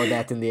 They didn't know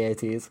that in the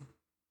 80s.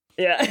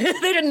 Yeah,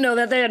 they didn't know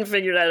that, they hadn't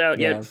figured that out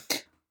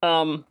yet.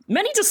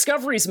 Many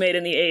discoveries made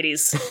in the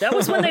 80s. That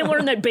was when they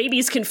learned that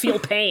babies can feel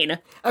pain.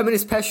 I mean,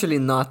 especially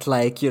not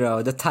like, you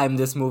know, the time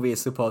this movie is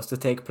supposed to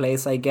take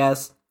place, I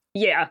guess.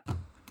 Yeah.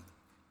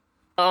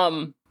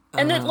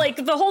 And then, like,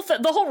 the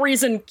whole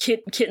reason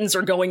kittens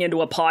are going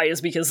into a pie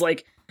is because,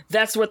 like,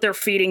 that's what they're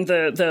feeding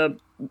the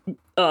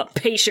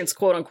patients,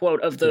 quote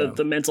unquote, of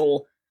the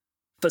mental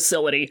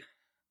facility.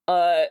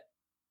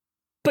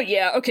 But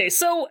yeah, okay,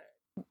 so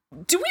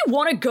do we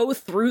want to go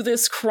through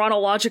this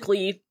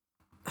chronologically?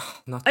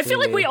 Not I feel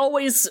really.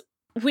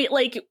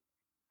 like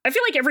I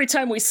feel like every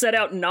time we set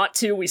out not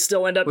to, we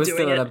still end up doing it. We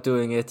still end up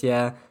doing it,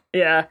 yeah.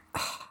 Yeah.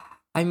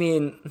 I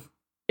mean...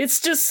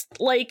 It's just,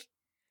 like...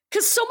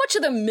 Because so much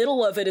of the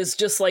middle of it is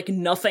just, like,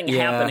 nothing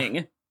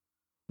happening.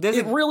 I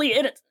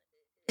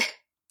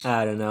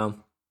don't know.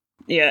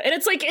 Yeah, and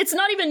it's, like, it's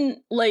not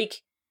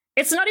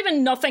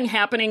even nothing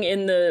happening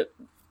in the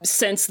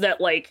sense that,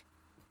 like,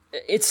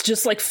 it's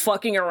just, like,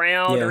 fucking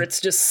around, or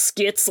it's just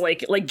skits,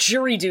 like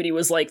Jury Duty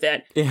was like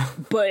that. Yeah.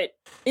 But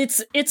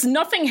it's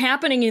nothing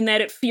happening in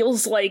that it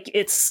feels like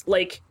it's,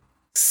 like,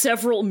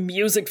 several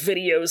music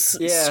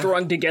videos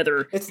strung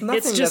together. It's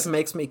nothing that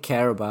makes me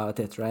care about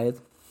it, right?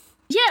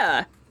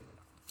 Yeah.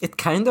 It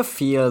kind of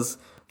feels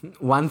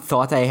one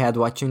thought I had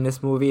watching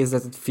this movie is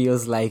that it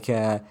feels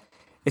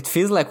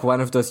like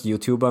one of those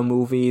YouTuber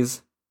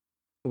movies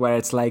where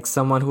it's like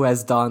someone who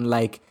has done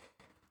like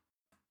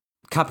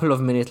couple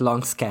of minute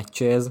long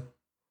sketches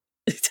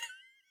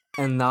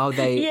and now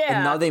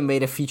they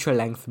made a feature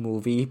length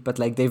movie, but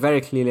like they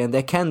very clearly, and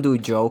they can do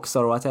jokes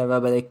or whatever,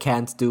 but they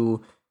can't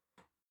do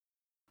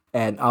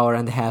an hour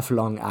and a half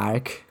long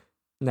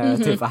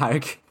narrative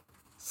arc.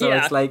 So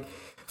it's like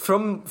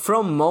from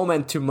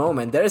moment to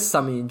moment there is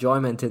some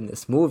enjoyment in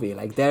this movie.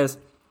 Like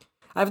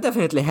I've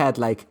definitely had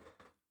like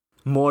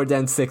more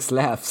than 6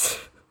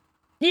 laughs.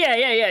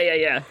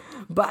 Yeah.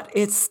 But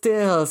it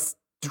still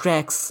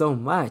drags so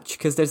much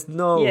because there's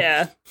no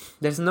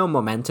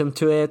momentum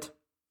to it.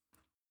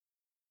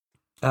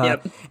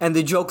 And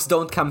the jokes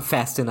don't come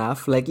fast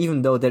enough. Like,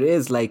 even though there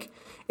is like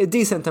a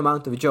decent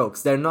amount of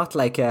jokes, they're not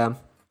like a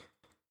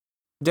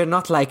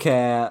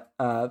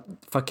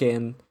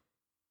fucking,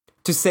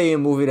 to say a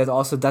movie that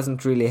also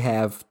doesn't really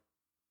have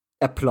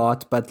a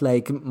plot, but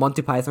like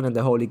Monty Python and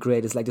the Holy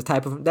Grail is like the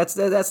type of that's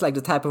like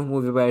the type of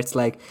movie where it's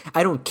like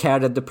I don't care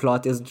that the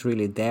plot isn't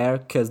really there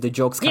because the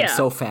jokes come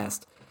so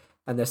fast,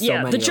 and there's so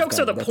many. The jokes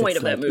are the point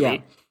of that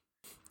movie.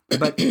 Yeah.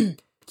 But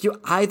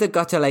you either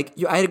gotta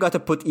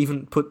put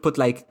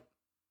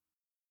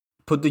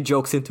the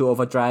jokes into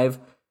overdrive,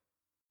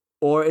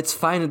 or it's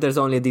fine if there's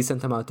only a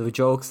decent amount of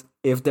jokes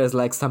if there's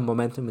like some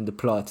momentum in the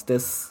plot.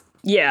 This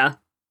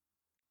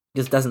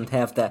just doesn't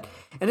have that,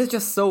 and it's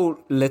just so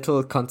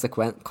little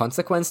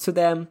consequence to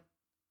them,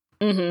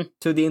 to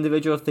the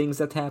individual things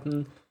that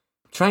happen.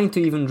 Trying to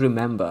even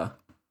remember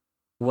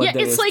what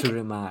there is like, to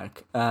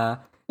remark.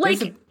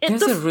 There's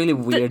a really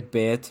weird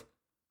bit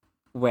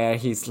where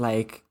he's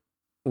like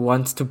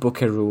wants to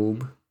book a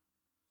room.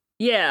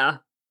 Yeah.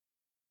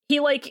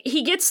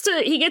 He gets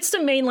to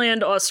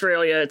mainland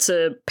Australia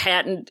to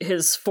patent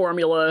his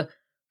formula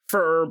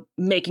for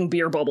making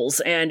beer bubbles,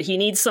 and he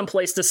needs some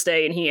place to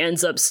stay, and he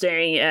ends up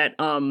staying at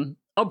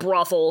a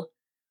brothel.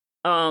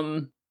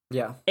 And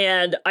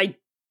I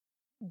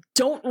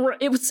don't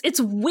it's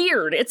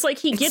weird. It's like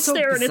he gets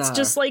there bizarre. And it's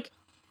just like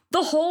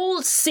the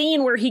whole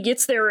scene where he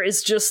gets there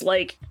is just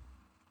like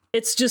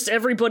it's just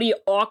everybody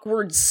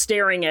awkward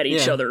staring at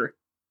each other.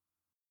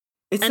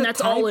 And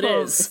that's all it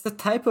is. It's the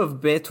type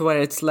of bit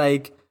where it's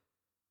like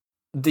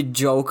the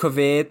joke of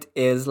it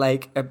is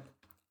like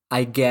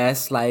I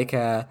guess like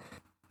a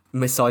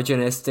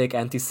misogynistic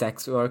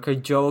anti-sex worker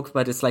joke,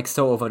 but it's like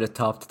so over the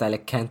top that I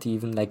like can't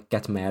even like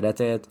get mad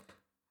at it.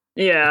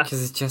 Yeah,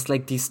 because it's just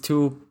like these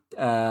two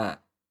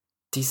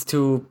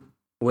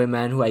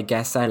women who I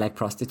guess are like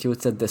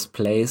prostitutes at this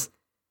place,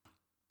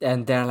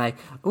 and they're like,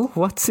 "Oh,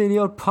 what's in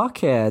your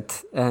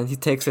pocket?" And he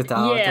takes it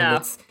out,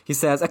 and he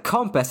says a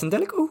compass, and they're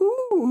like,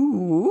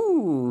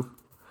 "Ooh,"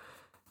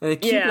 and they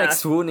keep like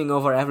swooning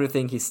over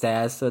everything he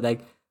says. So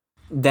like,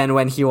 then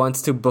when he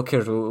wants to book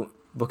a room,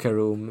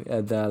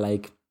 the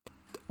like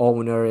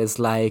owner is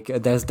like,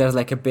 there's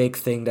like a big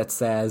thing that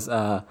says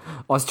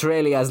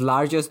Australia's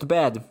largest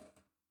bed.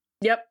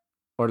 Yep.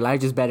 Or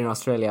largest bed in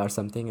Australia or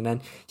something, and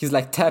then he's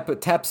like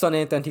taps on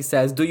it and he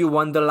says, "Do you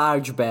want the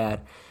large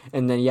bed?"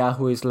 And then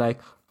Yahoo is like,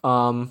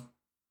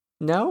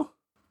 no.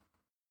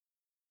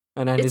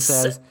 And then he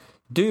says,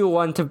 "Do you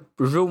want a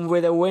room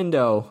with a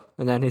window?"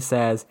 And then he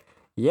says,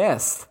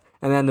 "Yes."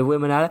 And then the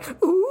women are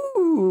like,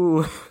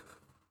 "Ooh."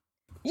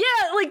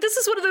 Yeah, like this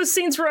is one of those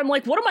scenes where I'm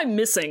like, what am I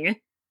missing?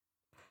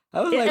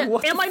 I was like,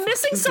 what am I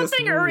missing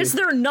something, or is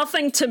there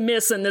nothing to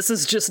miss and this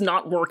is just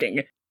not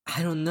working?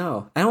 I don't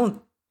know. I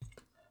don't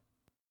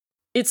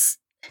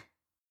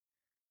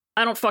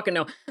fucking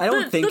know. I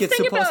don't think it's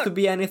supposed to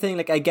be anything.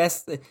 Like, I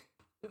guess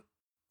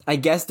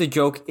the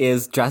joke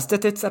is just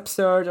that it's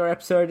absurd or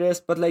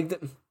absurdist, but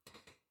like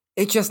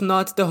it's just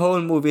not, the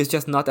whole movie is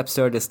just not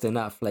absurdist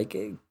enough. Like,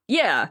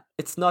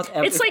 it's not.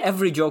 It's like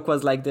every joke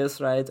was like this,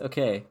 right?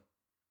 Okay.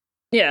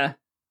 Yeah,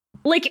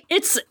 like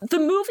the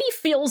movie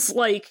feels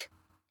like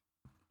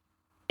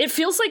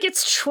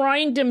it's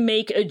trying to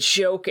make a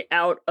joke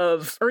out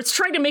of, or it's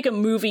trying to make a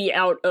movie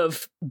out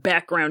of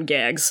background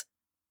gags.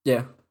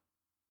 Yeah.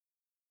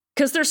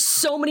 Because there's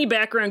so many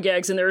background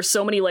gags and there are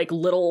so many like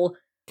little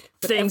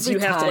things you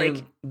have to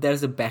like.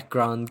 There's a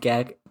background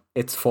gag,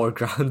 it's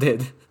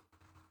foregrounded.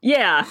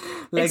 Yeah,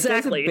 like,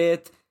 exactly. There's a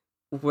bit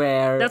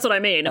where that's what I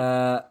mean.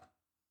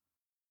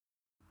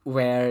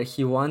 Where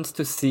he wants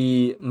to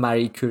see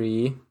Marie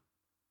Curie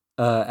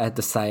at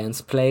the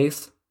science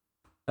place.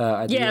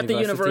 At the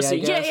university.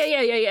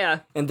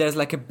 Yeah. And there's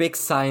like a big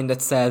sign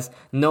that says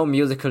no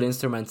musical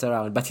instruments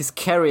around, but he's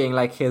carrying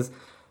like his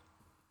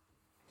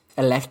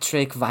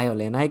electric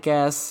violin, I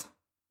guess.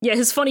 Yeah,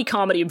 his funny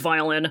comedy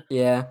violin.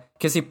 Yeah,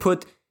 because he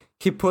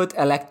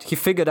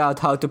figured out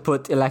how to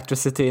put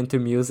electricity into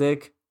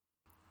music.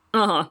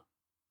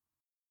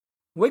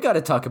 We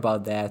gotta talk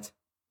about that.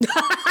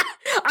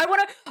 I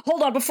want to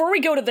hold on before we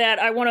go to that.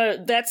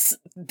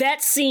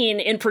 That scene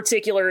in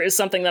particular is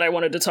something that I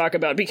wanted to talk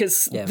about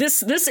because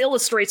this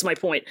illustrates my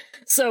point.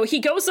 So he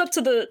goes up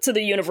to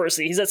the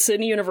university. He's at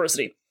Sydney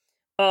University.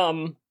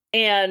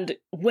 And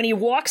when he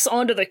walks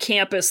onto the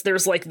campus,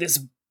 there's like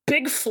this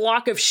big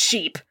flock of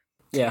sheep.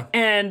 Yeah.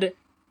 And,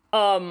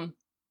 what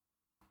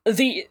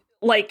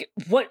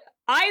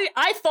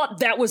I thought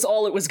that was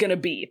all it was gonna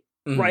be,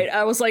 right?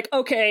 I was like,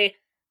 okay,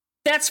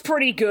 that's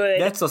pretty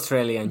good. That's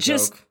Australian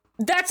joke.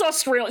 That's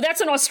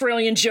an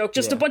Australian joke.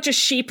 Just a bunch of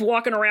sheep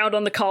walking around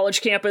on the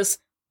college campus.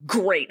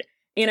 Great,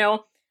 you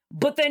know?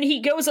 But then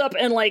he goes up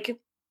and, like,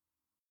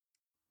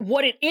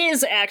 what it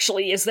is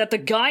actually is that the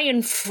guy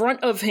in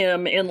front of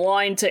him in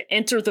line to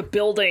enter the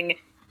building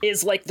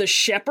is, like, the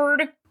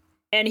shepherd,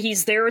 and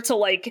he's there to,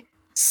 like,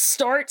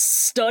 start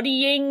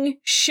studying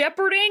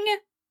shepherding,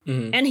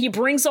 and he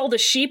brings all the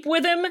sheep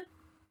with him,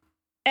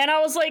 and I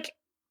was like,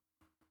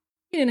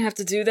 you didn't have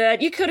to do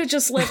that. You could have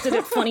just left it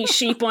at Funny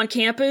Sheep on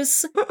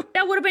campus.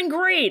 That would have been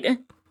great. You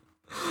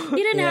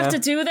didn't have to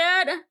do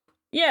that.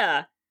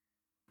 Yeah.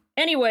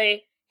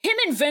 Anyway, him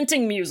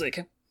inventing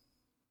music.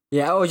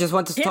 Yeah, I just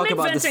wanted to talk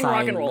about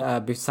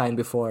the sign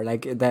before.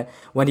 Like,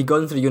 when he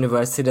goes into the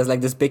university, there's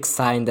like this big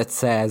sign that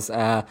says,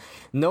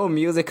 no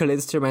musical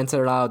instruments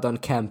allowed on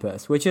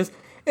campus, which is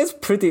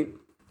pretty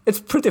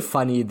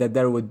funny that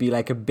there would be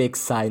like a big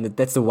sign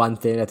that's the one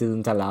thing that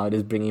isn't allowed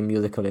is bringing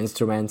musical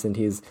instruments, and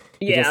he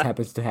just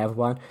happens to have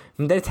one.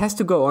 And then it has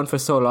to go on for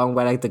so long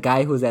where like the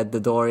guy who's at the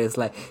door is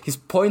like, he's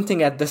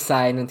pointing at the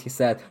sign and he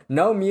said,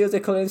 no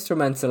musical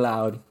instruments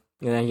allowed.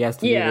 And then he has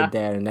to leave it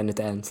there, and then it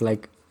ends.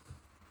 Like,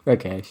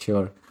 okay,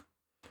 sure.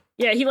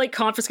 Yeah, he like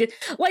confiscated.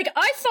 Like,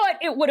 I thought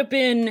it would have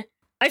been.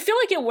 I feel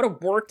like it would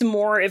have worked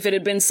more if it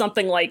had been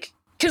something like,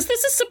 because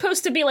this is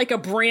supposed to be like a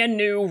brand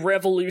new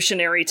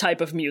revolutionary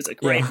type of music,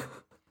 right? Yeah.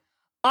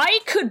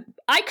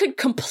 I could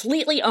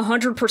completely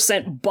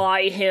 100%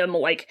 buy him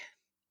like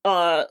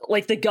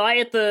the guy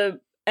at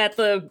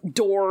the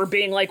door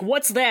being like,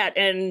 "What's that?"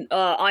 and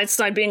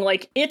Einstein being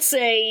like, "It's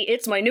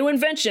my new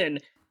invention."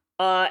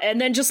 And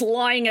then just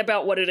lying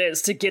about what it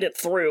is to get it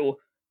through.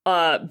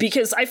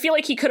 Because I feel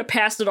like he could have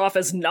passed it off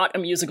as not a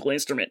musical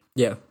instrument.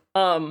 Yeah.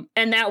 And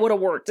that would have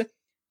worked.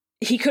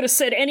 He could have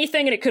said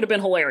anything and it could have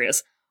been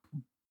hilarious.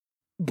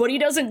 But he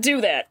doesn't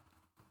do that.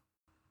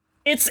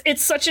 It's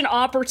such an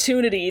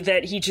opportunity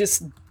that he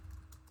just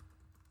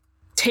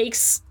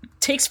takes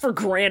for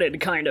granted,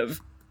 kind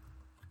of.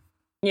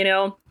 You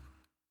know?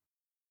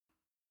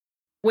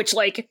 Which,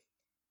 like,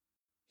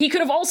 he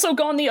could have also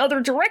gone the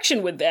other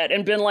direction with that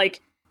and been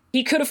like,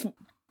 he could have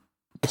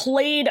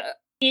played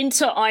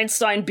into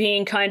Einstein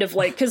being kind of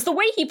like, because the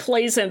way he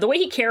plays him, the way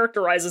he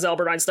characterizes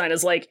Albert Einstein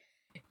is like,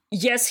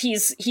 yes,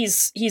 he's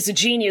a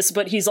genius,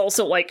 but he's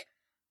also like,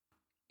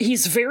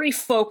 he's very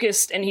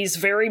focused and he's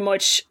very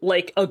much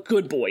like a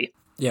good boy.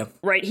 Yeah.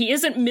 Right? He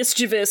isn't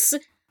mischievous.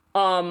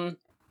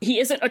 He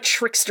isn't a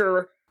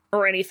trickster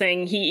or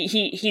anything.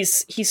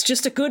 He's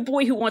just a good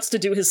boy who wants to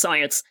do his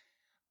science.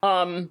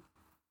 And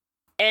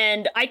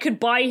I could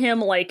buy him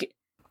like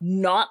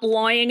not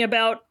lying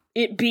about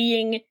it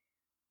being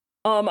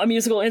a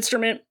musical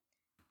instrument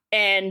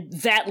and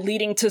that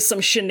leading to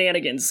some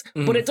shenanigans.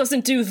 But it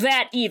doesn't do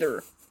that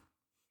either.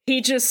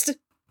 He just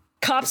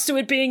cops to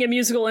it being a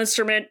musical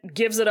instrument,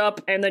 gives it up,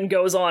 and then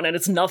goes on, and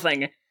it's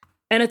nothing.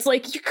 And it's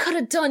like, you could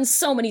have done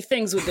so many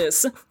things with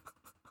this.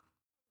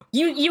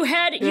 You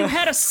had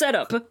a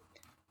setup,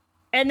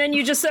 and then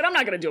you just said, I'm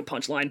not gonna do a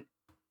punchline.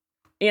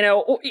 You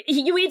know,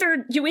 you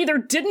either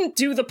didn't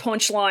do the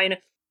punchline,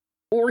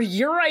 or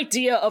your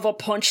idea of a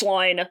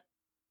punchline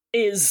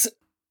is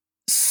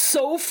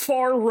so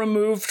far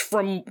removed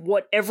from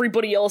what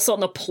everybody else on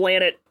the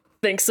planet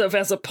thinks of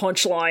as a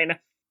punchline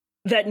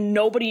that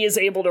nobody is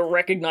able to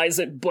recognize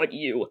it but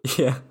you.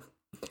 Yeah.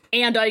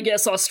 And I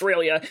guess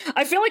Australia.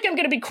 I feel like I'm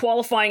going to be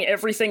qualifying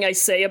everything I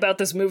say about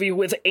this movie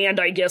with "and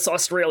I guess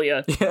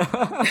Australia."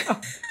 Yeah.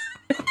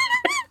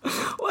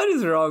 What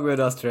is wrong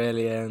with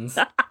Australians?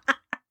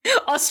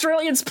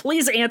 Australians,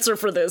 please answer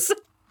for this.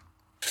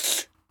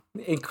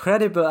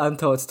 Incredible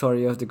untold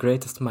story of the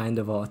greatest mind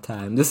of all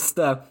time. This is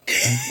the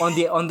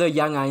on the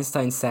Young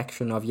Einstein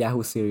section of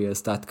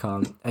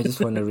YahooSerious.com. I just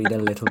want to read a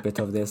little bit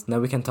of this. Now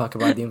we can talk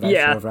about the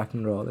inventor of rock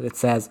and roll. It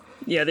says,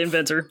 the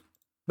inventor.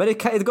 But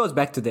it goes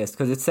back to this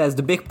because it says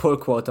the big pull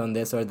quote on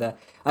this, or the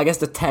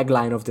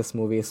tagline of this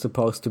movie is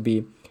supposed to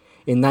be,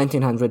 in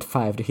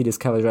 1905 he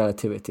discovered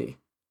relativity.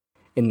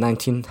 In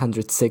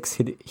 1906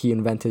 he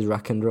invented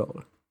rock and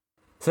roll.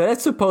 So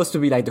that's supposed to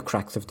be like the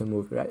crux of the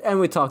movie, right?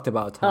 And we talked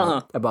about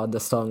about the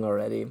song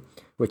already,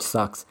 which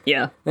sucks.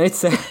 Yeah. And it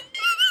says,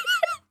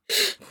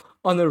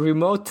 on a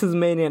remote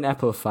Tasmanian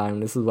apple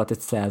farm, this is what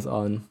it says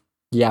on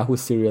Yahoo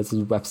Serious'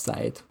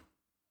 website.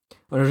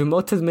 On a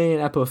remote Tasmanian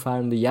apple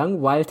farm, the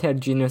young,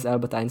 wild-haired genius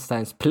Albert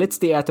Einstein splits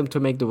the atom to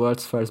make the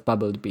world's first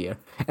bubbled beer,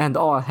 and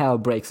all hell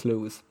breaks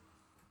loose.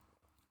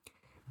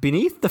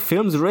 Beneath the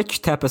film's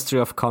rich tapestry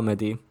of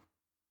comedy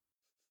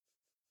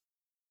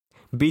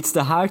beats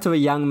the heart of a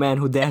young man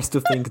who dares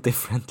to think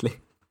differently.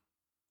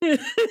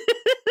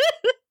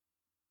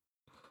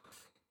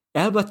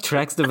 Albert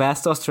treks the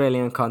vast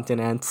Australian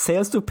continent,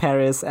 sails to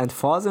Paris, and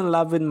falls in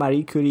love with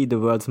Marie Curie, the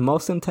world's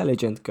most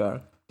intelligent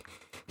girl.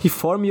 He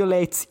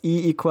formulates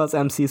E equals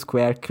mc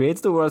squared,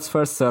 creates the world's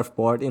first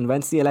surfboard,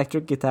 invents the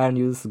electric guitar, and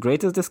uses the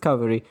greatest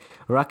discovery,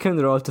 rock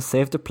and roll, to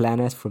save the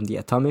planet from the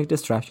atomic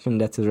destruction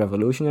that his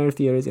revolutionary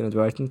theories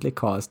inadvertently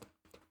caused.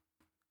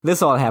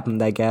 This all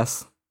happened, I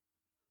guess.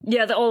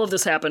 Yeah, all of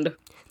this happened.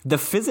 The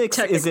physics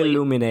is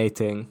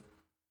illuminating.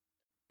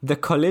 The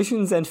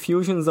collisions and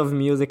fusions of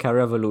music are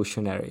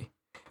revolutionary.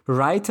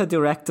 Writer,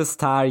 director,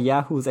 star,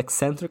 Yahoo's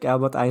eccentric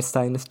Albert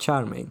Einstein is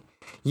charming.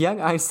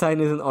 Young Einstein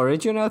is an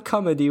original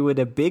comedy with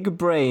a big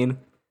brain,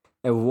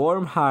 a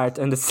warm heart,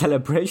 and a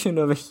celebration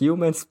of a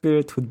human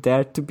spirit who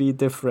dared to be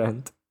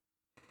different.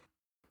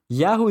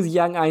 Yahoo's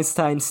Young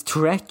Einstein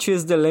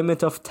stretches the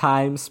limit of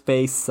time,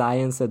 space,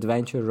 science,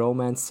 adventure,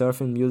 romance,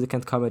 surfing, music,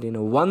 and comedy in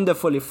a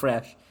wonderfully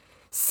fresh,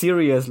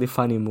 seriously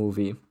funny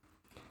movie.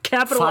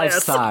 Capital 5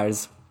 S.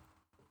 stars.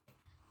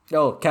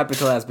 Oh,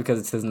 capital S because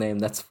it's his name.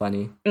 That's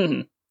funny.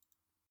 Mm-hmm.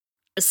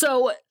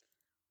 So,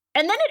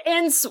 and then it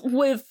ends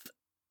with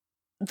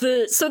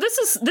this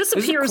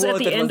appears at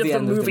the end of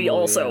the movie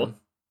also.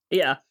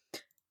 Yeah.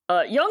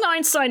 Young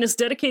Einstein is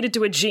dedicated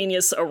to a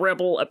genius, a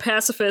rebel, a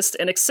pacifist,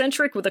 an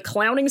eccentric with a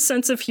clowning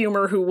sense of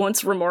humor who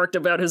once remarked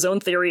about his own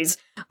theories,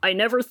 "I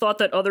never thought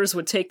that others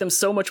would take them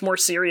so much more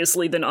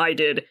seriously than I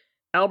did."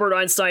 Albert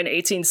Einstein,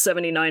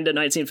 1879 to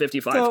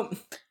 1955. So,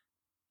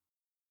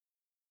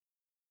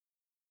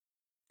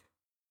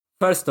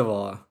 First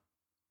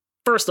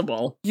of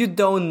all, you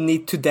don't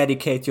need to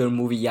dedicate your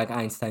movie Young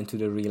Einstein to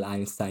the real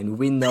Einstein.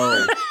 We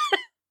know.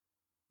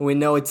 We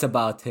know it's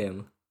about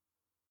him.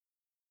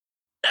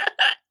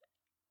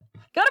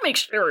 Gotta make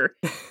sure.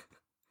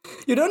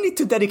 You don't need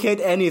to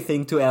dedicate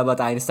anything to Albert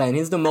Einstein.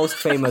 He's the most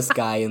famous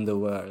guy in the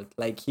world.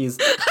 Like,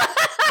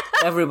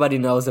 everybody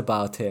knows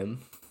about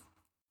him.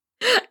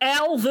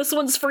 Al, this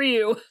one's for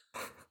you.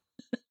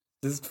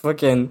 This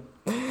fucking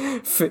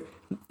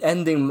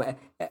ending.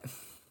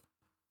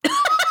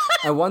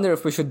 I wonder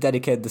if we should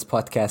dedicate this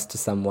podcast to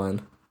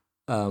someone.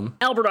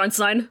 Albert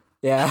Einstein.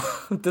 Yeah,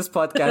 this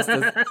podcast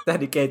is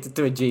dedicated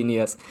to a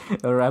genius,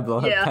 a rebel,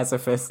 a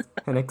pacifist,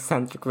 an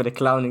eccentric with a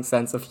clowning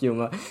sense of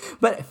humor.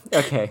 But,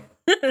 okay.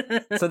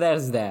 So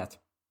there's that.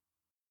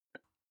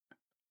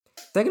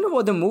 Second of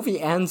all, the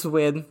movie ends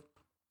with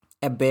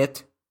a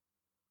bit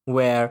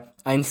where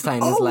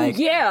Einstein is like,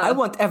 I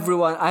want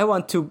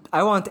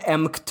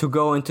EMC to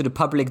go into the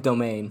public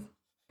domain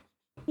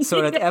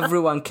so that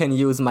everyone can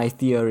use my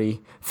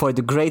theory for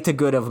the greater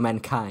good of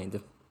mankind.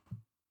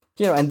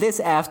 You know, and this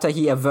after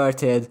he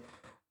averted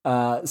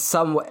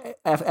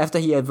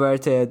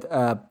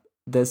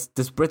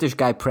this British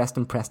guy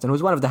Preston,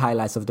 who's one of the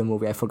highlights of the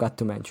movie. I forgot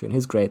to mention.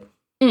 He's great.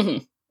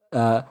 Mm-hmm.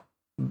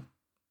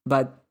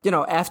 But you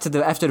know, after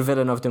the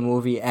villain of the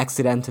movie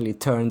accidentally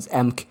turns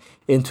EMC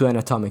into an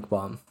atomic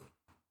bomb.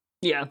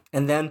 Yeah.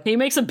 And then he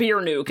makes a beer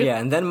nuke. Yeah,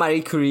 and then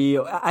Marie Curie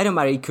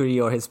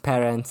or his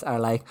parents are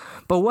like,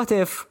 but what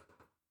if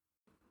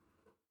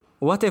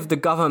the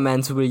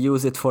government will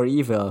use it for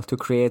evil to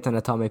create an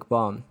atomic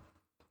bomb?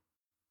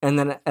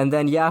 And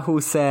then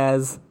Yahoo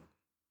says,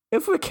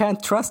 if we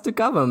can't trust the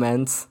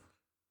government,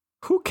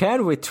 who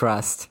can we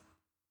trust?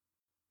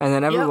 And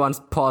then everyone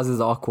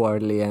pauses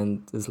awkwardly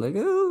and is like,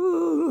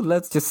 oh,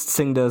 let's just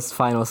sing this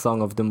final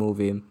song of the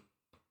movie.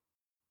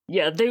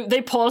 Yeah,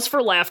 they pause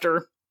for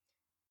laughter.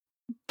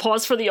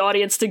 Pause for the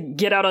audience to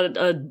get out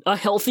a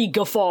healthy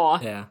guffaw.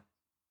 Yeah.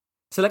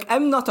 So, like,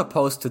 I'm not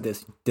opposed to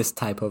this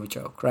type of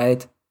joke,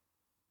 right?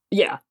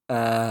 Yeah.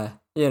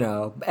 You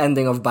know,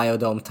 ending of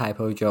Biodome type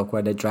of joke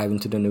where they drive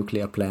into the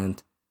nuclear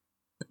plant.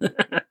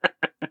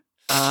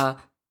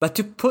 But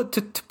to put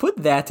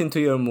that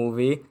into your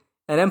movie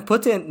and then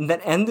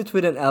end it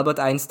with an Albert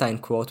Einstein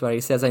quote where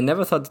he says, "I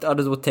never thought that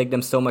others would take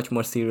them so much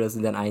more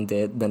seriously than I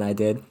did."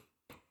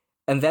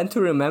 And then to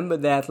remember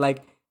that,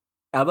 like,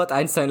 Albert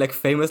Einstein, like,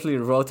 famously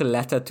wrote a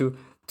letter to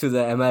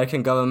the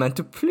American government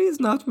to please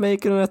not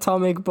make an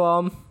atomic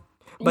bomb.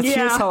 But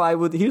here's how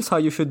you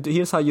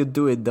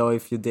do it though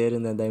if you did,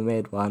 and then they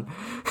made one.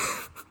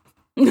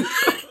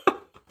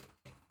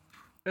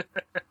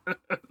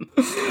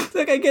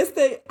 Like, I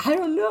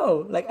don't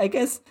know. Like, I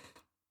guess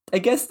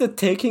the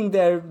taking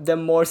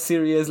them more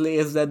seriously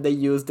is that they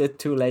used it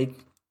to, like,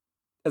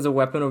 as a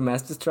weapon of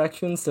mass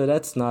destruction. So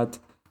that's not,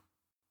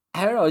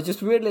 I don't know, it's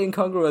just weirdly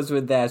incongruous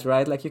with that,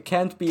 right? Like, you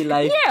can't be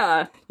like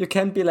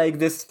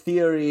this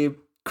theory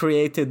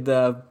created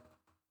the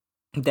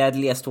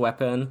deadliest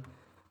weapon,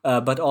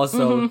 but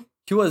also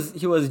he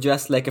was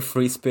just like a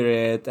free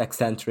spirit,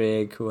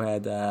 eccentric, who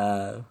had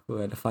a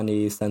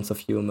funny sense of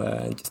humor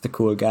and just a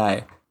cool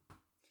guy.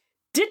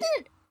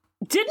 Didn't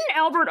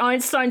Albert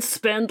Einstein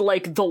spend,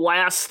 like, the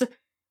last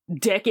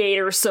decade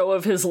or so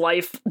of his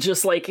life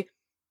just, like,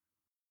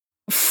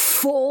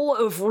 full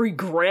of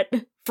regret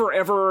for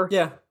ever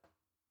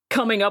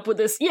coming up with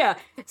this? Yeah.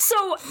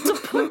 So to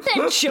put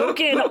that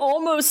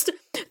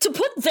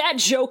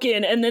joke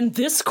in and then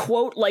this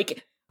quote,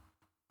 like,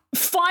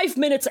 5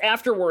 minutes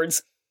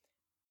afterwards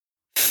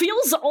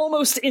feels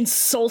almost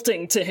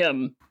insulting to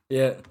him.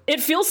 Yeah.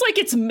 It feels like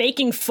it's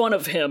making fun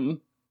of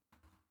him.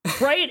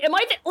 Right? Am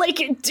I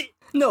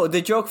No,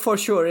 the joke for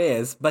sure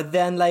is, but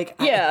then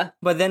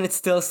but then it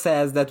still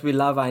says that we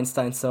love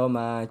Einstein so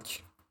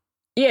much.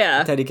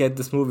 Yeah. Dedicate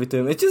this movie to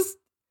him. It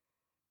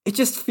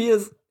just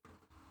feels,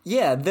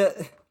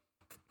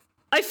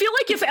 I feel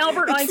like if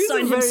Albert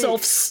Einstein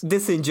himself...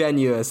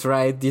 disingenuous,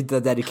 right?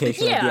 The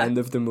dedication at the end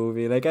of the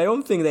movie. Like, I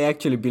don't think they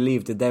actually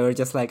believed it. They were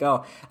just like,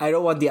 oh, I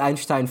don't want the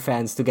Einstein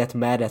fans to get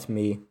mad at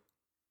me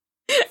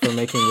for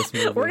making this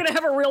movie. We're gonna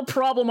have a real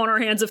problem on our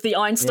hands if the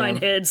Einstein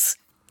heads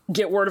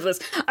get word of this.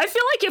 I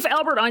feel like if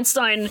Albert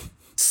Einstein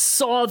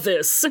saw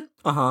this,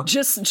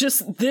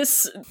 just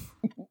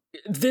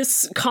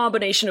this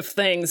combination of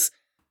things,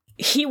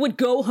 he would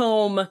go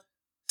home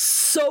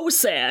so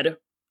sad.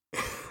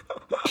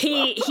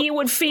 He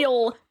would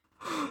feel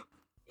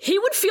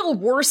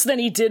worse than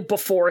he did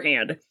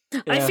beforehand.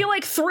 Yeah. I feel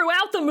like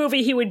throughout the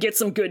movie he would get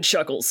some good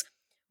chuckles,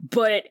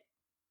 but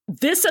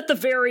this at the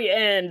very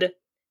end,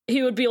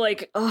 he would be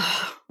like,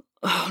 oh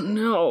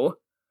no,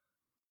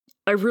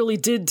 I really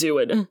did do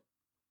it.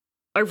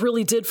 I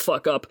really did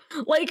fuck up.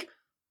 Like,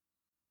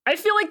 I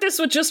feel like this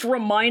would just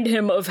remind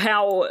him of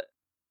how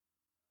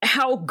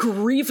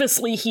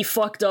grievously he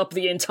fucked up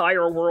the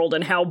entire world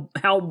and how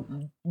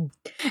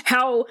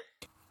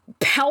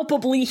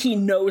palpably he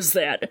knows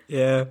that.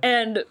 Yeah.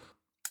 And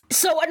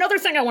so another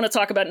thing I want to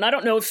talk about, and I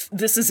don't know if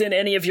this is in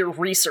any of your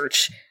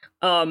research,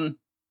 the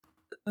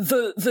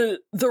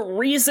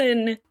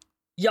reason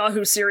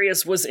Yahoo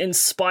Serious was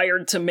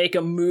inspired to make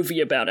a movie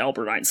about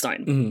Albert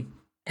Einstein. Mm-hmm.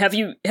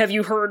 Have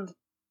you heard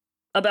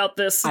about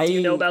this? Do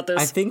you know about this?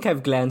 I think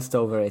I've glanced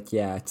over it.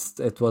 Yeah,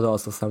 it was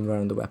also somewhere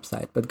on the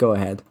website, but go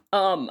ahead.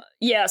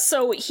 Yeah,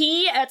 so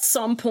he at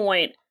some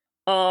point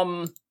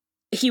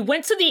he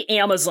went to the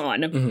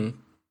Amazon. Mm-hmm.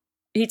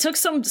 He took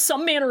some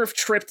manner of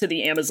trip to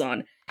the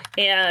Amazon,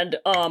 and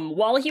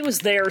while he was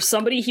there,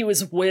 somebody he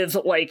was with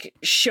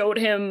showed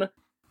him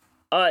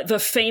the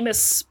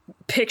famous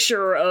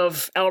picture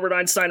of Albert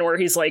Einstein where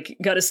he's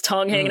got his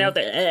tongue hanging out,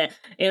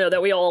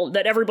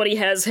 that everybody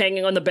has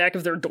hanging on the back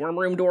of their dorm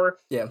room door.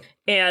 Yeah,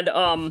 and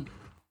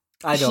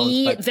I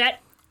don't.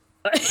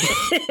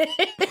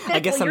 I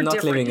guess I'm not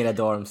different. living in a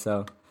dorm,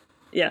 so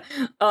yeah.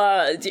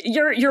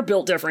 You're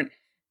built different.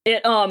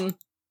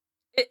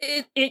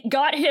 It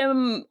got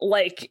him,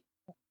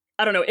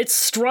 I don't know, it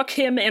struck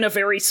him in a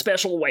very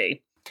special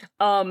way.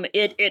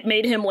 It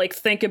made him,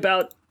 think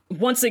about,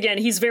 once again,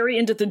 he's very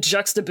into the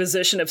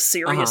juxtaposition of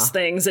serious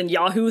things and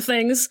Yahoo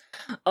things.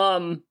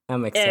 That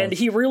makes sense. And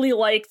he really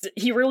liked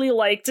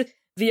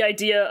the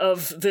idea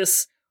of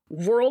this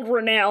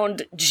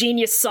world-renowned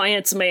genius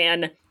science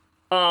man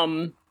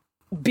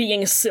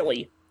being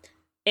silly.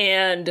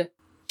 And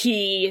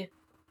he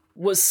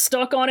was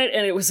stuck on it,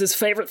 and it was his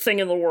favorite thing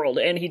in the world,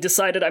 and he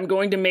decided, I'm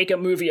going to make a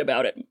movie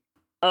about it.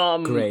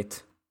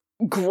 Great.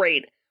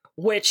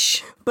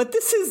 But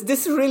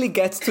this really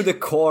gets to the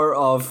core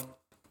of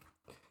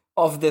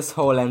this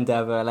whole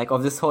endeavor,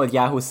 of this whole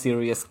Yahoo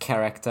Serious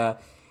character,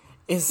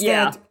 is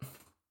that,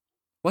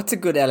 what's a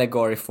good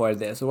allegory for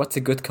this, or what's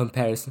a good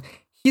comparison?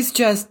 He's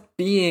just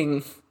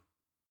he's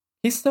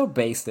so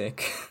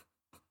basic.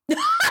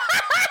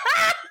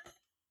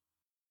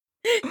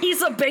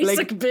 He's a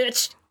basic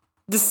bitch.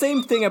 The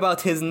same thing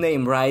about his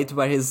name, right?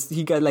 Where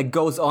he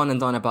goes on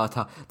and on about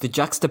how the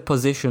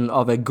juxtaposition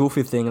of a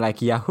goofy thing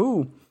like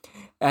Yahoo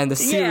and a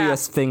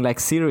serious thing like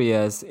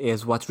Sirius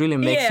is what really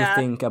makes you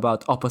think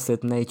about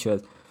opposite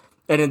natures.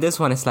 And in this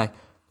one, it's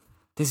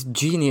this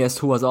genius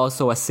who was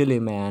also a silly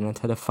man and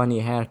had a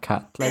funny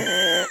haircut.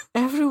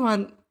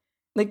 Everyone,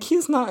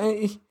 he's not...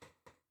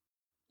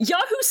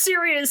 Yahoo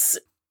Serious,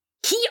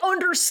 he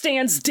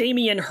understands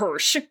Damien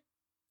Hirst.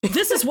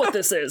 This is what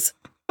this is.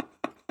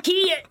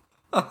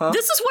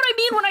 This is what I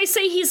mean when I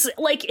say he's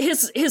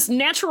his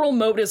natural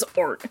mode is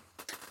art.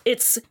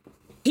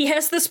 He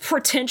has this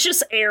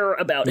pretentious air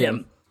about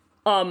him.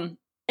 And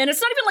it's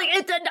not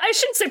even I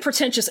shouldn't say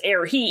pretentious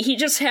air. He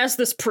just has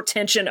this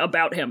pretension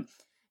about him.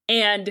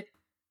 And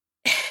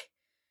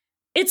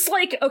it's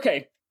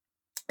okay.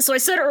 So I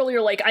said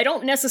earlier, I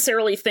don't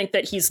necessarily think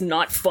that he's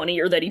not funny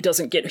or that he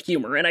doesn't get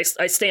humor, and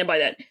I stand by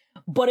that.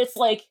 But it's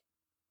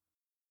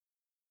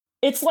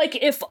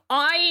if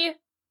I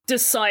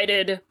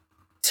decided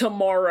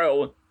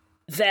tomorrow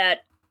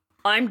that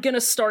I'm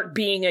gonna start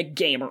being a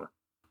gamer.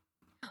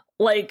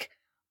 I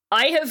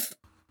have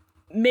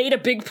made a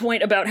big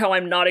point about how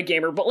I'm not a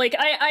gamer, but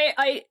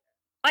I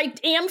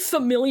am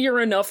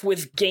familiar enough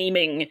with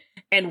gaming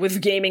and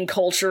with gaming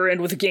culture and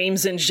with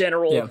games in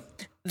general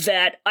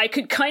that I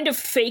could kind of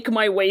fake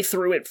my way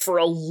through it for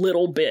a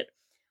little bit.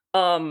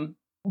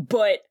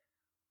 But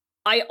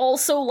I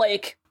also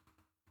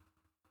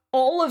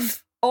all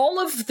of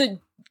the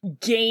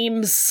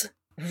games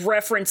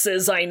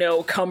references I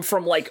know come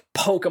from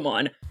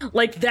Pokemon.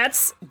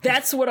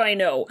 That's what I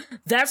know.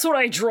 That's what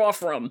I draw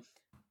from.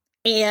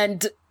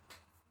 And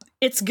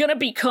it's gonna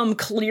become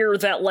clear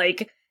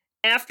that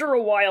after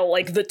a while,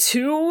 the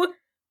two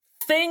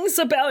things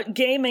about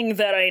gaming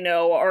that I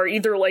know are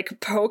either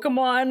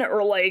Pokemon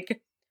or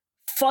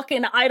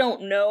fucking, I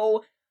don't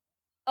know,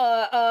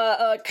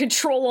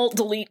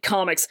 Control-Alt-Delete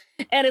comics.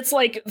 And it's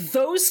like,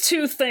 those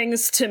two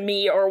things to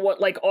me are what,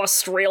 like,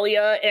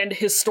 Australia and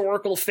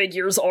historical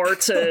figures are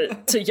to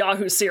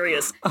Yahoo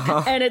Serious.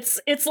 And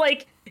it's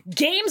like,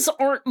 games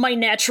aren't my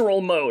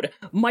natural mode.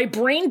 My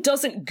brain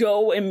doesn't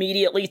go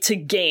immediately to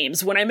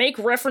games. When I make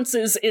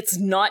references, it's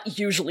not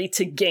usually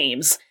to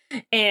games.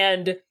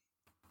 And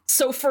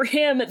so for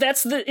him,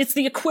 it's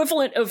the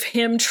equivalent of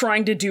him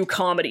trying to do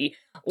comedy.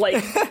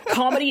 Like,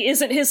 comedy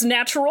isn't his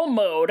natural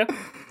mode.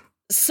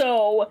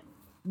 So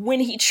when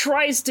he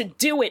tries to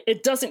do it,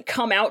 it doesn't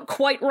come out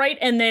quite right.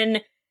 And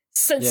then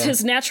since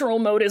his natural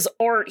mode is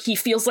art, he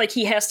feels like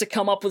he has to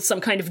come up with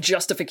some kind of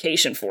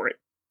justification for it.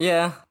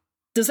 Yeah.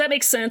 Does that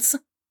make sense?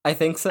 I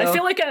think so. I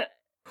feel like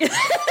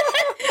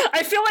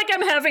I feel like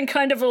I'm having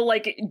kind of a,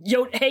 like,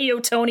 hey, yo,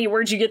 Tony,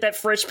 where'd you get that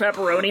fresh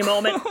pepperoni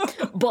moment?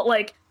 But,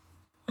 like,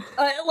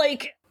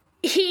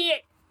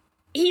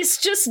 he's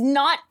just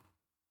not...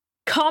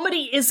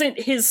 Comedy isn't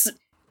his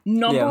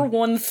number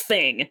one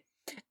thing.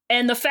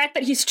 And the fact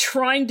that he's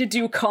trying to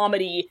do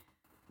comedy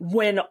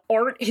when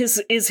art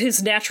is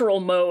his natural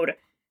mode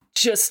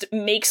just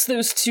makes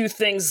those two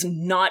things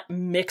not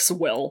mix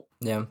well.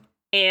 Yeah.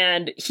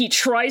 And he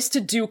tries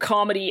to do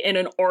comedy in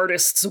an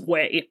artist's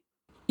way.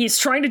 He's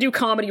trying to do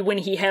comedy when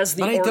he has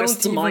the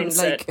artist's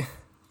mindset.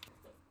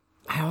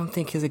 I don't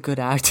think he's a good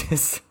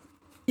artist.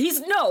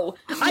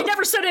 I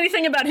never said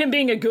anything about him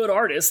being a good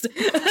artist.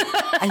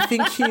 I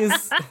think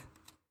he's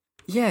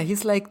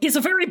like... He's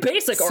a very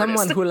basic someone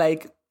artist. Who,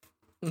 like,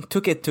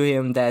 took it to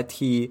him that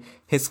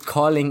his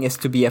calling is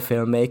to be a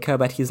filmmaker,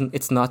 but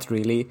it's not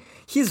really.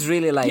 He's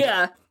really, like...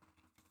 Yeah.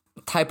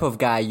 Type of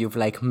guy you've,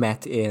 like,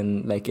 met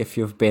in, like, if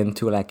you've been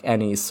to, like,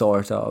 any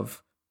sort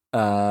of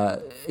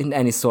in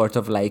any sort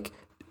of, like,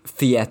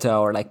 theater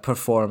or, like,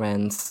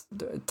 performance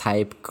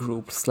type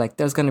groups. Like,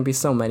 there's gonna be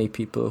so many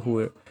people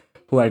who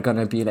are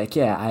gonna be like,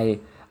 yeah,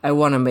 I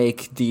want to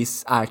make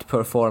these art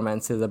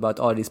performances about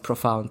all these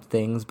profound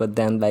things, but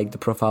then, like, the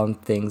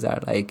profound things are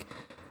like,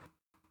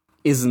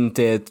 isn't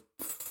it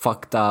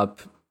fucked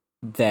up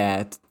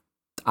that,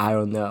 I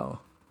don't know,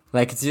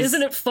 like, it's just...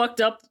 Isn't it fucked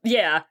up?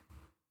 Yeah.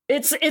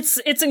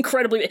 It's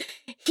incredibly...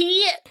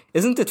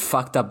 Isn't it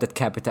fucked up that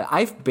Capital...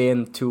 I've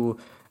been to...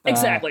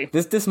 Exactly.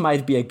 This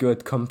might be a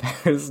good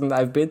comparison.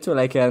 I've been to,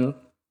 like, an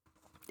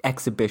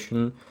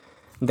exhibition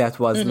that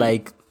was,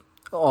 like,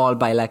 all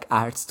by, like,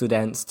 art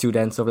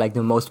students of, like,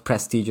 the most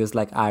prestigious,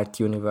 like, art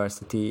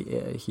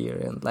university here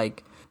in,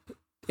 like,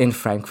 in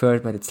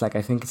Frankfurt. But it's, like,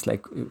 I think it's,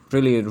 like,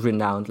 really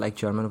renowned, like,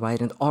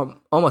 German-wide, and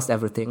almost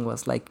everything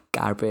was, like,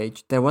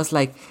 garbage. There was,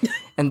 like...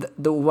 And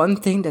the one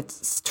thing that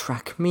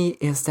struck me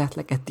is that,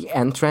 like, at the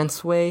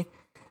entranceway,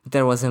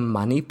 there was a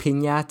money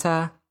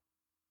piñata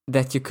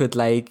that you could,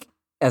 like,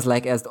 as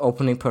the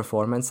opening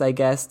performance, I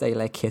guess, they,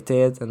 like, hit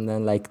it, and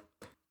then, like,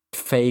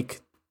 fake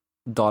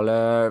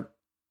dollar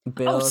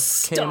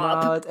bills came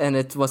out, and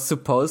it was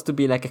supposed to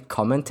be, like, a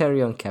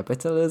commentary on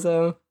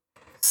capitalism.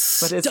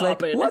 But it's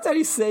like, what are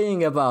you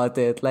saying about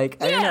it?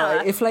 Like, I don't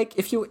know,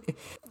 if you...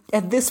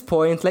 At this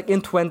point, like,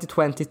 in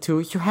 2022,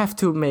 you have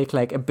to make,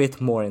 like, a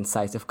bit more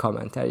incisive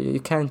commentary.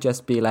 You can't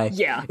just be like,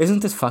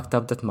 isn't it fucked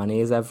up that money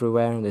is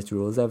everywhere and it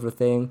rules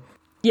everything?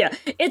 Yeah,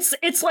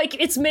 it's like,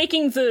 it's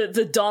making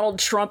the Donald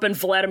Trump and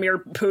Vladimir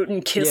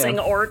Putin kissing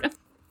art.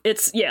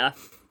 It's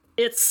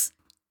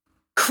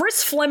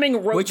Chris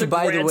Fleming wrote the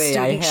grad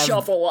student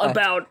shuffle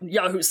about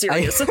Yahoo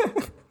Serious.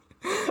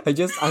 I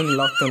just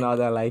unlocked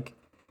another, like,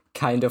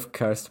 kind of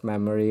cursed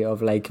memory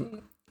of, like,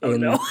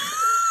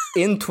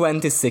 in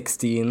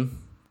 2016,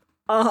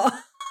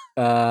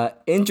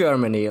 in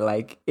Germany,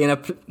 like, in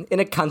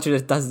a country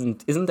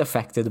that isn't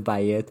affected by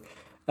it,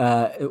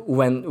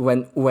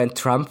 when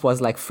Trump was,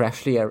 like,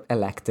 freshly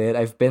elected,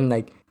 I've been,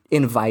 like,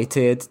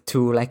 invited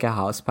to, like, a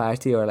house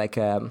party or, like,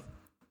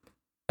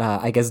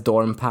 I guess,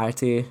 dorm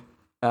party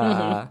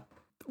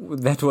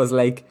that was,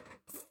 like,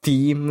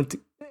 themed.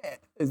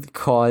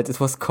 It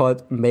was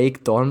called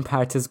 "Make Dorm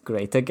Parties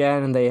Great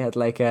Again," and they had,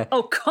 like, a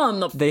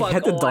Donald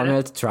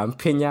Trump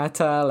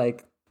piñata,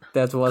 like,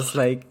 that was,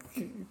 like,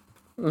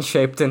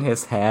 shaped in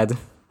his head.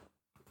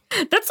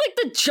 That's like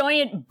the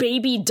giant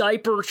baby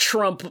diaper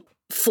Trump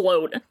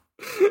float.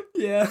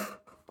 Yeah.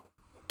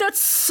 That's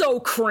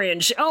so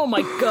cringe. Oh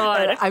my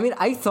god. I mean,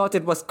 I thought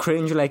it was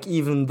cringe, like,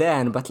 even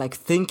then, but, like,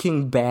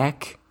 thinking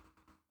back,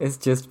 it's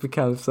just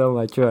become so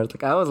much worse.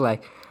 Like, I was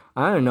like,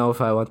 I don't know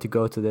if I want to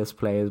go to this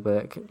place,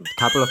 but a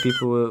couple of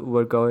people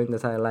were going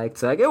that I liked.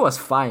 So, like, it was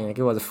fine. Like,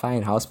 it was a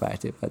fine house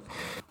party, but...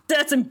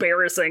 That's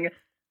embarrassing.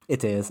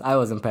 It is. I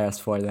was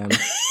embarrassed for them.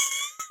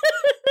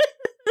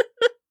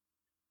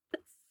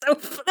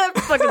 That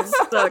fucking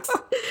sucks.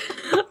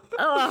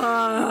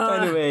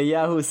 Anyway,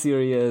 Yahoo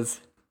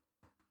Serious.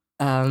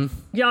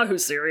 Yahoo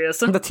Serious.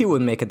 But he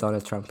would make a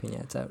Donald Trump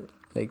piñata.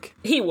 Like...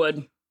 He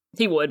would.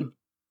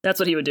 That's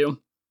what he would do.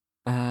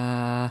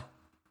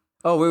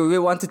 Oh, we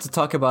wanted to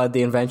talk about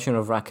the invention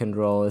of rock and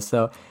roll.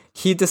 So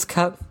he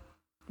discussed,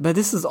 but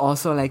this is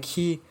also, like,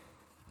 he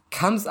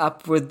comes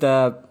up with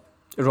the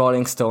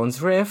Rolling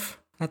Stones riff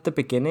at the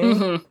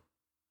beginning,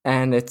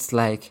 and it's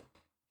like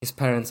his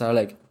parents are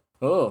like,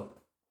 Oh.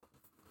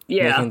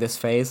 Yeah. Making this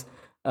face.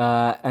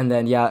 And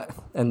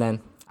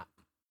then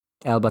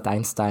Albert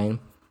Einstein.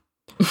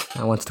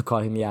 I want to call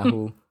him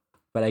Yahoo.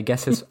 But I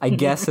guess he's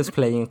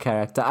playing a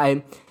character.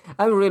 I'm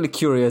really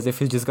curious if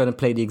he's just gonna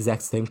play the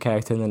exact same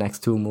character in the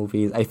next 2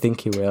 movies. I think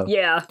he will.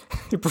 Yeah.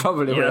 He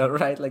probably will,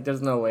 right? Like,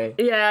 there's no way.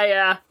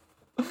 Yeah.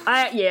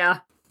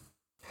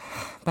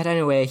 But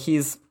anyway,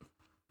 he's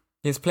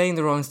playing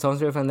the Rolling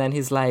Stones riff, and then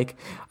he's like,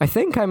 I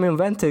think I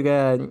invented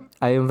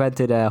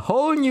a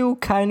whole new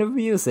kind of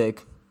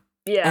music.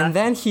 Yeah. And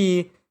then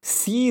he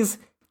sees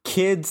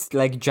kids,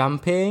 like,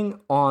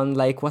 jumping on,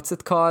 like, what's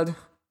it called?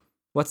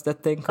 What's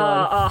that thing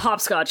called?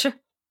 Hopscotch.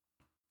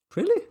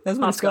 Really? That's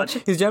what Hopscotch.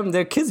 it's called?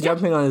 There are kids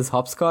jumping on his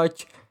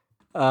hopscotch.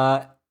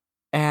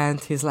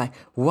 And he's like,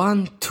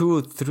 1,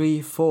 2,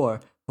 3, 4.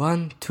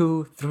 1,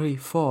 2, 3,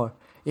 4.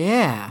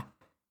 Yeah.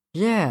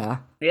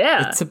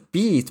 It's a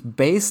beat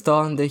based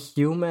on the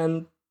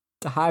human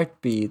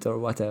heartbeat or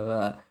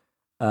whatever.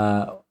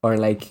 Or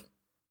like,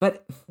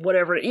 but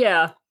whatever,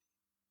 yeah.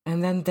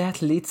 And then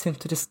that leads him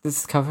to this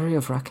discovery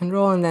of rock and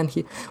roll. And then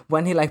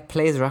when he like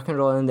plays rock and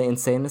roll in the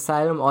insane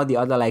asylum, all the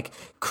other like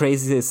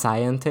crazy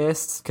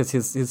scientists, because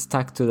he's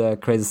stuck to the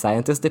crazy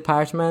scientist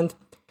department,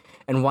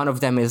 and one of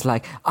them is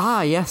like,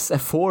 yes, a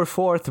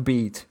 4/4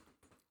 beat.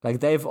 Like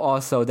they're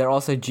also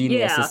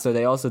geniuses, so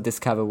they also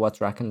discover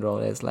what rock and roll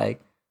is like.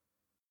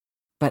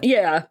 But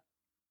yeah,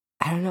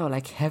 I don't know,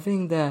 like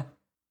having the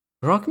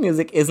rock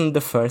music isn't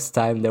the first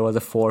time there was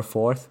a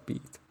 4/4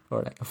 beat.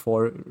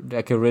 Or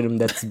like a rhythm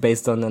that's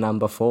based on the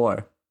number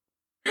 4.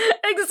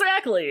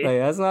 Exactly. Like,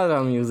 that's not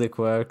how music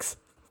works.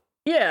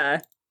 Yeah.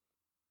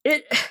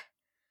 This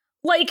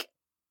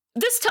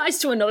ties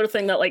to another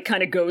thing that, like,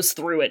 kind of goes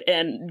through it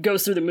and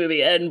goes through the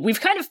movie, and we've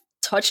kind of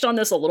touched on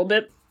this a little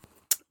bit,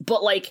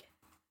 but, like,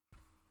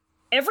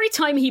 every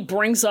time he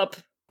brings up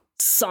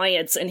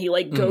science and he,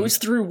 like, goes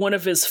through one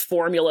of his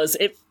formulas,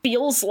 it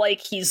feels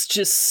like he's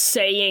just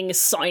saying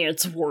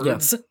science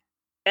words. Yeah.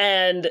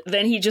 And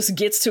then he just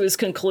gets to his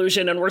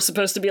conclusion, and we're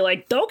supposed to be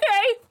like,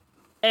 okay.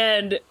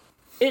 And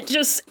it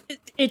just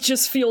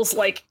feels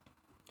like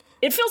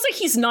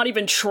he's not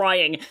even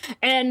trying.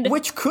 And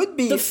which could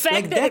be,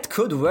 like, that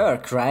could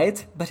work,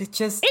 right? But it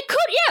could,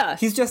 yeah.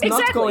 He's just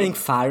not going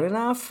far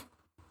enough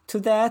to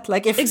that.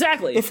 Like, if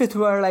it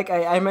were, like,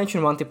 I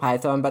mentioned Monty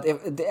Python, but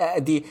if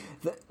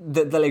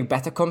the like,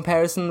 better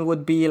comparison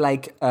would be,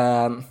 like,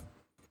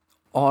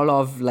 all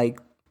of, like,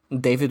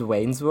 David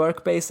Wayne's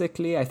work,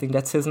 basically. I think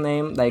that's his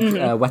name. Like,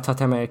 Wet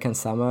Hot American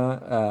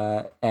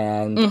Summer.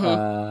 And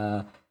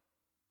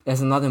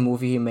there's another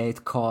movie he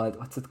made called,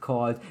 what's it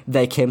called?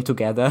 They Came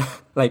Together.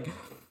 Like,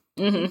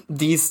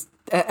 these...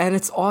 And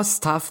it's all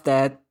stuff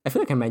that... I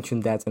feel like I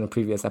mentioned that in a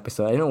previous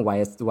episode. I don't know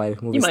why the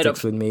movie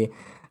sticks with me.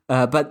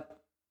 But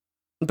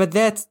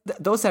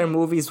those are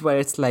movies where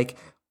it's, like,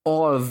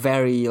 all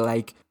very,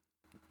 like...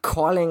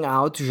 calling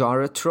out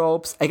genre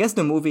tropes. I guess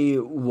the movie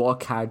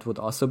Walk Hard would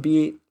also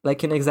be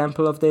like an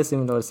example of this,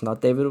 even though it's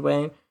not David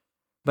Wayne.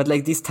 But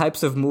like these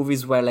types of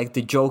movies where like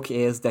the joke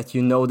is that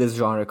you know this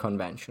genre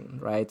convention,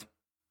 right?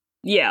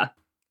 Yeah.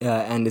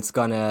 And it's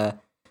gonna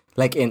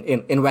like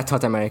in Wet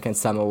Hot American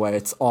Summer, where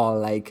it's all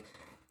like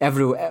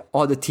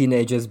all the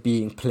teenagers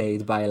being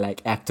played by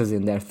like actors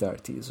in their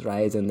 30s,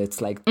 right? And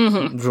it's like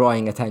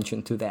drawing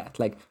attention to that.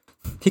 Like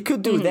he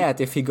could do that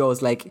if he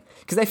goes like,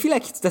 because I feel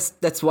like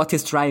that's what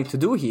he's trying to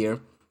do here.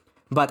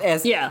 But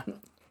as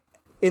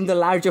in the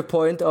larger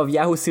point of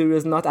Yahoo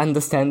Serious not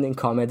understanding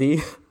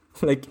comedy,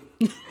 like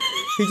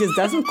he just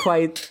doesn't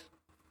quite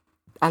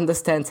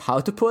understand how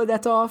to pull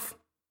that off.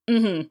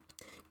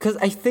 Because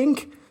I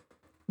think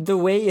the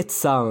way it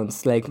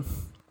sounds, like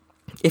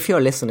if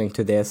you're listening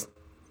to this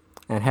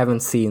and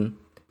haven't seen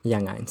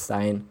Young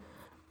Einstein,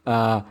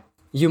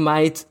 you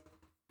might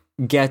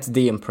get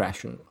the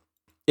impression,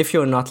 if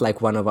you're not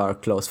like one of our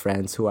close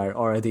friends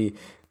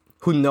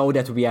who know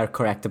that we are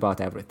correct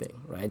about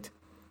everything, right?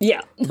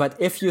 Yeah. But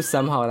if you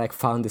somehow like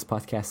found this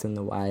podcast in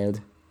the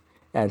wild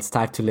and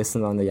start to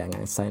listen on the Young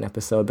Einstein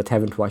episode but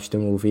haven't watched the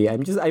movie,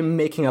 I'm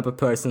making up a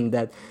person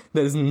that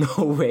there's no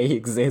way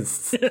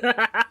exists.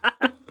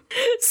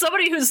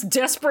 Somebody who's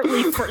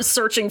desperately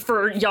searching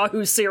for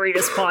Yahoo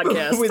Serious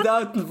podcast.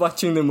 Without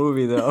watching the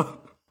movie, though.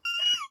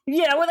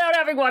 Yeah, without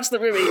having watched the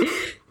movie.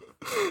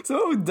 So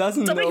who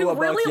doesn't know about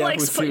really Yahoo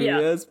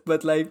Serious,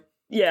 but like...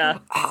 Yeah.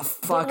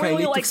 Fuck,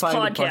 really I need to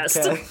find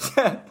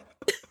podcast.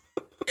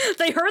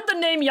 They heard the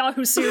name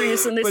Yahoo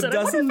Serious and they said,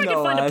 I wonder if I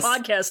can find a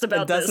podcast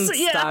about this. It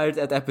doesn't start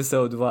at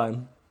episode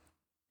 1.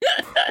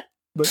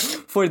 But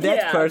for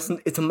that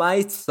person, it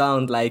might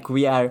sound like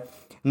we are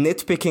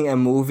nitpicking a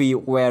movie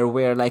where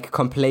we're like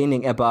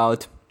complaining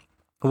about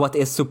what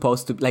is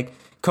supposed to... like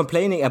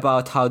complaining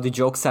about how the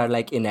jokes are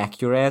like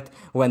inaccurate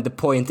when the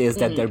point is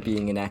that they're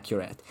being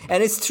inaccurate.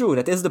 And it's true,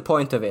 that is the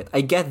point of it.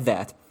 I get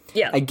that.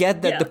 Yeah. I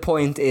get that the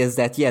point is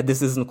that,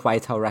 this isn't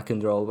quite how rock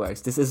and roll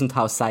works. This isn't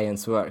how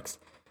science works.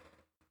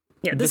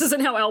 Yeah, this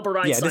isn't how Albert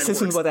Einstein works. Yeah, this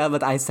isn't what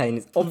Albert Einstein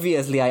is.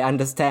 Obviously, I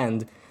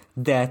understand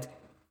that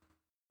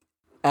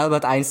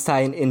Albert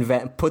Einstein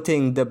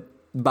putting the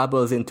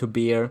bubbles into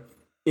beer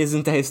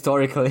isn't a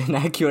historical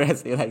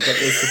inaccuracy, like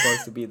that is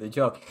supposed to be the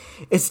joke.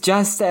 It's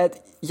just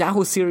that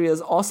Yahoo Serious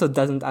also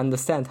doesn't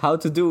understand how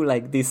to do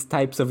like these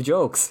types of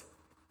jokes.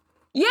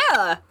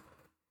 Yeah.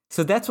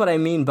 So that's what I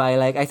mean by,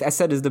 like, I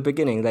said at the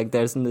beginning, like,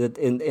 there's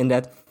in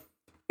that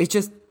it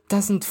just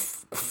doesn't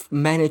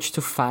manage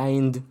to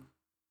find.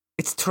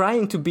 It's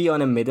trying to be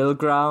on a middle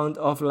ground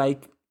of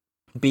like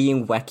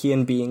being wacky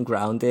and being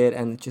grounded,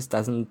 and it just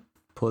doesn't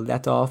pull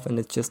that off, and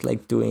it's just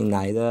like doing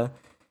neither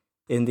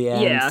in the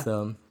end. Yeah.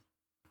 So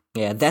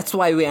yeah, that's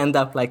why we end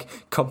up like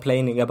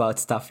complaining about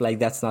stuff like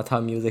that's not how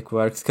music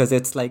works, because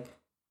it's like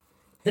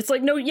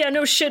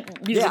no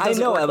shit. Music I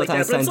know Albert like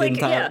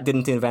Einstein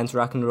didn't invent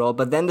rock and roll,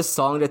 but then the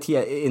song that he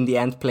in the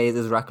end plays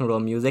is rock and roll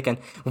music, and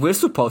we're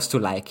supposed to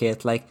like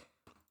it, like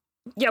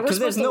we're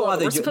supposed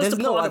there's to there's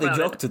no other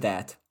joke to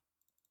that.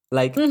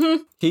 Like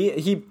Mm-hmm.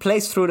 he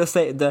plays through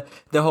the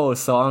whole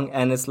song,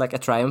 and it's like a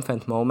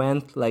triumphant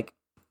moment. Like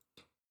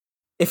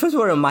if it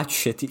were a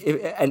much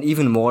an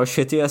even more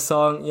shittier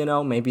song, you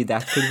know, maybe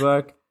that could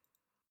work.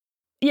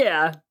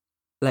 Yeah.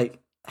 Like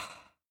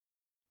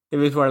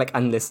if it were like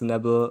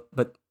unlistenable,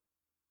 but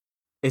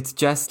it's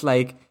just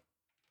like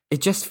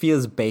it just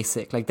feels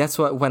basic. Like that's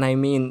when I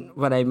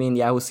mean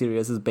Yahoo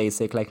Serious is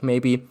basic. Like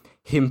maybe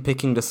him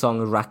picking the song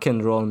rock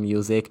and roll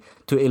music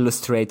to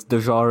illustrate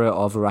the genre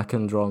of rock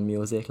and roll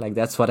music. Like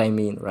that's what I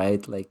mean,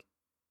 right? Like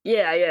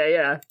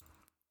Yeah.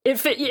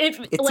 If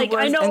like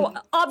I know,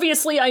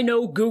 obviously I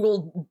know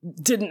Google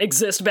didn't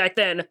exist back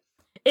then.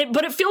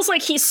 But it feels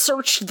like he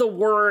searched the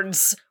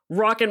words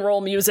rock and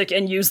roll music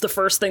and used the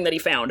first thing that he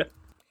found.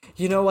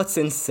 You know what's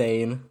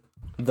insane?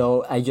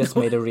 Though I just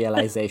made a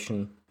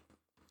realization.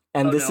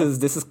 And this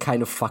is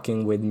kind of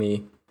fucking with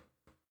me.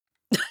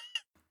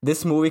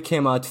 This movie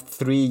came out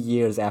 3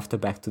 years after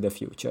Back to the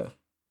Future.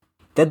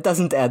 That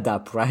doesn't add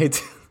up,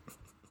 right?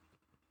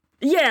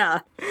 Yeah.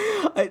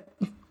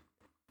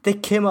 They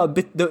came out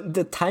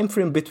the time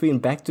frame between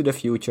Back to the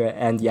Future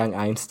and Young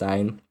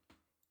Einstein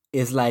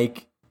is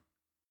like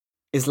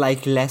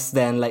less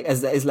than like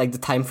is like the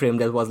time frame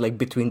that was like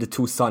between the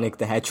two Sonic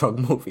the Hedgehog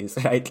movies,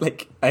 right?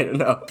 Like I don't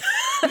know.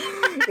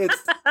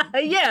 It's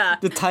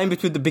the time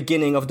between the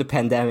beginning of the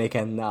pandemic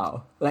and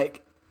now.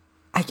 Like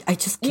I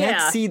just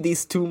can't see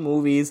these two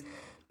movies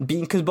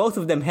being, because both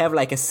of them have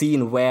like a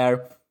scene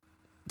where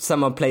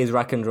someone plays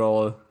rock and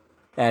roll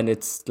and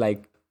it's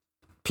like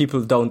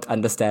people don't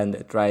understand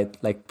it, right?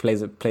 Like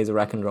plays a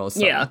rock and roll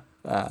song. Yeah.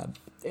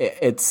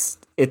 It's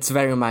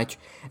very much.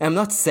 I'm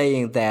not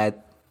saying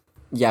that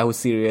Yahoo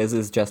Serious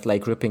is just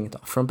like ripping it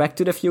off from Back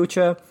to the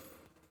Future,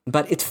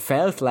 but it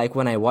felt like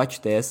when I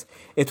watched this,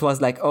 it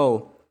was like,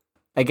 oh,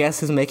 I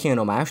guess he's making an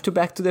homage to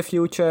Back to the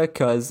Future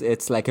because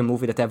it's like a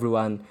movie that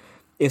everyone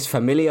is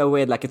familiar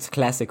with, like it's a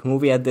classic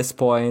movie at this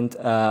point,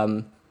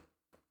 and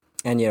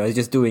you know, it's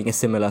just doing a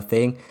similar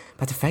thing.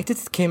 But the fact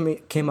that it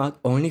came out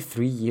only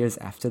 3 years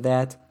after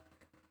that,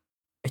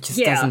 it just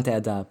doesn't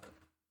add up.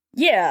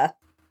 Yeah.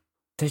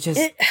 I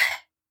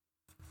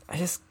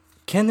just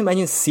can't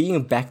imagine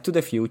seeing Back to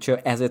the Future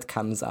as it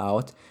comes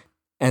out,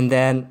 and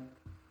then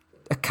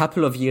a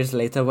couple of years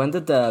later, when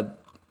did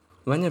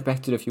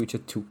Back to the Future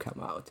 2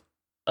 come out?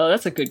 Oh,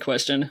 that's a good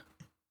question.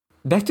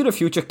 Back to the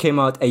Future came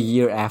out a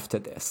year after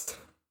this.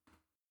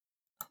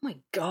 Oh my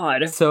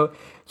god. So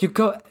you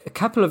go a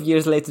couple of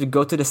years later to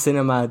go to the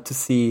cinema to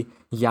see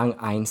Young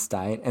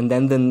Einstein, and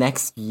then the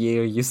next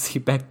year you see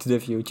Back to the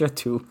Future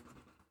 2.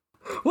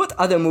 What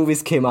other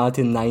movies came out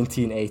in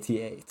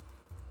 1988?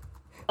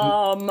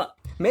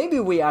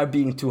 Maybe we are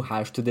being too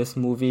harsh to this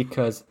movie,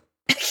 because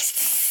I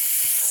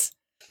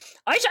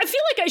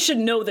feel like I should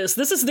know this.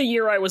 This is the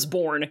year I was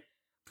born.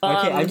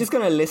 Okay, I'm just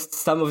gonna list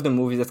some of the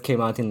movies that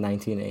came out in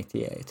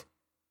 1988.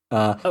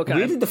 Okay.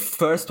 Really, the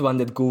first one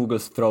that Google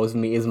throws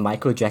me is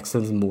Michael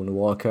Jackson's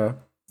Moonwalker.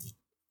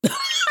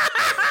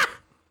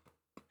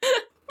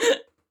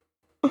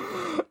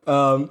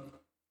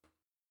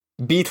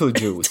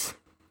 Beetlejuice.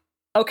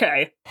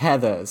 Okay.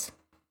 Heathers.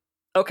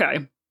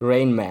 Okay.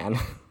 Rain Man.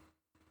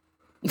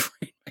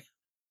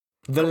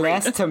 The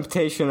Last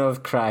Temptation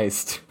of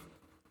Christ.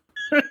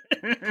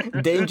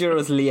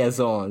 Dangerous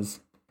Liaisons.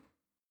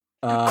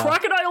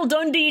 Crocodile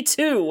Dundee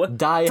 2.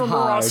 Die from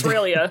Hard.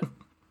 Australia.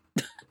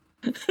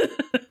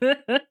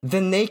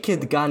 The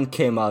Naked Gun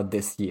came out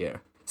this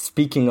year.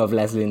 Speaking of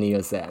Leslie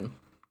Nielsen.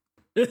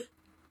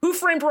 Who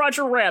Framed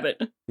Roger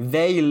Rabbit?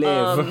 They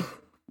Live.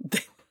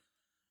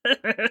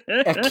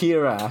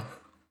 Akira.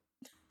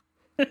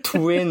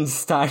 Twins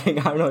starring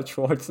Arnold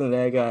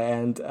Schwarzenegger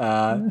and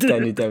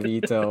Danny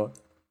DeVito.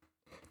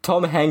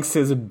 Tom Hanks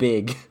is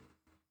Big.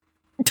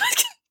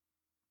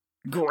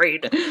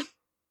 Great.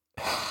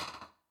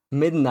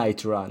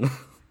 Midnight Run.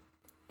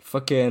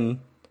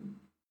 Fucking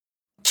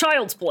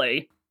Child's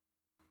Play.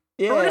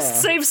 Yeah. Ernest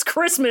Saves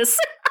Christmas.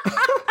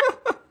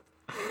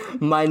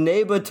 My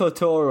Neighbor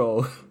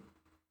Totoro.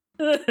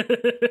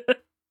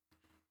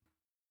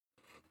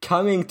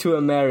 Coming to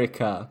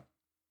America.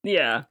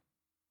 Yeah.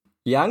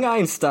 Young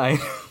Einstein.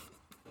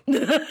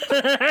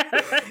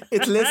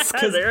 It lists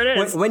because There it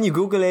is. when you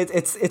Google it,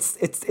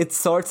 it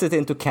sorts it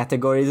into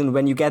categories, and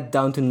when you get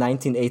down to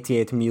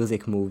 1988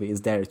 music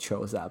movies, there it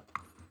shows up.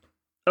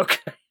 Okay.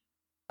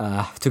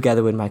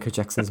 Together with Michael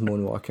Jackson's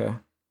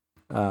Moonwalker.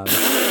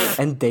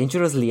 And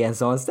Dangerous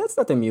Liaisons, that's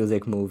not a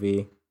music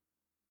movie.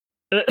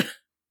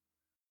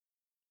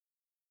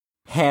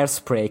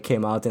 Hairspray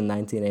came out in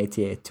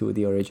 1988 too,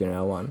 the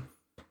original one.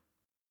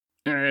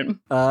 Alright.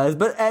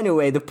 But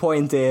anyway, the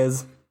point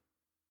is...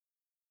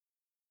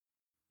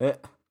 I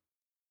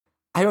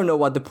don't know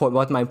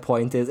what my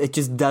point is. It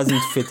just doesn't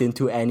fit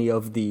into any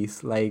of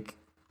these. Like,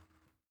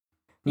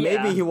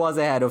 maybe he was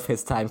ahead of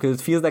his time,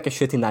 because it feels like a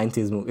shitty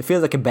 90s movie. It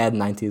feels like a bad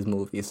 90s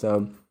movie,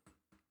 so...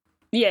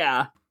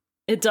 Yeah,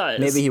 it does.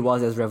 Maybe he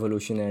was as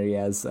revolutionary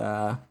as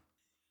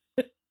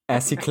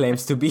he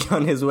claims to be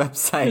on his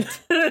website.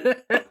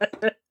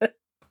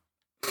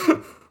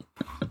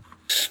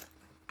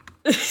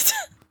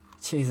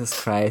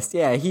 Jesus Christ!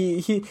 Yeah,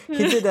 he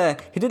did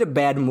a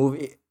bad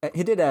movie.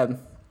 He did a,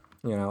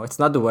 it's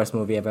not the worst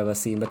movie I've ever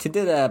seen, but he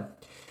did a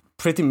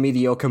pretty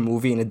mediocre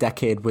movie in a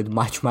decade with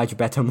much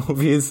better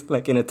movies.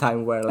 Like in a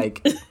time where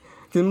like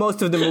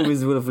most of the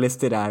movies we'll have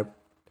listed are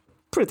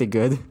pretty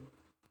good.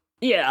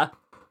 Yeah.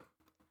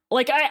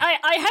 Like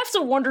I have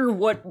to wonder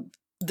what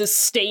the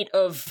state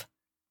of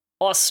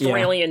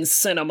Australian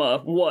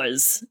cinema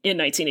was in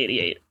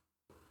 1988.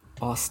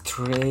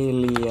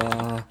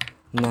 Australia,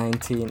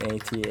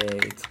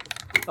 1988.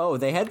 Oh,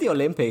 they had the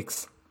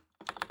Olympics.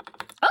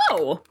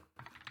 Oh!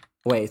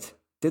 Wait,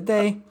 did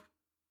they?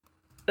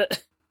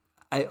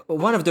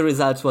 One of the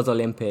results was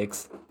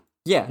Olympics.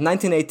 Yeah,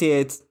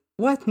 1988.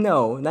 What?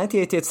 No,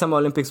 1988 Summer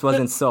Olympics was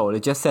in Seoul.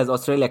 It just says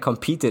Australia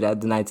competed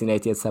at the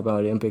 1988 Summer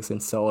Olympics in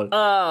Seoul.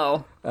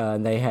 Oh.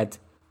 They had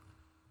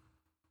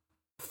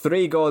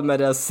 3 gold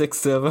medals, 6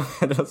 silver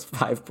medals,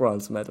 5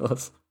 bronze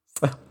medals.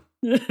 So,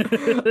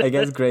 I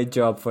guess great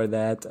job for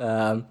that.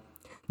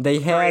 They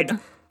had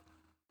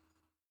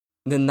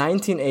the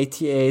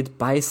 1988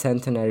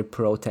 bicentenary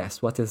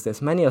protest. What is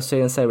this? Many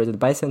Australians celebrated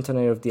the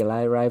bicentenary of the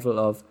arrival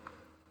of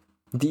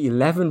the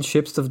 11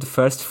 ships of the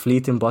First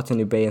Fleet in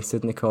Botany Bay and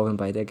Sydney Cove and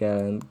by the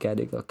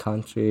Gadigal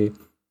country.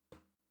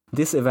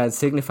 This event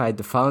signified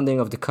the founding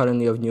of the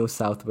colony of New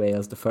South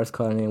Wales, the first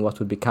colony in what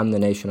would become the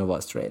nation of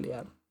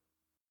Australia.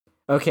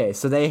 Okay,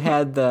 so they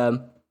had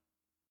the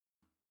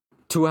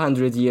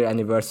 200-year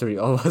anniversary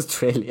of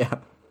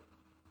Australia.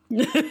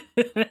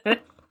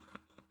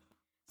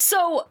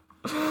 So,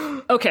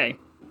 okay.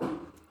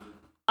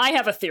 I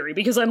have a theory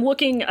because I'm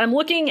looking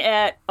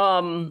at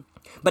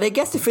But I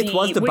guess if it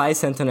was the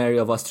bicentenary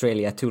of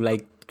Australia, to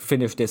like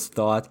finish this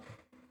thought,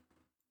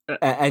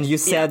 and you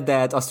said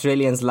that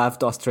Australians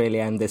loved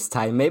Australia in this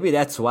time, maybe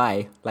that's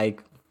why.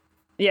 Like,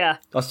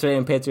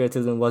 Australian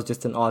patriotism was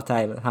just an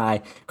all-time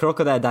high.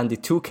 Crocodile Dundee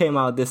 2 came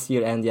out this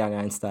year, and Young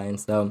Einstein.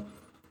 So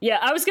yeah,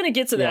 I was gonna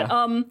get to that.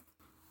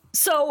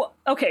 So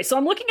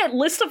I'm looking at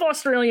list of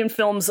Australian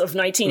films of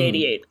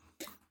 1988.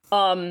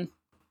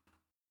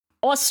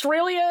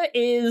 Australia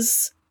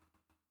is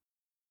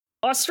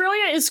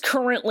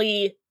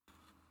currently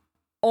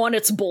on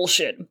its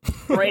bullshit,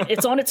 right?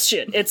 It's on its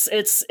shit.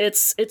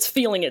 It's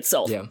feeling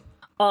itself. Yeah.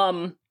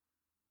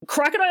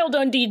 Crocodile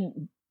Dundee,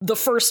 the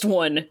first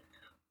one,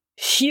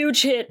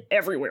 huge hit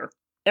everywhere.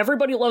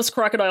 Everybody loves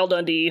Crocodile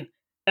Dundee.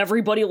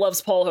 Everybody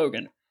loves Paul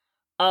Hogan.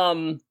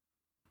 I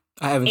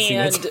haven't seen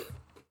it.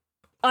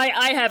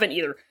 I haven't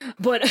either,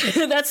 but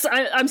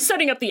I'm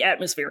setting up the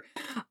atmosphere.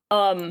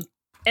 And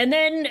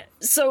then,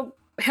 so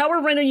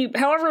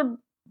however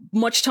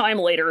much time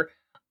later,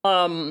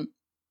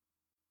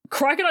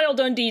 Crocodile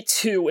Dundee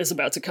 2 is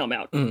about to come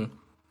out.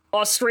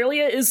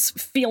 Australia is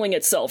feeling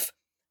itself.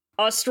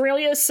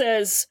 Australia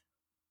says,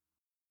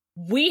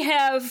 we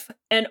have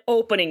an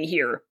opening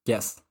here.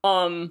 Yes.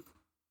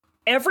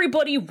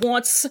 Everybody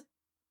wants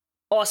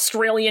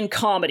Australian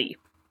comedy.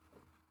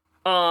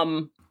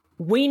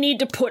 We need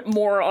to put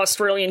more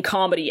Australian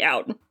comedy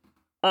out.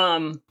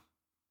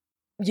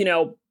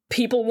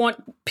 People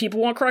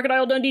want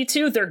Crocodile Dundee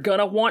 2, they're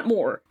gonna want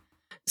more.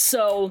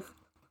 So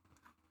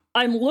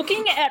I'm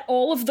looking at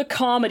all of the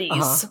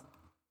comedies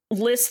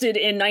listed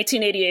in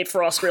 1988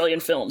 for Australian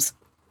films.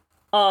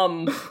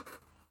 Crocodile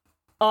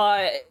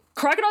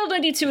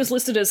Dundee 2 is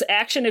listed as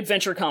action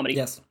adventure comedy.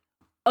 Yes.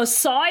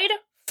 Aside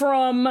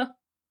from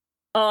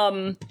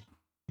Young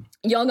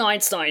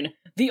Einstein,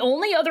 the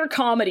only other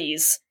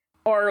comedies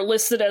are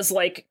listed as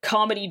like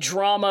comedy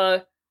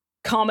drama,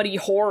 comedy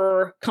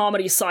horror,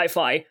 comedy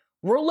sci-fi.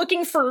 We're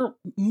looking for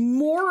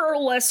more or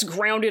less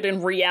grounded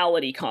in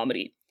reality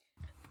comedy.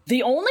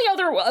 The only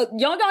other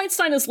Young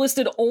Einstein is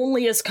listed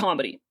only as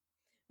comedy.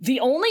 The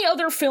only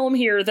other film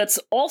here that's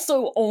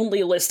also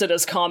only listed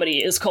as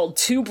comedy is called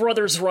Two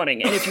Brothers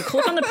Running. And if you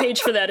click on the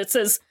page for that, it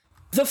says,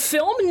 the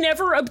film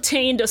never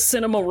obtained a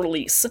cinema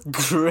release.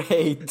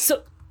 Great.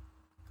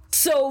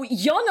 So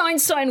Young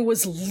Einstein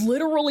was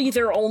literally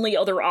their only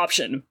other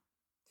option.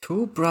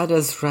 Two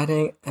Brothers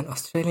Running, an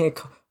Australian...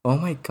 Oh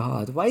my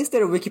god, why is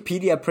there a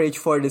Wikipedia page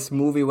for this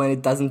movie when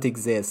it doesn't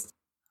exist?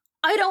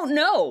 I don't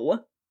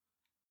know.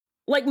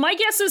 Like, my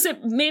guess is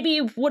it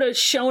maybe would have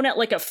shown at,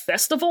 like, a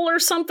festival or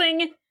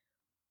something.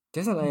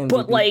 There's an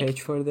IMDb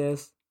page for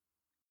this?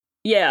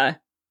 Yeah.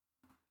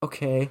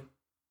 Okay.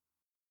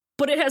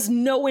 But it has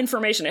no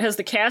information. It has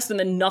the cast and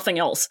then nothing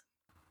else.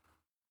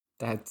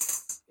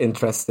 That's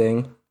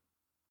interesting.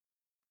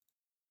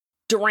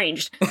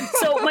 Deranged.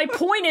 So my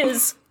point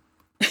is,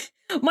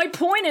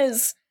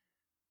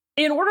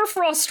 in order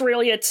for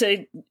Australia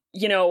to,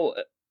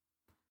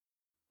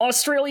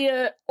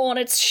 Australia on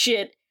its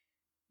shit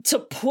to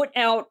put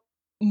out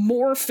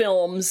more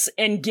films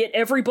and get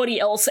everybody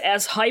else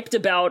as hyped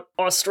about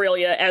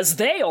Australia as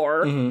they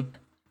are,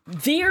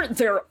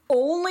 their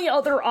only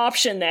other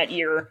option that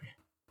year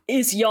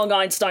is Young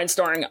Einstein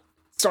starring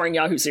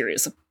Yahoo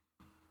series.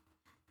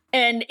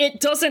 And it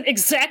doesn't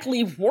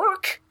exactly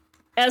work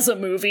as a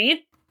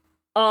movie,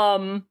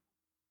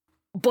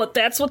 but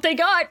that's what they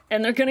got,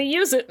 and they're gonna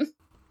use it.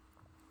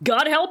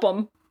 God help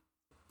them.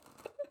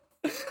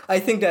 I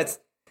think that's...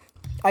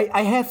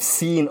 I have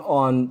seen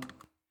on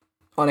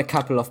a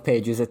couple of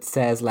pages it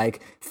says,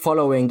 like,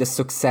 following the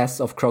success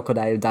of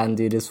Crocodile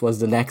Dundee, this was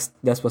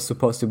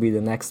supposed to be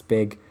the next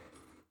big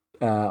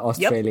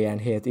Australian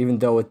hit, even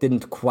though it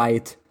didn't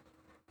quite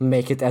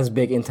make it as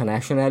big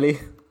internationally.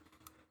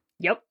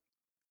 Yep.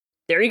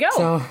 There you go.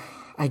 So,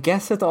 I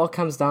guess it all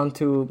comes down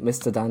to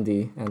Mr.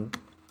 Dundee and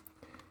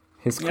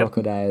his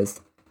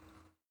crocodiles.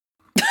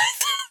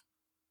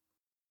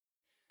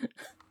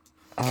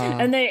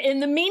 And in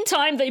the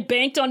meantime, they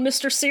banked on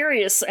Mr.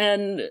 Serious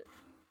and...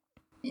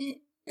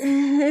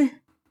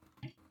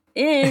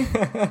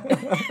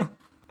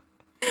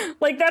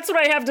 Like, that's what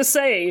I have to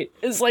say,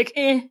 is like,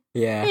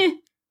 Yeah.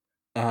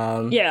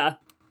 Yeah.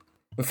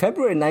 In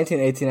February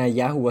 1989,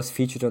 Yahoo was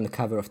featured on the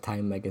cover of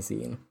Time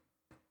magazine.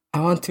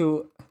 I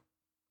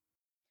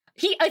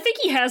think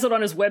he has it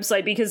on his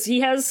website because he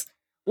has,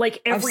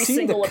 like, every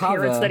single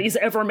appearance that he's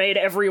ever made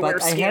everywhere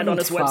scanned on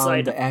his website. I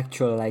haven't found the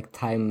actual, like,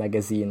 Time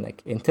magazine,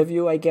 like,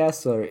 interview, I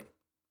guess, or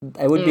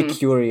I would be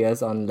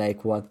curious on,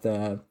 like, what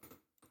the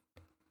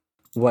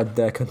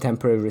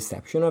contemporary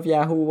reception of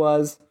Yahoo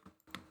was.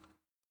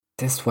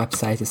 This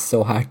website is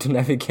so hard to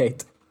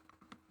navigate.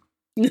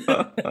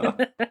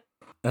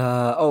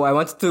 I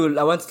wanted to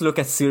look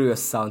at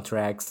Sirius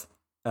soundtracks.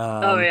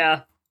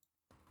 Yeah.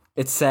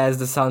 It says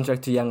the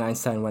soundtrack to Young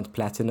Einstein went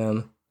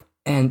platinum,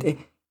 and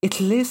it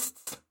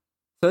lists.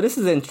 So this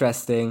is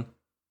interesting.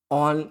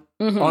 On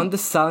the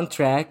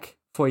soundtrack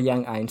for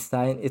Young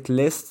Einstein, it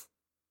lists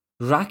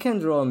rock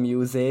and roll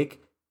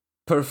music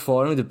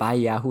performed by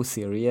Yahoo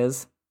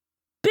Serious.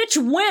 Bitch,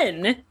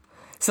 when?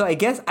 So I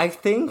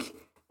think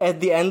at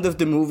the end of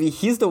the movie,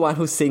 he's the one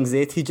who sings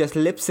it. He just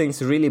lip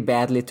syncs really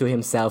badly to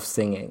himself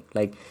singing.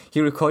 Like,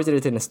 he recorded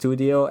it in a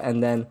studio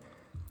and then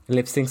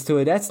lip syncs to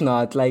it. That's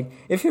not, like,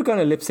 if you're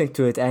gonna lip sync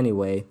to it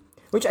anyway,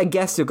 which I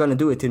guess you're gonna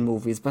do it in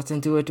movies, but then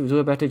do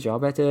a better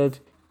job at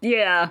it.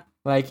 Yeah.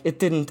 Like, it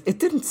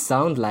didn't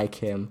sound like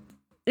him.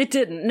 It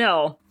didn't,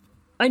 no.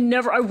 I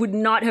would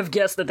not have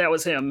guessed that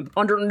was him,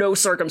 under no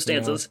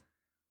circumstances. Yeah.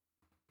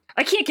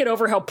 I can't get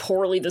over how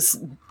poorly this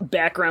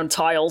background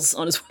tiles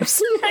on his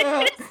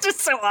website. It's just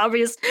so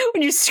obvious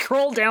when you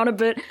scroll down a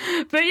bit.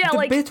 But yeah,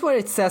 the bit where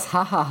it says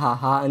ha ha ha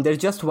ha and there's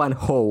just one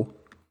ho.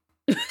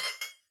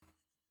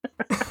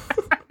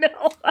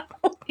 No,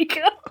 oh my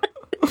god.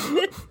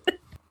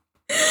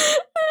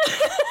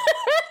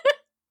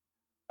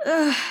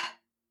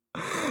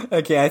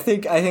 Okay, I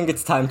think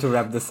it's time to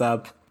wrap this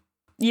up.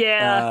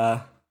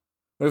 Yeah.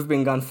 We've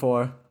been gone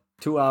for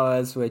 2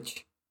 hours,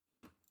 which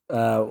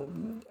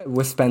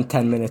we spent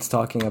 10 minutes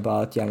talking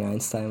about Young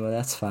Einstein, but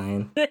that's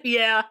fine.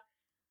 Yeah.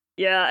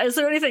 Is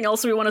there anything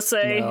else we want to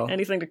say? No.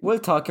 Anything? We'll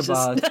talk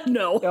about...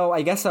 No. Oh,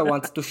 I guess I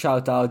wanted to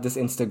shout out this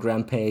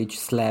Instagram page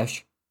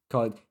 /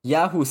 called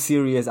Yahoo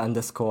Serious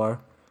 _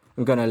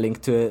 I'm gonna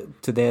link to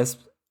this.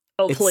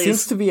 Oh, please. It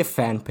seems to be a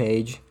fan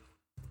page.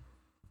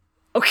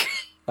 Okay.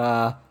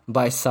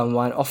 By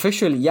someone.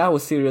 Officially, Yahoo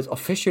Serious,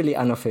 officially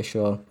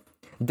unofficial.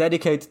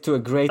 Dedicated to a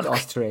great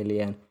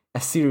Australian. A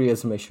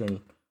serious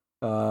mission.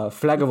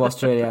 Flag of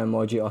Australia,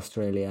 emoji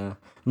Australia.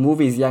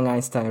 Movies, Young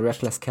Einstein,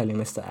 Reckless Kelly,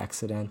 Mr.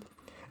 Accident.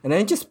 And then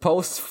he just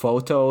posts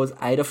photos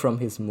either from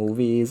his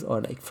movies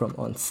or like from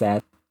on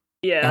set.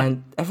 Yeah.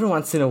 And every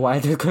once in a while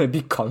there's going to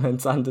be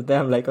comments under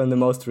them, like on the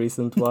most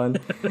recent one.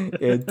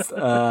 It's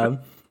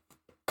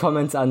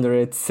comments under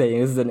it saying,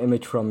 this is an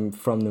image from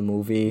the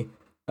movie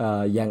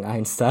Young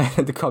Einstein.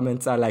 And the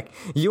comments are like,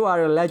 you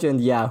are a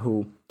legend,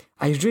 Yahoo.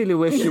 I really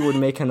wish you would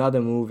make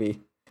another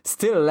movie.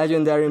 Still a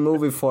legendary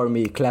movie for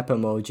me, clap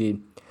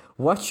emoji.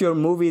 Watch your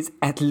movies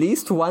at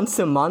least once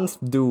a month,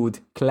 dude.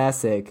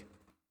 Classic.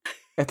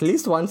 At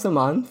least once a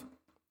month?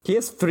 He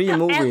has 3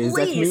 movies.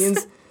 That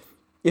means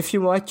if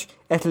you watch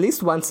at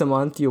least once a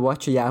month, you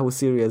watch a Yahoo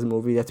Serious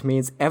movie. That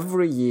means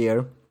every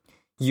year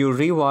you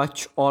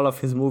rewatch all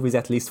of his movies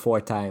at least 4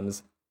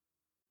 times.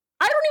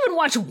 I don't even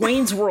watch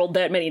Wayne's World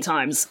that many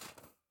times.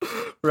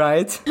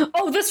 Right?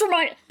 Oh, this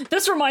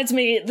reminds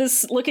me,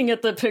 looking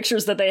at the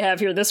pictures that they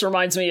have here, this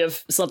reminds me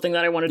of something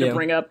that I wanted to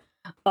bring up.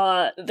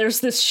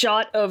 There's this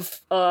shot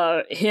of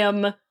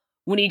him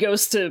when he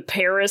goes to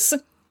Paris,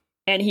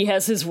 and he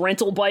has his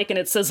rental bike, and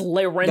it says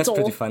Le Rental.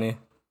 That's pretty funny.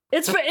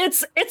 It's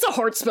a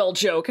hard spell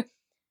joke.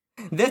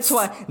 That's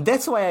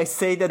why I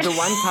say that the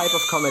one type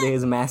of comedy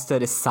he's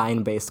mastered is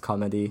sign-based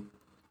comedy.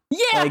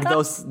 Yeah, Like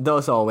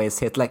those always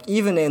hit. Like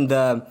even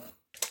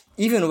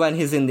when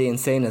he's in the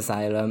insane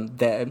asylum,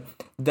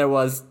 there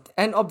was,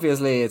 and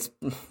obviously it's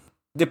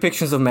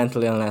depictions of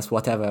mental illness,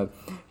 whatever.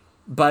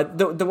 But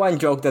the one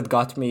joke that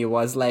got me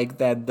was like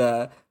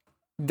that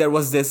there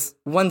was this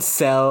one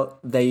cell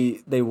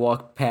they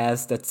walked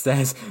past that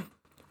says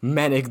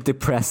manic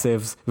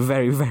depressives,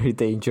 very, very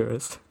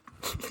dangerous.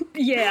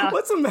 Yeah.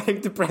 What's a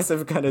manic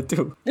depressive gonna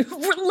do?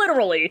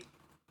 Literally.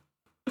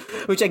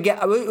 Which I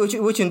get,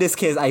 which in this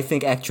case I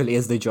think actually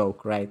is the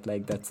joke, right?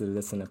 Like that's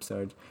an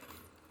absurd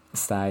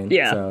sign.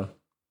 Yeah. So,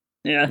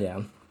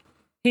 yeah.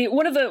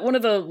 One of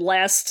the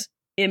last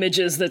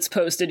images that's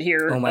posted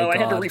here. Oh my I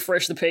had to God.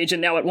 refresh the page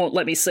and now it won't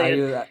let me say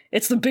it.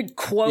 It's the big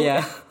quote.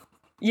 Yeah.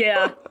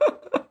 Yeah.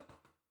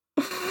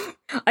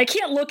 I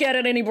can't look at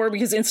it anymore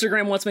because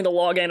Instagram wants me to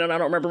log in and I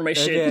don't remember my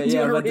shit.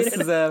 Yeah, but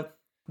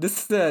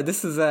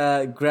this is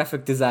a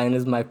graphic design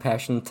is my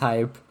passion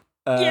type.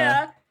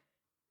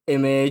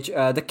 Image.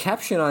 The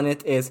caption on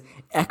it is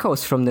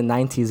 "Echoes from the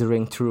 90s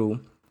ring true,"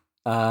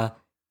 and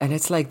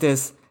it's like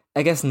this,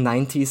 I guess,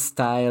 90s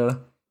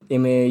style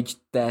image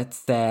that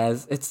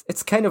says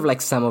it's kind of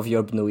like some of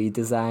your Bnui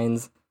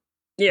designs.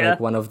 Yeah,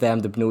 like one of them,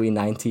 the Bnui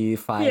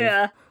 95.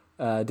 Yeah.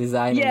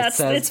 Design. Yeah,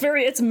 it's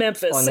it's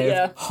Memphis.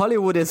 Yeah.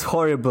 Hollywood is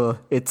horrible.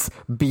 It's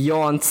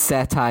beyond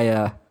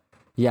satire.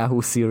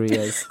 Yahoo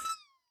Serious.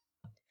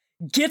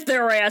 Get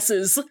their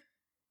asses.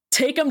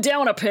 Take them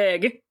down a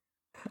peg.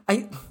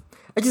 I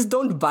just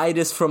don't buy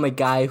this from a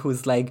guy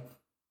whose like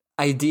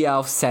idea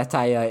of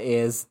satire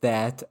is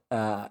that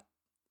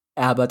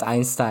Albert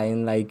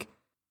Einstein like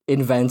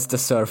invents the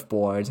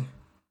surfboard.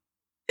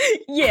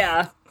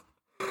 Yeah.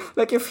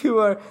 Like if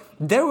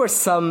there were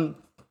some.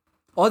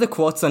 All the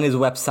quotes on his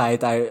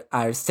website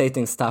are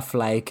stating stuff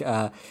like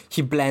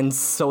he blends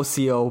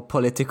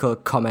socio-political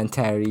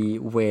commentary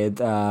with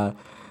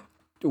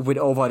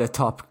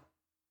over-the-top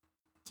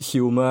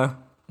humor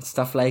and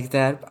stuff like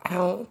that. I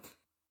don't.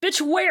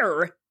 Bitch,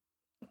 where?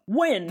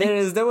 When?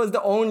 There was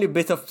the only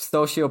bit of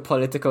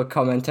socio-political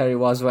commentary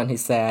was when he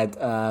said,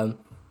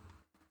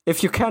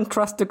 "If you can't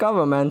trust the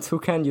government, who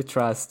can you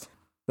trust?"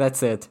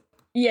 That's it.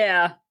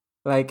 Yeah.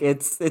 Like,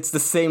 it's the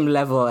same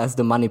level as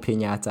the money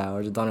piñata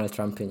or the Donald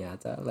Trump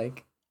piñata.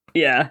 Like,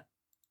 yeah.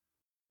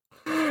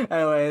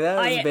 Anyway,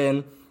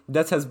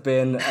 that has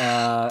been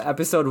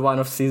episode 1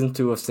 of season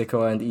 2 of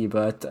Sicko and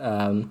Ebert,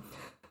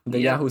 the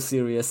Yahoo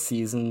Serious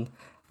season.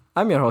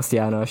 I'm your host,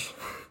 János.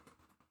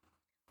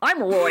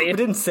 I'm Roy. We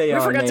didn't say our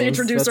names. We forgot to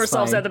introduce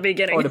ourselves at the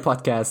beginning. Or the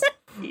podcast.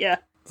 Yeah.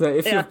 So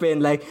if you've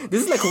been like,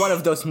 this is like one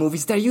of those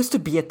movies. There used to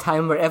be a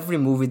time where every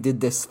movie did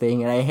this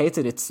thing, and I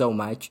hated it so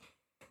much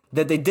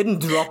that they didn't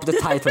drop the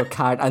title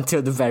card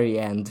until the very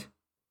end.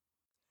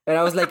 And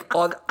I was like,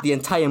 all the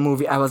entire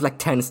movie, I was like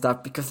tensed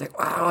up because like,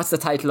 wow, what's the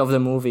title of the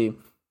movie?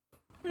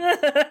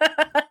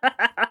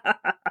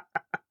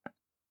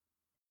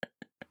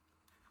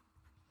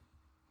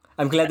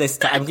 I'm glad they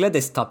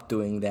stopped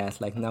doing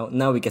that. Like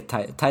now we get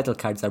title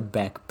cards are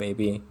back,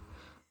 baby.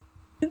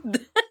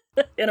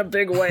 In a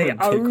big way. In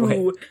a big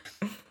way.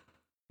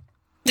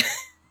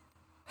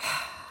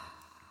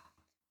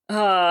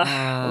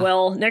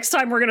 Well, next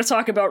time we're going to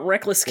talk about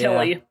Reckless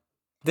Kelly.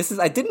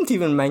 I didn't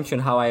even mention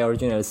how I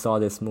originally saw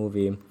this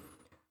movie.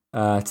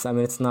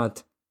 It's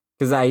not...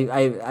 Because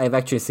I've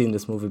actually seen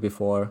this movie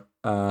before.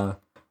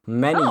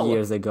 Many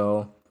years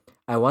ago.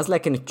 I was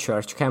like in a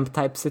church camp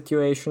type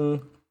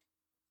situation.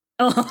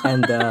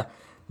 And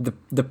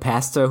the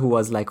pastor who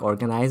was like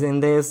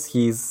organizing this,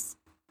 he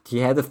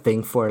had a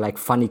thing for like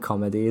funny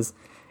comedies,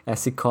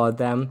 as he called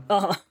them.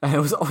 And it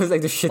was always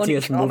like the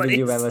shittiest movie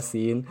you've ever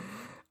seen.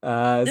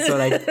 So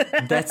like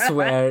that's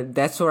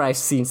where I've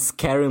seen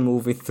Scary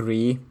Movie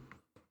 3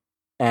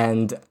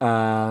 and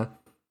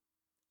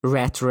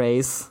Rat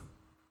Race.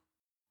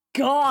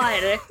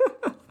 God.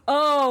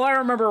 Oh, I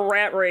remember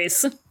Rat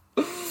Race.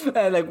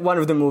 Like one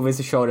of the movies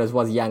he showed us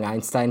was Young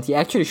Einstein. He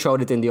actually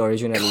showed it in the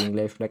original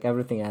English. Like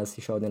everything else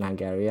he showed in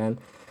Hungarian.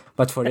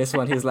 But for this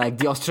one he's like,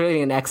 the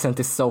Australian accent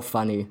is so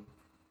funny.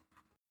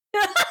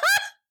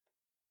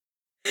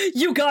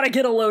 You gotta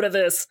get a load of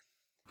this.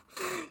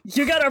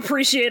 You gotta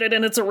appreciate it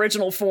in its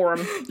original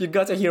form. You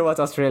gotta hear what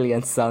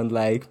Australians sound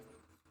like.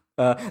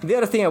 The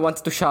other thing I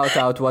wanted to shout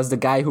out was the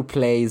guy who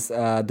plays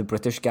the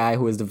British guy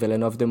who is the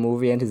villain of the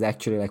movie, and he's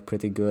actually like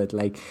pretty good.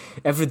 Like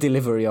every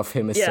delivery of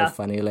him is so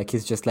funny. Like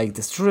he's just like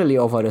this really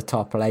over the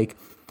top, like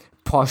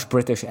posh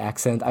British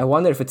accent. I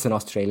wonder if it's an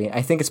Australian.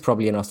 I think it's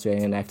probably an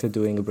Australian actor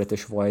doing a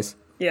British voice.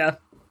 Yeah.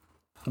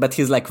 But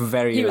he's like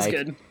very He was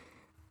good.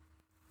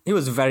 He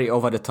was very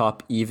over the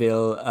top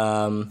evil,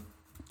 and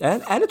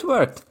it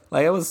worked.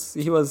 Like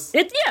he was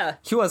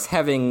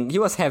having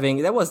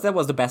that was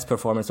the best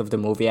performance of the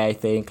movie, I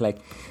think. Like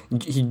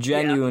he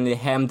genuinely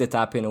hammed it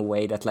up in a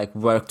way that like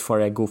worked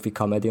for a goofy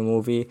comedy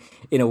movie,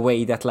 in a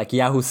way that like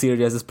Yahoo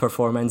Serious'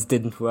 performance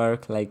didn't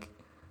work. Like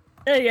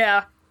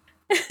yeah.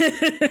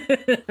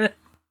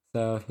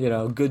 So,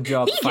 good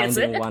job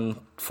finding one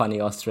funny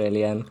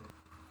Australian.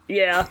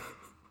 Yeah.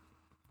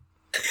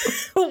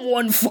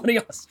 One funny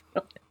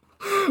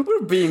Australian.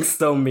 We're being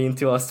so mean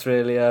to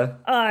Australia.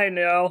 I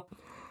know.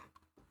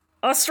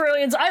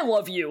 Australians, I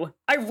love you.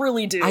 I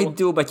really do. I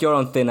do, but you're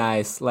on thin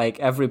ice. Like,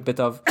 every bit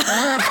of...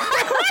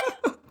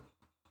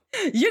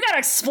 You gotta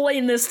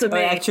explain this to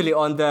me. Actually,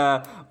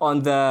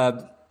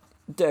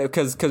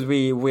 because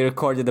we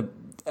recorded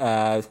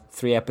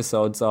 3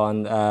 episodes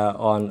on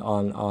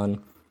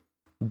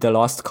The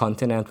Lost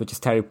Continent, which is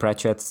Terry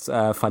Pratchett's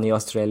funny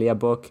Australia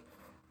book.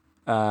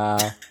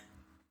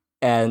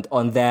 And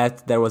on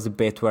that, there was a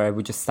bit where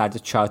we just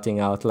started shouting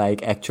out,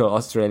 like, actual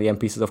Australian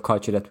pieces of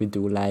culture that we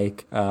do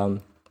like,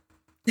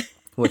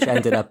 which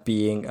ended up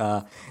being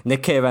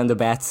Nick Cave and the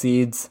Bad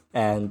Seeds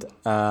and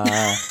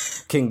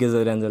King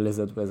Gizzard and the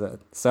Lizard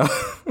Wizard. So...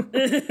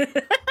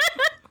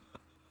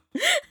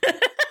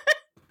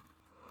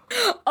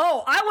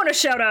 Oh, I want to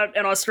shout out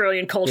an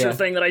Australian culture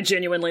thing that I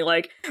genuinely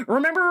like.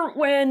 Remember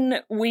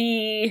when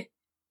we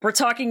were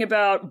talking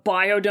about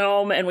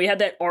Biodome and we had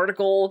that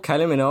article?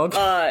 Kylie Minogue?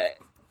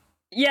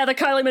 Yeah, the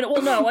Kylie Minogue.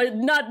 Well, no,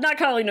 not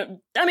Kylie Minogue.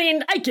 I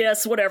mean, I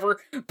guess,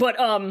 whatever. But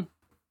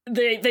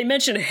they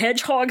mentioned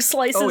hedgehog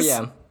slices. Oh,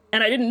 yeah.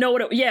 And I didn't know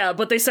what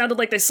but they sounded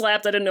like they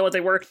slapped. I didn't know what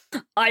they were.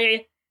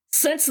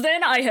 Since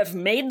then, I have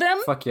made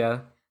them. Fuck yeah.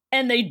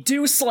 And they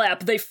do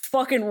slap. They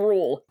fucking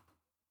rule.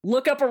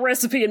 Look up a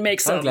recipe and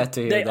make some. I'm glad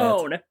to hear they that.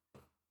 own.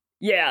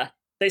 Yeah,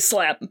 they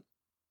slap.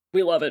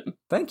 We love it.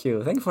 Thank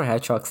you. Thank you for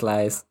Hedgehog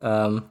Slice.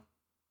 Thank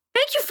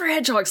you for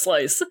Hedgehog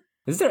Slice.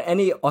 Is there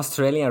any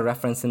Australian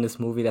reference in this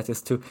movie that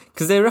is too...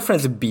 Because they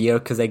reference beer,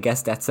 because I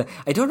guess that's...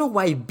 I don't know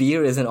why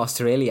beer is an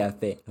Australia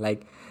thing.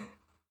 Like,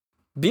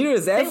 beer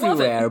is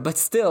everywhere, but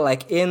still,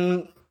 like,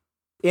 in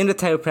the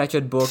Terry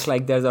Pratchett book,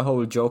 like, there's a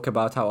whole joke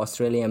about how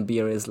Australian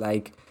beer is,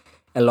 like,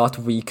 a lot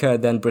weaker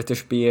than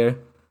British beer.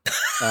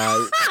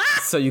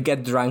 So you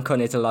get drunk on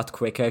it a lot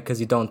quicker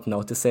because you don't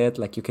notice it.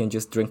 Like, you can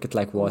just drink it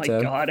like water.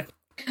 Oh my god.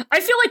 I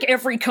feel like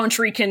every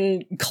country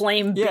can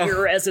claim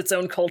beer as its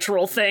own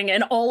cultural thing,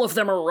 and all of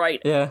them are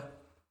right. Yeah.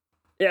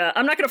 Yeah,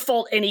 I'm not going to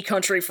fault any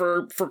country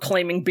for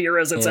claiming beer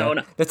as its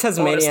own. The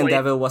Tasmanian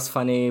Devil was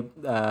funny.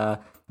 There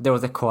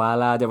was a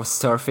koala. There was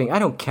surfing. I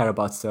don't care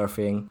about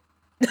surfing.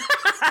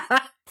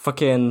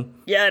 Fucking...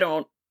 Yeah, I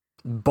don't.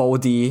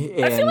 Bodhi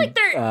in I feel like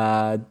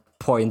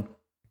Point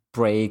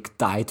Break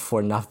died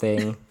for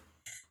nothing.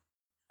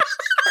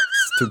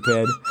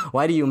 Stupid.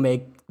 Why do you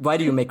make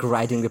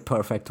riding the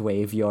perfect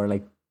wave your,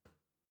 like,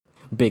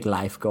 big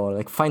life goal?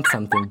 Like, find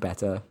something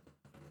better.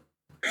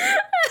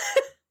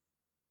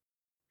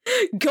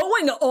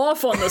 Going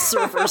off on the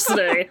surfers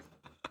today.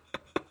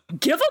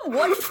 Give them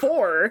what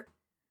for.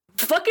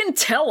 Fucking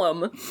tell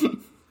them.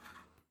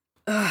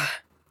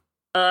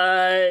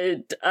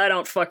 I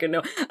don't fucking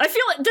know. I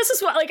feel like this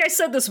is what, like I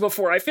said this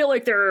before, I feel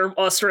like there are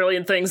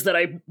Australian things that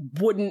I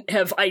wouldn't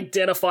have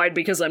identified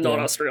because I'm not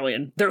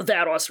Australian. They're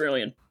that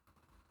Australian.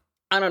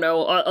 I don't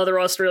know, other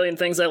Australian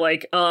things I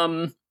like.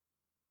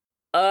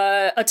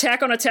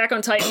 Attack on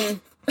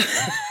Titan.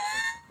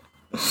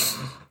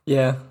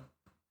 Yeah.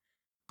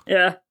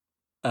 Yeah.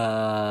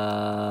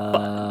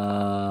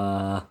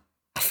 I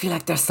feel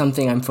like there's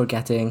something I'm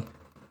forgetting.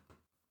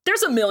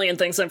 There's a million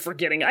things I'm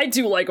forgetting. I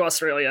do like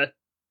Australia.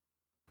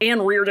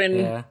 Anne Reardon.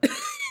 Yeah.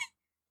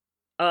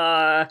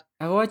 I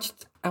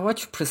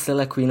watched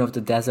Priscilla, Queen of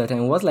the Desert,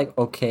 and it was, like,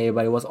 okay,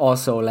 but it was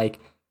also, like,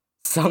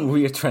 some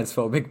weird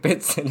transphobic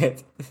bits in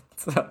it.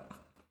 So.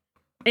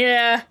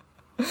 Yeah.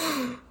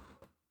 It's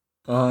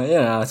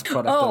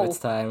product of its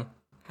time.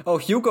 Oh,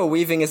 Hugo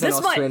Weaving is an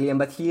Australian,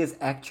 but he is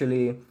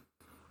actually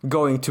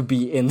going to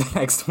be in the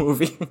next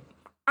movie.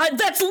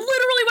 That's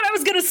literally what I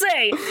was gonna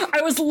say.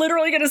 I was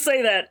literally gonna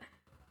say that.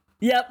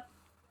 Yep.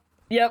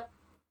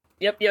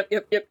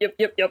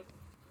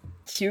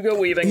 Hugo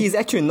Weaving. He's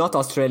actually not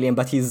Australian,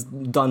 but he's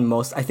done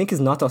most. I think he's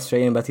not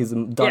Australian, but he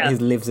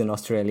lives in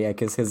Australia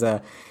because he's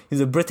a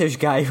British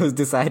guy who's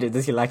decided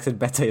that he likes it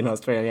better in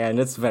Australia, and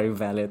it's very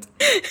valid.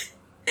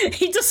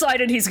 He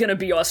decided he's gonna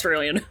be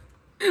Australian,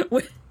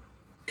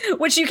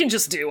 which you can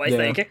just do, I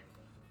think.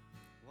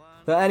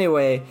 So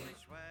anyway,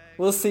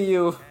 we'll see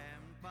you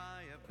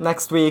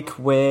next week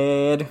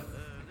with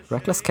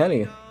Reckless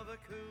Kelly.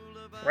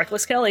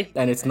 Reckless Kelly.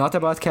 And it's not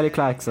about Kelly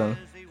Clarkson.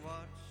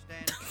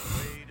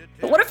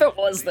 What if it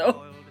was,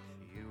 though?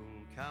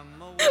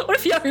 What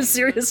if Yahoo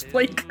Serious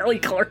played Kelly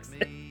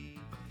Clarkson?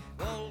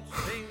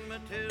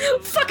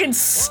 Fucking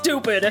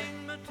stupid.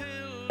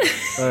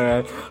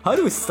 Alright, how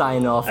do we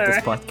sign off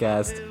this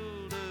podcast?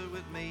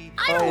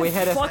 We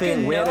had a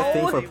thing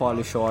for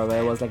Pauly Shore,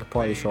 where it was like a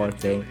Pauly Shore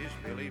thing.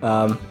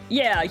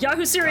 Yeah,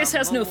 Yahoo Serious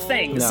has no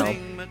things. No.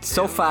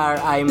 So far,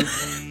 I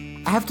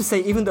have to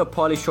say, even though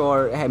Pauly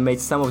Shore had made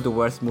some of the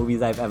worst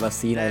movies I've ever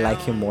seen, I like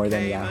him more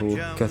than Yahoo.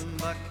 Because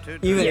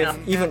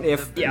even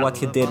if what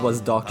he did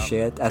was dog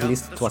shit, at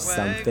least it was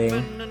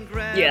something.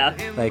 Yeah.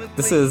 Like,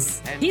 this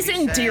is... He's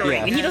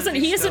endearing. Yeah.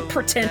 He isn't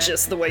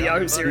pretentious the way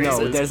Yahoo Serious is.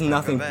 No, there's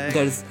nothing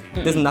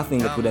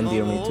that would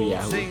endear me to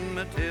Yahoo.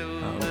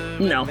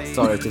 No.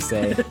 Sorry to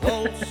say.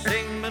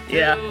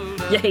 Yeah.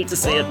 You hate to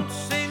see it.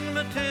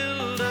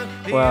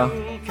 Well,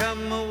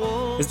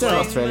 is there an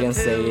Australian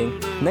saying?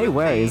 No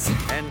worries.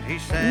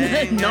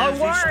 No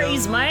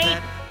worries, mate.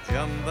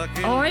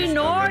 I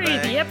know,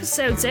 the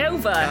episode's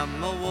over.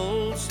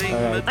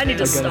 Alright, I need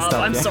to stop,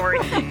 I'm yeah. sorry.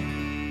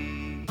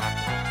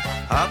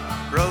 Up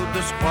rode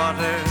the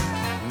squatter,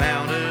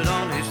 mounted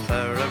on his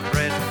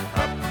thoroughbred.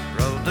 Up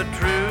rode the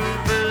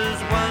troopers,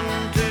 1,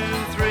 2,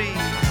 3.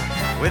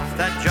 With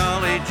that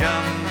jolly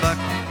jumbuck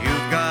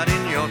you've got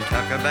in your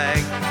tucker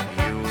bag,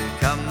 you'll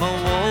come a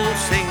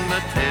waltzing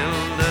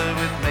Matilda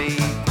with me.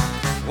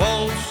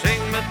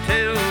 Waltzing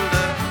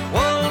Matilda,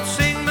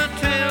 waltzing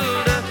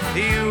Matilda,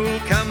 you'll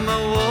come a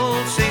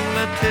waltzing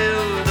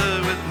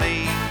Matilda with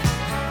me.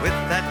 With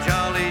that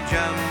jolly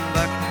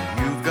jumbuck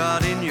you've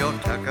got in your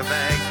tucker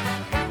bag,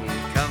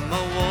 you'll come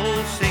a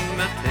waltzing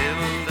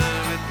Matilda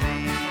with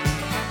me.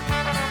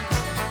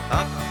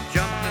 Up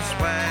jumped the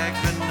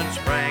swagman and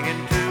sprang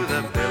into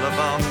the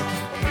billabong.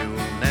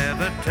 You'll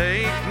never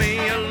take me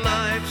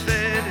alive,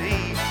 said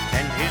he,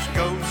 and his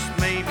ghost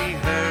may be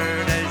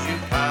heard as you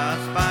pass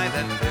by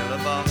that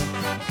billabong.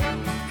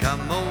 You'll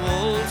come a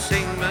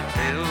waltzing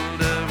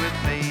Matilda with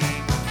me.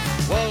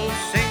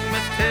 Waltzing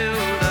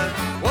Matilda,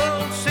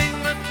 waltzing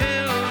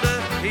Matilda,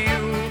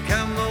 you'll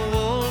come a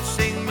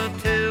waltzing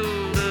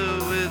Matilda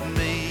with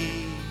me.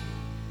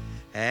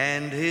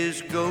 And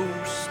his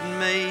ghost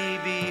may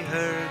be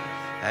heard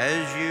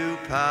as you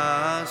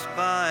pass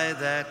by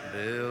that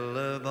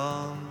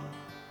billabong.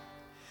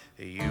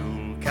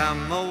 You'll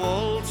come a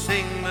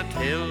waltzing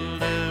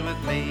Matilda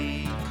with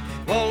me.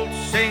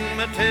 Waltzing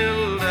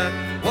Matilda,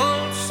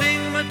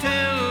 waltzing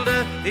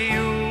Matilda,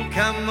 you'll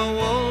come a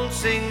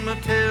waltzing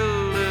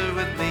Matilda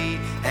with me.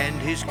 And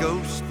his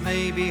ghost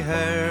may be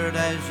heard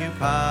as you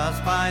pass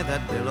by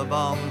that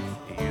billabong.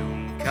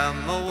 You'll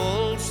come a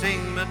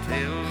waltzing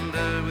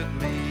Matilda with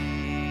me.